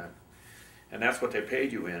something like that. And that's what they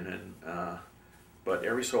paid you in, and but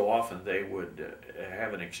every so often they would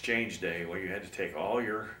have an exchange day where you had to take all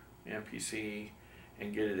your MPC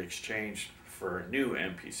and get it exchanged for a new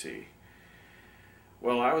MPC.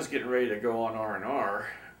 Well, I was getting ready to go on R&R,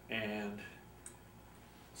 and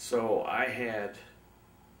So I had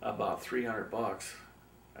about $300.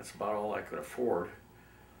 That's about all I could afford.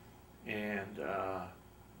 And I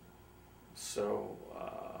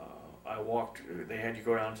walked, they had you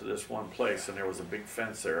go down to this one place, and there was a big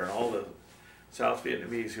fence there, and all the South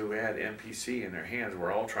Vietnamese who had NPC in their hands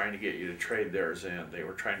were all trying to get you to trade theirs in. They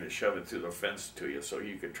were trying to shove it through the fence to you so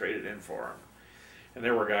you could trade it in for them. And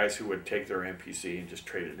there were guys who would take their NPC and just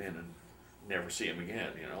trade it in and never see them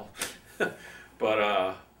again, you know.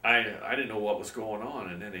 But I didn't know what was going on,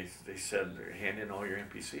 and then they said, hand in all your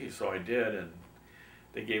NPCs. So I did, and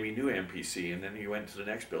they gave me new NPC, and then you went to the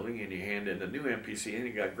next building and you hand in the new NPC and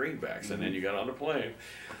you got greenbacks, and then you got on the plane.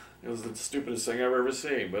 It was the stupidest thing I've ever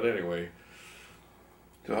seen, but anyway.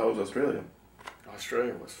 So how was Australia?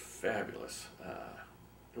 Australia was fabulous.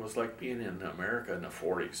 It was like being in America in the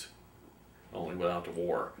 40s, only without the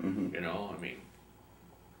war. You know, I mean,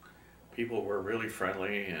 people were really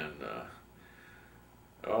friendly, and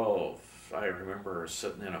I remember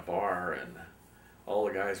sitting in a bar, and all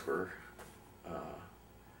the guys were.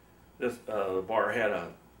 The bar had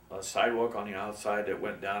a sidewalk on the outside that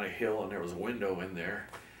went down a hill, and there was a window in there.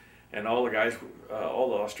 And all the guys, all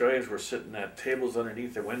the Australians were sitting at tables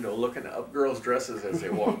underneath the window looking up girls' dresses as they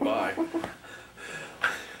walked by.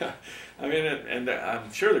 I mean, and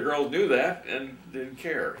I'm sure the girls knew that and didn't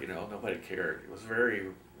care, you know, nobody cared. It was very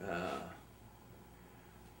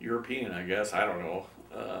European, I guess, I don't know.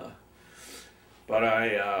 But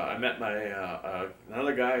I met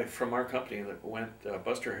another guy from our company that went,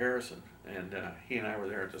 Buster Harrison, and he and I were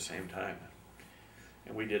there at the same time.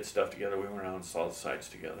 And we did stuff together. We went out and saw the sites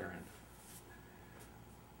together.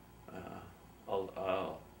 And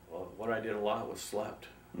what I did a lot was slept.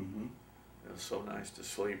 It was so nice to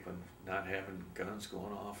sleep and not having guns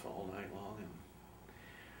going off all night long.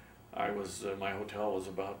 And my hotel was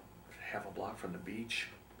about half a block from the beach.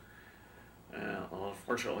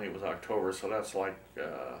 Unfortunately, it was October, so that's like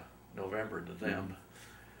November to them.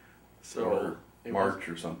 So or March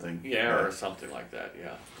or something. Yeah, or something like that.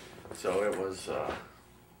 Yeah. So it was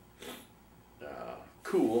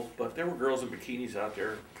cool, but there were girls in bikinis out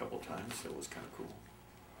there a couple times. So it was kind of cool.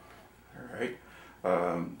 All right.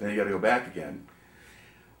 Then you got to go back again.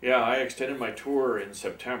 Yeah, I extended my tour in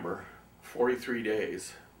September, 43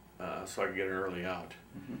 days, so I could get an early out.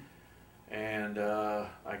 And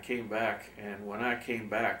I came back, and when I came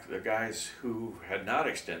back, the guys who had not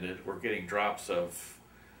extended were getting drops of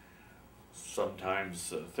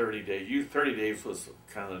sometimes 30 days. 30 days was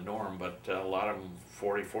kind of the norm, but a lot of them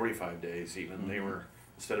 40, 45 days even. They were,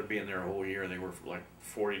 instead of being there a whole year, they were like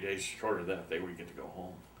 40 days short of that, they would get to go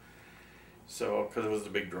home. So, because it was the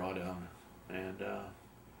big drawdown. And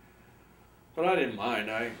but I didn't mind.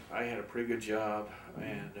 I had a pretty good job,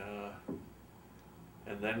 and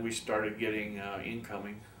then we started getting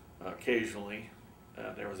incoming occasionally.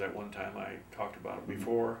 There was that one time I talked about it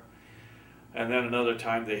before. And then another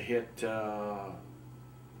time they hit a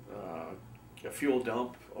fuel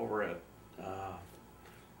dump over at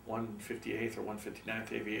 158th or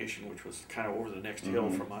 159th Aviation, which was kind of over the next hill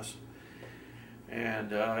from us.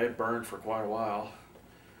 And it burned for quite a while.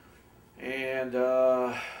 And,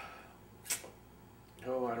 I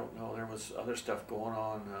don't know, there was other stuff going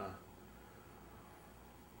on.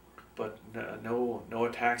 But no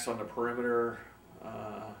attacks on the perimeter,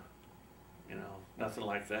 you know, nothing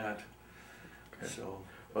like that. Okay. So,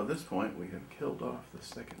 well, at this point, we have killed off the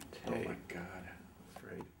second take. Oh my God! That's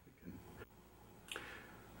right.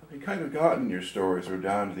 We've kind of gotten your stories. We're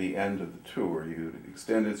down to the end of the tour. You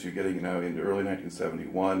extended, so you're getting now into early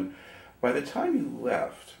 1971. By the time you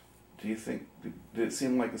left, do you think did it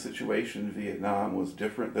seem like the situation in Vietnam was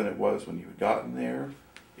different than it was when you had gotten there?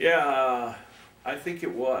 Yeah, I think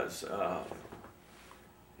it was.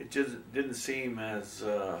 It just didn't seem as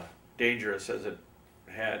dangerous as it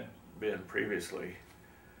had been previously.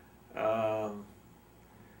 I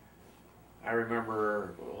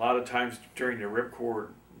remember a lot of times during the Ripcord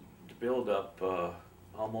build-up,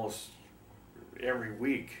 almost every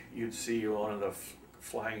week you'd see one of the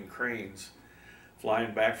flying cranes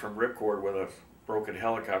flying back from Ripcord with a broken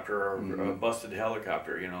helicopter or a busted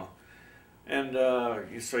helicopter, you know. And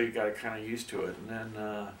so you got kind of used to it. And then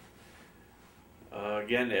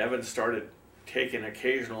again, Evans started taking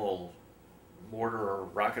occasional mortar or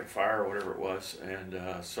rocket fire or whatever it was, and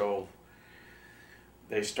so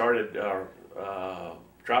they started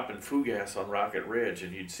dropping gas on Rocket Ridge,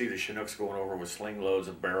 and you'd see the Chinooks going over with sling loads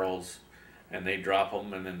of barrels, and they drop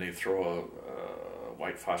them, and then they throw a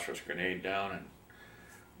white phosphorus grenade down, and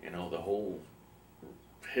you know the whole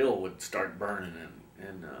hill would start burning,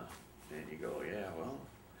 and you go, yeah, well,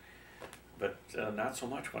 but not so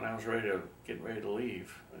much when I was getting ready to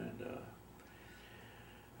leave, and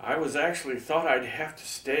I was actually thought I'd have to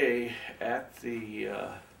stay at the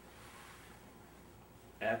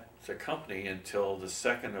company until the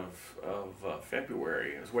 2nd of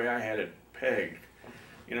February. Is the way I had it pegged.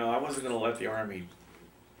 You know, I wasn't going to let the Army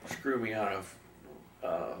screw me out of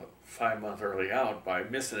 5-month early out by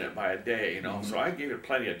missing it by a day, you know, so I gave it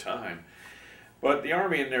plenty of time. But the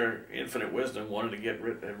Army, in their infinite wisdom, wanted to get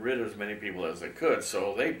rid of as many people as they could,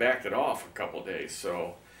 so they backed it off a couple of days.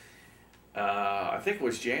 So I think it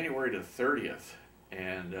was January the 30th,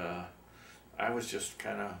 and I was just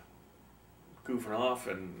kind of goofing off,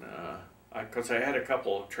 and because I had a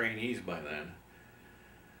couple of trainees by then,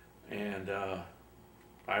 and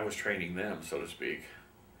I was training them, so to speak.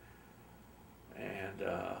 And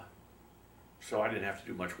so I didn't have to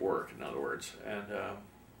do much work, in other words. And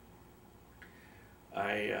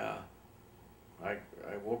I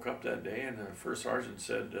woke up that day, and the first sergeant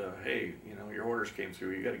said, hey, you know, your orders came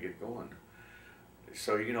through, you got to get going.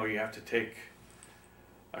 So, you know, you have to take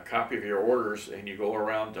a copy of your orders, and you go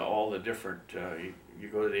around to all the different, you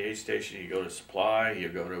go to the aid station, you go to supply, you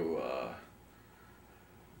go to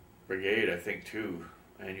brigade, I think, too.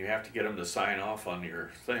 And you have to get them to sign off on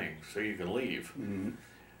your thing so you can leave.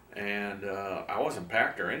 And I wasn't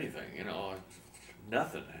packed or anything, you know,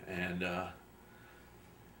 nothing. And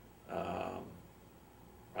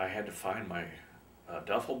I had to find my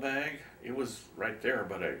duffel bag. It was right there,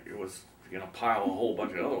 but it was, you know, pile a whole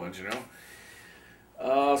bunch of other ones, you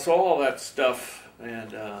know. So all that stuff,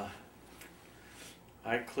 and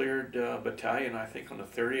I cleared Battalion, I think, on the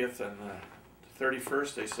 30th, and the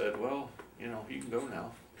 31st they said, well, you know, you can go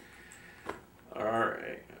now. Or,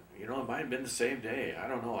 you know, it might have been the same day. I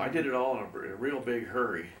don't know. I did it all in a real big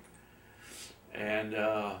hurry. And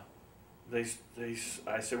I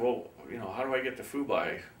said, well, you know, how do I get to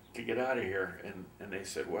Fubai to get out of here? And they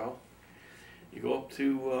said, well, you go up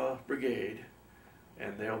to brigade,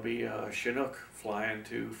 and there'll be a Chinook flying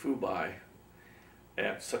to Fubai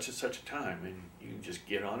at such and such a time, and you can just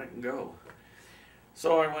get on it and go.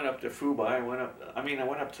 So I went up to Fubai. I went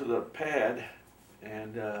up to the pad,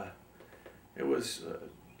 and it was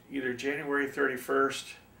either January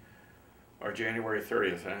 31st or January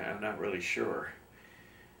 30th. I'm not really sure.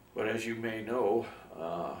 But as you may know,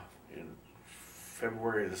 in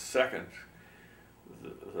February the 2nd,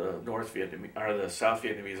 the South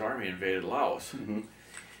Vietnamese Army invaded Laos.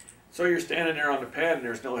 So you're standing there on the pad, and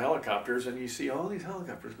there's no helicopters, and you see all these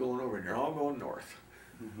helicopters going over, and they're all going north.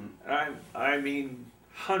 I mean,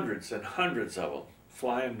 hundreds and hundreds of them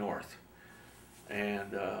flying north.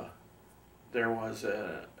 And there was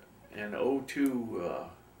an O2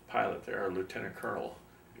 pilot there, a lieutenant colonel,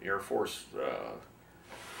 Air Force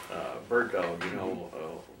bird dog, you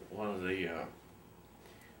know, one of the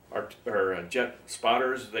jet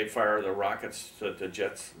spotters. They fire the rockets to the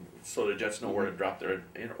jets, so the jets know where to drop their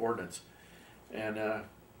ordnance. And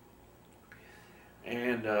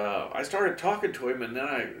I started talking to him, and then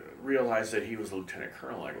I realized that he was a lieutenant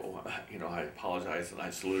colonel. I go, you know, I apologized, and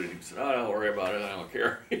I saluted him. He said, oh, don't worry about it, I don't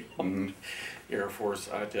care. Air Force,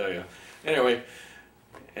 I tell you. Anyway,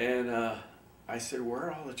 and I said, where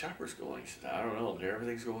are all the choppers going? He said, I don't know,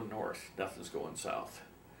 everything's going north, nothing's going south.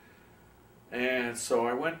 And so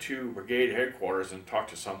I went to brigade headquarters and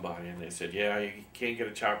talked to somebody, and they said, yeah, you can't get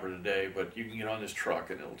a chopper today, but you can get on this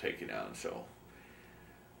truck and it'll take you down. So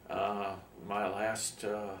my last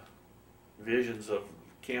visions of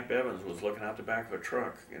Camp Evans was looking out the back of a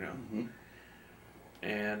truck, you know.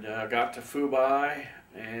 And got to Fubai,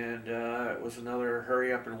 and it was another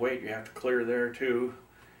hurry up and wait. You have to clear there too.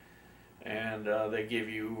 And they give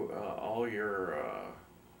you all your,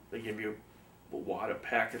 they give you a wad of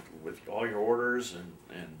packet with all your orders, and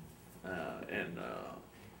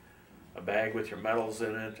a bag with your medals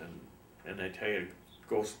in it, and they tell you,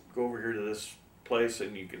 go over here to this place,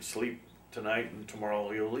 and you can sleep tonight, and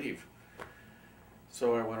tomorrow you'll leave.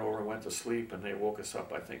 So I went over and went to sleep, and they woke us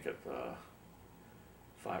up, I think, at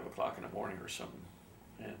 5 o'clock in the morning or something,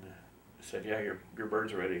 and said, yeah, your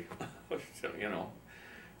bird's ready. So, you know,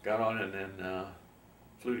 got on, and then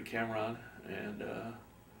flew to Cameron, and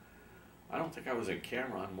I don't think I was in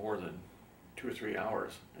Cameron more than 2 or 3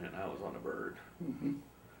 hours, and I was on a bird.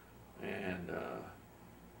 And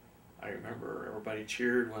I remember everybody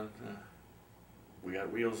cheered when we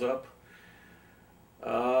got wheels up,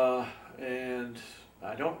 and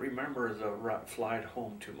I don't remember the flight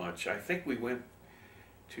home too much. I think we went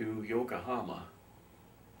to Yokohama,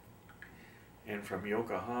 and from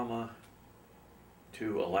Yokohama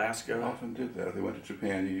to Alaska. I often did that. If they went to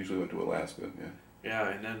Japan, you usually went to Alaska, yeah. Yeah,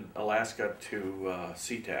 and then Alaska to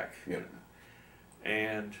SeaTac. Yep.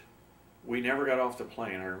 And we never got off the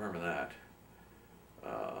plane, I remember that.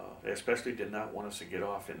 They especially did not want us to get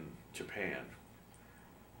off in Japan.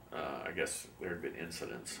 I guess there had been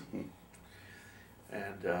incidents.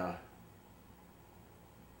 And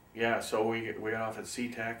yeah, so we got off at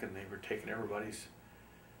SeaTac, and they were taking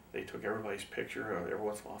they took everybody's picture. Every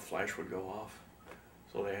once in a while, a flash would go off.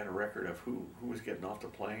 So they had a record of who was getting off the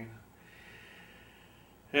plane.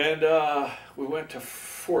 And we went to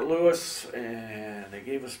Fort Lewis, and they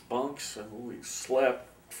gave us bunks, and we slept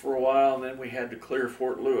for a while, and then we had to clear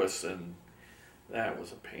Fort Lewis, and that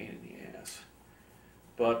was a pain in the ass.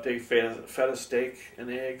 But they fed us steak and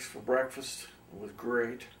eggs for breakfast. It was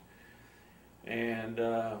great. And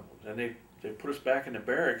then they put us back in the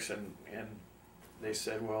barracks, and they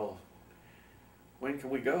said, well, when can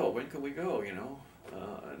we go? When can we go, you know?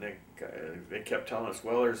 And they kept telling us,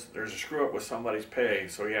 well, there's a screw up with somebody's pay,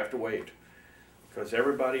 so you have to wait, because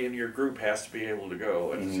everybody in your group has to be able to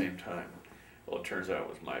go at the same time. Well, it turns out it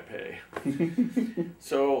was my pay.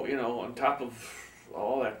 So, you know, on top of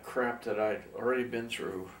all that crap that I'd already been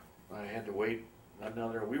through, I had to wait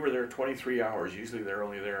we were there 23 hours. Usually they're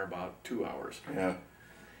only there about 2 hours. Yeah.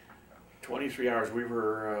 23 hours. We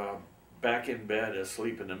were back in bed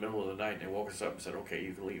asleep in the middle of the night, and they woke us up and said, okay,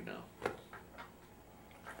 you can leave now.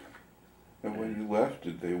 And when you left,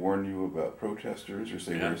 did they warn you about protesters or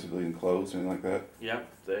say wear civilian clothes, anything like that? Yep.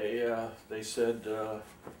 They said,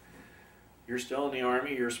 you're still in the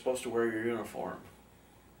Army, you're supposed to wear your uniform.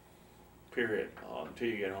 Period. Until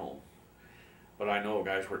you get home. But I know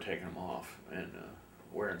guys were taking them off and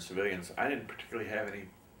wearing civilians. I didn't particularly have any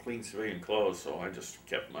clean civilian clothes, so I just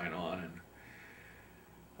kept mine on, and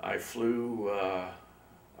I flew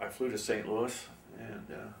to St. Louis and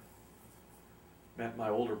met my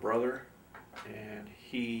older brother, and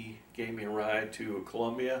he gave me a ride to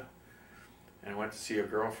Columbia, and I went to see a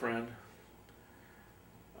girlfriend.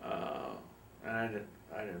 And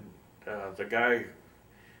I didn't. The guy.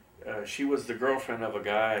 She was the girlfriend of the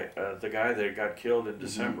guy that got killed in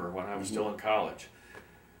December when I was still in college.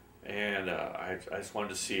 And I just wanted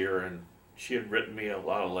to see her, and she had written me a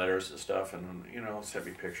lot of letters and stuff, and, you know, sent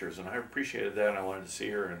me pictures, and I appreciated that, and I wanted to see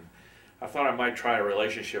her, and I thought I might try a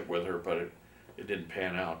relationship with her, but it didn't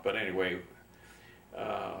pan out. But anyway,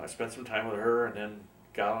 I spent some time with her, and then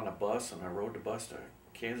got on a bus, and I rode the bus to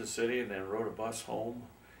Kansas City, and then rode a bus home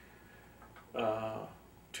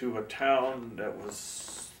to a town that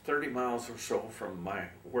was 30 miles or so from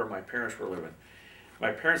where my parents were living.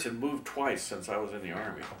 My parents had moved twice since I was in the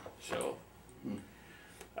Army, so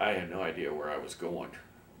I had no idea where I was going.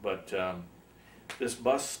 But this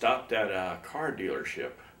bus stopped at a car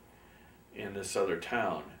dealership in this other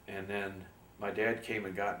town, and then my dad came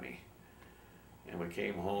and got me. And we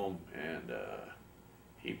came home, and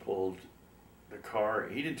he pulled the car.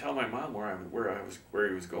 He didn't tell my mom where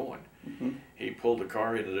he was going. He pulled the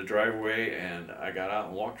car into the driveway, and I got out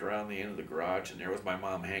and walked around the end of the garage, and there was my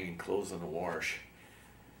mom hanging clothes in the wash.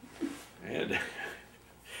 And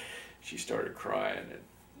she started crying,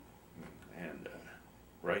 and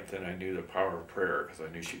right then I knew the power of prayer, because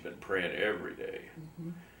I knew she'd been praying every day,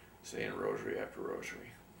 saying rosary after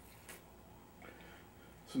rosary.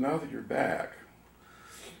 So now that you're back,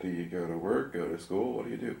 do you go to work, go to school? What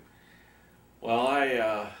do you do? Well,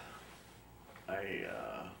 I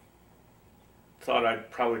thought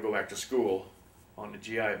I'd probably go back to school on the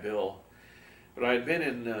GI Bill, but I had been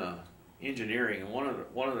in engineering, and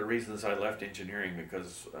one of the reasons I left engineering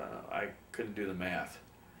because I couldn't do the math.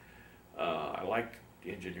 I liked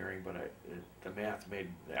engineering, but the math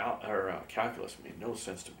calculus made no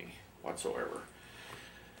sense to me whatsoever,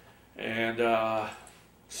 and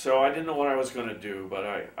so I didn't know what I was going to do.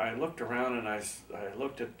 But I looked around, and I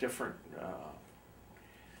looked at different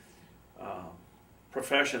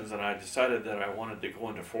professions, and I decided that I wanted to go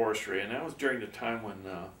into forestry, and that was during the time when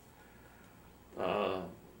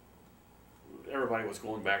everybody was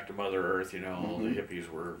going back to Mother Earth, you know, the hippies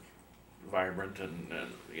were vibrant, and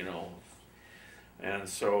you know, and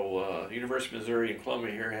so the University of Missouri in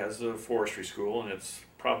Columbia here has a forestry school, and it's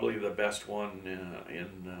probably the best one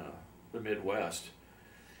in the Midwest.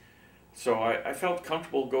 So I felt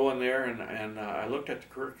comfortable going there, and I looked at the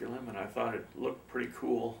curriculum, and I thought it looked pretty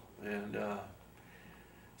cool, and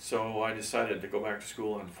so I decided to go back to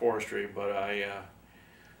school in forestry, but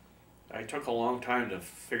I took a long time to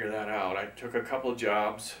figure that out. I took a couple of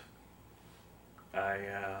jobs.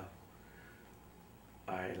 I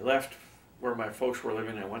left where my folks were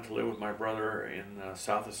living. I went to live with my brother in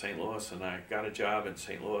south of St. Louis, and I got a job in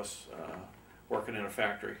St. Louis working in a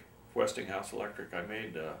factory, Westinghouse Electric. I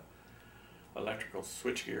made electrical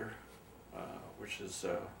switchgear, which is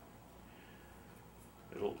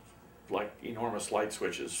it'll like enormous light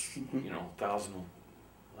switches, you know, 1,000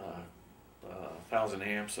 1,000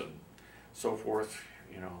 amps and so forth.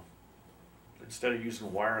 You know, instead of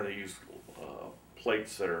using wire, they use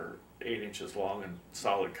plates that are 8 inches long and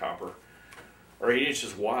solid copper, or 8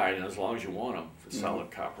 inches wide, and as long as you want them, it's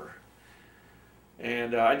solid copper.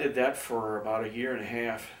 And I did that for about 1.5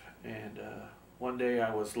 years, and one day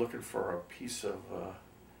I was looking for a piece of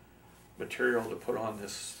material to put on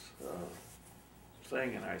this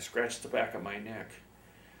thing, and I scratched the back of my neck,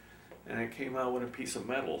 and it came out with a piece of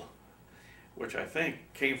metal, which I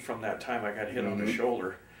think came from that time I got hit on the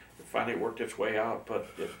shoulder. It finally worked its way out, but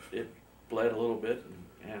it bled a little bit,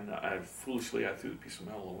 and I foolishly threw the piece of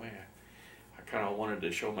metal away. I kind of wanted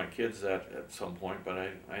to show my kids that at some point, but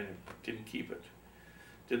I didn't keep it.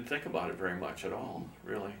 Didn't think about it very much at all,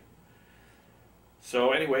 really.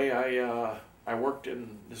 So anyway, I worked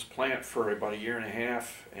in this plant for about 1.5 years,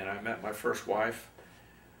 and I met my first wife,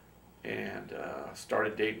 and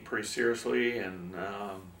started dating pretty seriously, and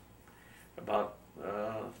about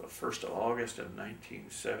the 1st of August of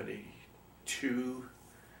 1972,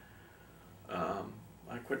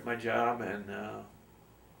 I quit my job, and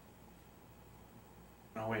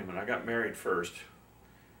no, wait a minute, I got married first,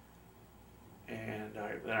 and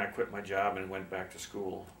then I quit my job and went back to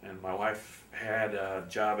school. And my wife had a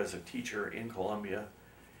job as a teacher in Columbia,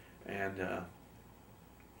 and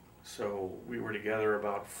so we were together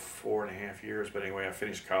about 4.5 years. But anyway, I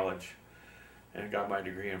finished college and got my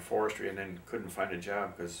degree in forestry, and then couldn't find a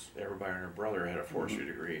job because everybody and her brother had a forestry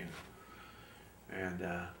degree. And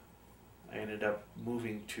I ended up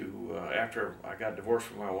moving to, after I got divorced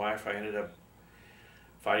from my wife, I ended up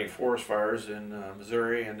fighting forest fires in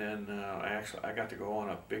Missouri, and then I got to go on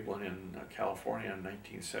a big one in California in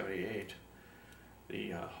 1978.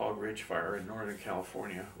 The Hog Ridge Fire in Northern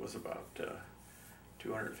California was about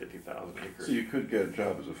 250,000 acres. So you could get a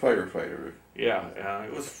job as a firefighter. Yeah,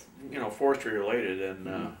 it was, you know, forestry related,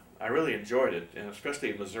 and I really enjoyed it, and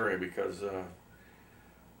especially in Missouri, because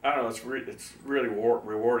I don't know, it's really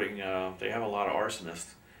rewarding. They have a lot of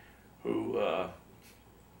arsonists who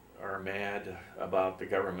are mad about the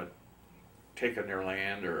government taking their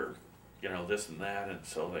land, or, you know, this and that, and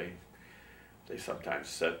so they sometimes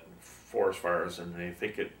set forest fires, and they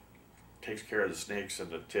think it takes care of the snakes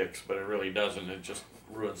and the ticks, but it really doesn't. It just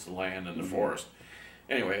ruins the land and the forest.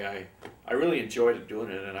 Anyway, I really enjoyed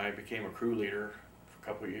doing it, and I became a crew leader for a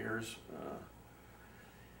couple of years,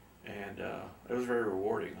 and it was very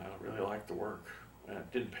rewarding. I really liked the work.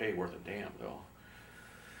 It didn't pay worth a damn, though.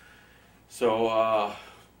 So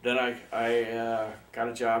then I got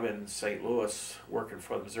a job in St. Louis working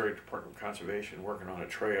for the Missouri Department of Conservation, working on a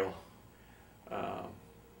trail,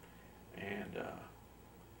 and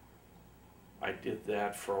I did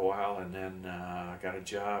that for a while, and then I got a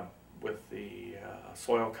job with the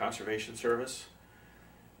Soil Conservation Service,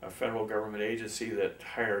 a federal government agency that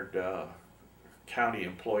hired county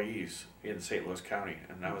employees in St. Louis County,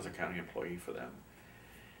 and I was a county employee for them.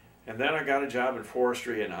 And then I got a job in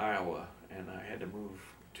forestry in Iowa, and I had to move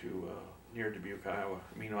to near Dubuque, Iowa.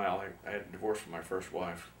 Meanwhile, I had divorced from my first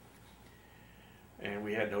wife, and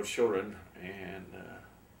we had no children, and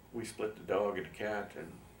we split the dog and the cat,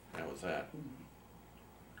 and that was that.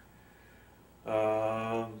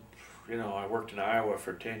 You know, I worked in Iowa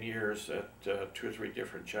for 10 years at 2 or 3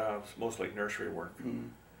 different jobs, mostly nursery work,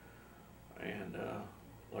 and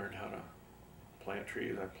learned how to plant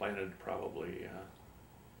trees. I planted probably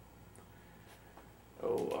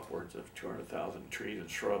upwards of 200,000 trees and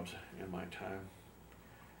shrubs in my time.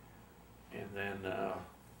 And then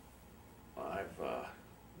I've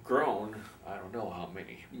grown, I don't know how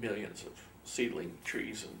many millions of seedling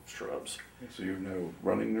trees and shrubs. So you know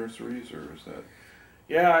running nurseries, or is that?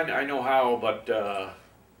 Yeah, I know how, but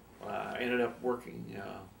I ended up working,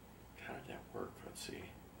 how did that work? Let's see.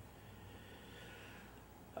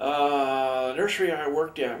 The nursery I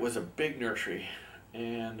worked at was a big nursery,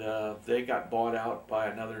 and they got bought out by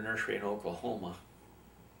another nursery in Oklahoma.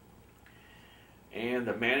 And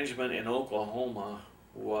the management in Oklahoma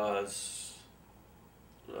was,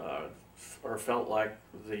 or felt like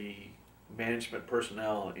the management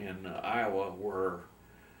personnel in Iowa were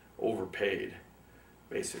overpaid,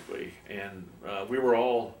 basically. And we were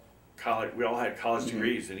all college, we all had college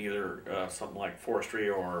degrees in either something like forestry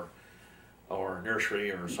or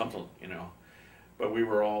nursery or something, you know. But we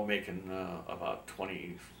were all making about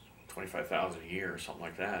 $25,000 a year or something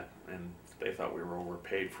like that, and they thought we were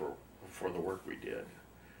overpaid for the work we did.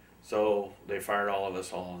 So they fired all of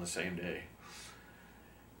us all on the same day,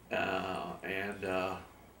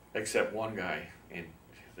 except one guy, and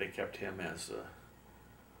they kept him as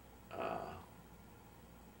a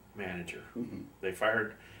manager. They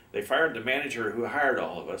fired the manager who hired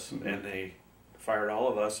all of us, and they fired all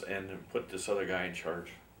of us and put this other guy in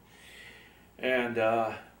charge. And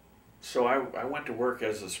so I went to work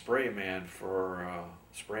as a spray man for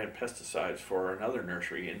spraying pesticides for another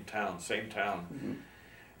nursery in town, same town. Mm-hmm.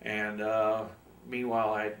 And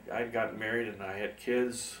meanwhile, I'd gotten married and I had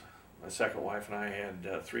kids. My second wife and I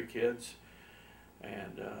had 3 kids.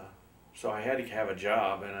 And so I had to have a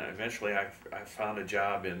job, and eventually I found a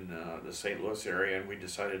job in the St. Louis area, and we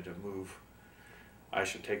decided to move. I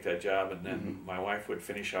should take that job, and then Mm-hmm. my wife would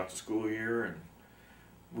finish out the school year and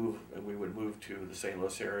move, and we would move to the St.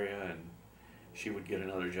 Louis area, and she would get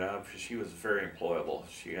another job. She was very employable.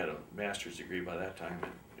 She had a master's degree by that time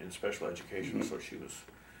in special education, Mm-hmm. so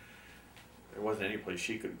there wasn't any place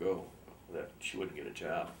she could go that she wouldn't get a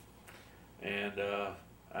job. And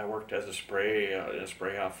I worked as a spray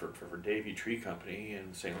outfit for Davie Tree Company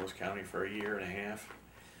in St. Louis County for a year and a half.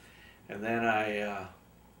 And then I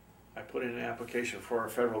put in an application for a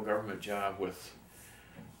federal government job with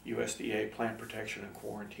USDA Plant Protection and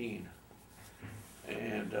Quarantine.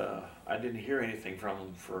 And I didn't hear anything from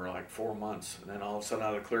them for like 4 months. And then all of a sudden,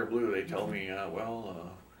 out of the clear blue, they tell me,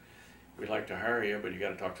 we'd like to hire you, but you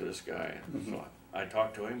got to talk to this guy. And so I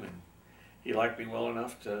talked to him, and he liked me well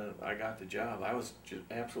enough I got the job. I was just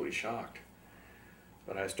absolutely shocked.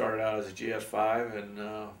 But I started out as a GS5, and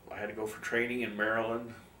I had to go for training in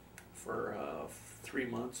Maryland for 3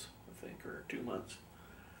 months, I think, or 2 months.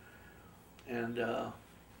 And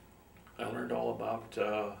I learned all about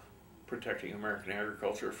protecting American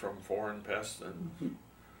agriculture from foreign pests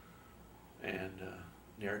and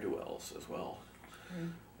ne'er-do-wells as well.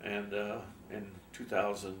 And in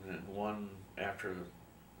 2001,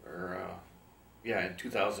 in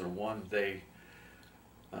 2001, they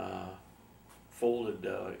folded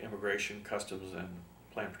immigration, customs, and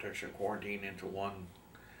plant protection and quarantine into one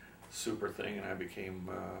super thing, and I became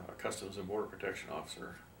a Customs and Border Protection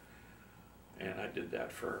officer. And I did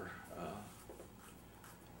that for,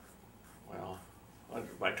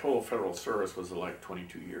 my total federal service was like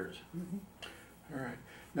 22 years. Mm-hmm. All right.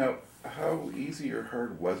 Now, how easy or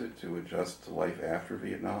hard was it to adjust to life after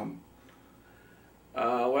Vietnam?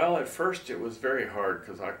 Well, at first it was very hard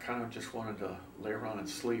because I kind of just wanted to lay around and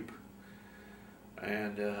sleep.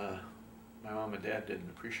 And my mom and dad didn't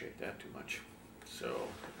appreciate that too much. So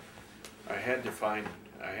I had to find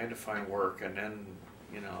work, and then,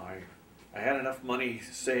 you know, I had enough money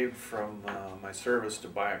saved from my service to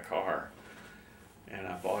buy a car. And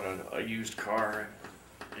I bought a used car,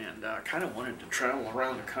 and I kind of wanted to travel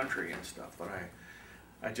around the country and stuff, but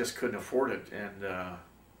I just couldn't afford it. And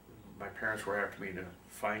my parents were after me to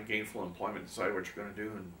find gainful employment, decide what you're going to do,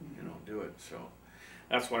 and do it. So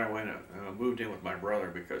that's when I went moved in with my brother,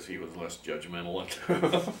 because he was less judgmental.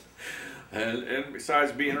 And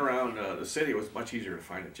besides being around the city, it was much easier to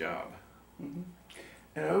find a job. Mm-hmm.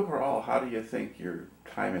 And overall, how do you think your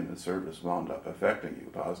time in the service wound up affecting you,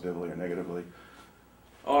 positively or negatively?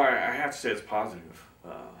 Oh, I have to say it's positive.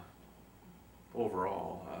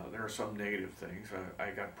 Overall, there are some negative things.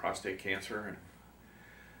 I got prostate cancer,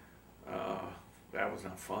 and that was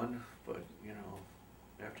not fun. But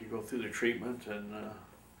after you go through the treatment and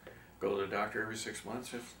go to the doctor every 6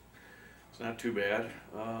 months, it's not too bad.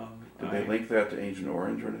 Did they link that to Agent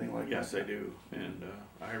Orange or anything like that? Yes, they do. And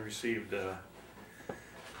I received.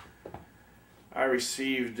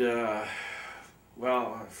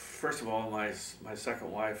 Well, first of all, my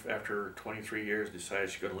second wife, after 23 years, decided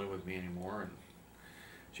she couldn't live with me anymore, and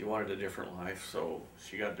she wanted a different life, so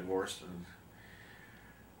she got divorced, and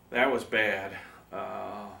that was bad.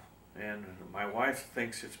 And my wife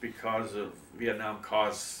thinks it's because of Vietnam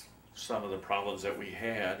caused some of the problems that we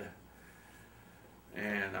had,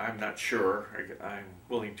 and I'm not sure. I'm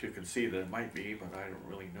willing to concede that it might be, but I don't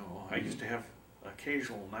really know. I used to have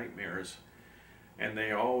occasional nightmares, and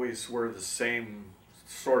they always were the same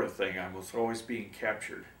sort of thing. I was always being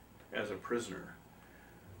captured as a prisoner.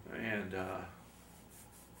 And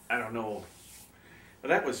I don't know. But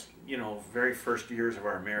that was, very first years of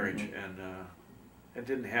our marriage. Mm-hmm. And it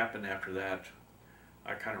didn't happen after that.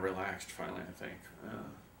 I kind of relaxed finally, I think.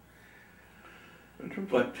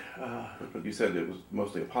 But you said it was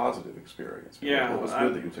mostly a positive experience. Yeah. What was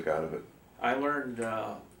good that you took out of it? I learned,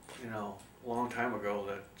 a long time ago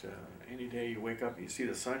that any day you wake up and you see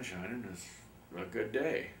the sun shining is a good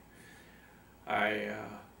day. I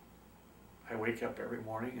wake up every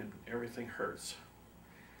morning and everything hurts.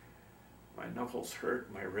 My knuckles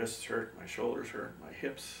hurt, my wrists hurt, my shoulders hurt, my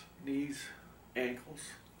hips, knees, ankles,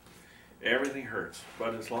 everything hurts.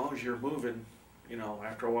 But as long as you're moving,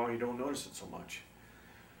 after a while you don't notice it so much.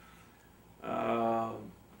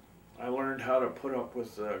 I learned how to put up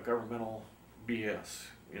with governmental BS,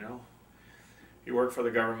 you work for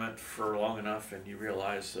the government for long enough and you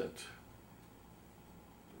realize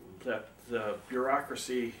that the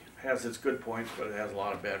bureaucracy has its good points, but it has a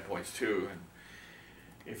lot of bad points too. And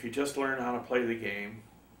if you just learn how to play the game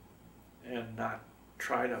and not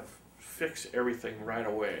try to fix everything right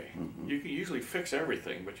away, you can usually fix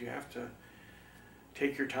everything, but you have to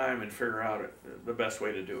take your time and figure out the best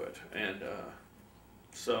way to do it. And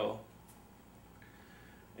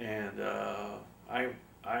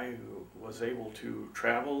I was able to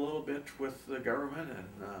travel a little bit with the government, and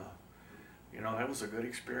you know, that was a good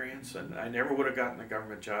experience. And I never would have gotten a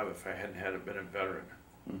government job if I hadn't been a veteran.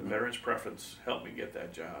 The veterans preference helped me get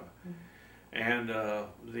that job. And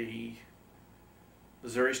the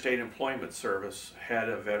Missouri State Employment Service had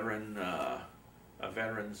a veterans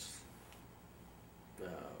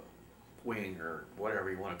wing, or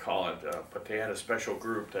whatever you want to call it, but they had a special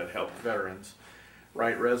group that helped veterans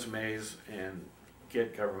write resumes and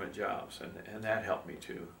get government jobs, and that helped me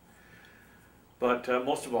too. But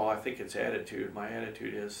most of all, I think it's attitude. My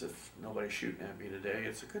attitude is, if nobody's shooting at me today,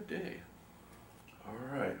 it's a good day. All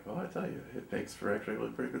right. Well, I tell you, it makes for actually a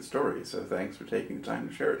really pretty good story. So thanks for taking the time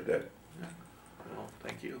to share it today. Yeah. Well,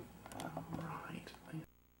 thank you. All right.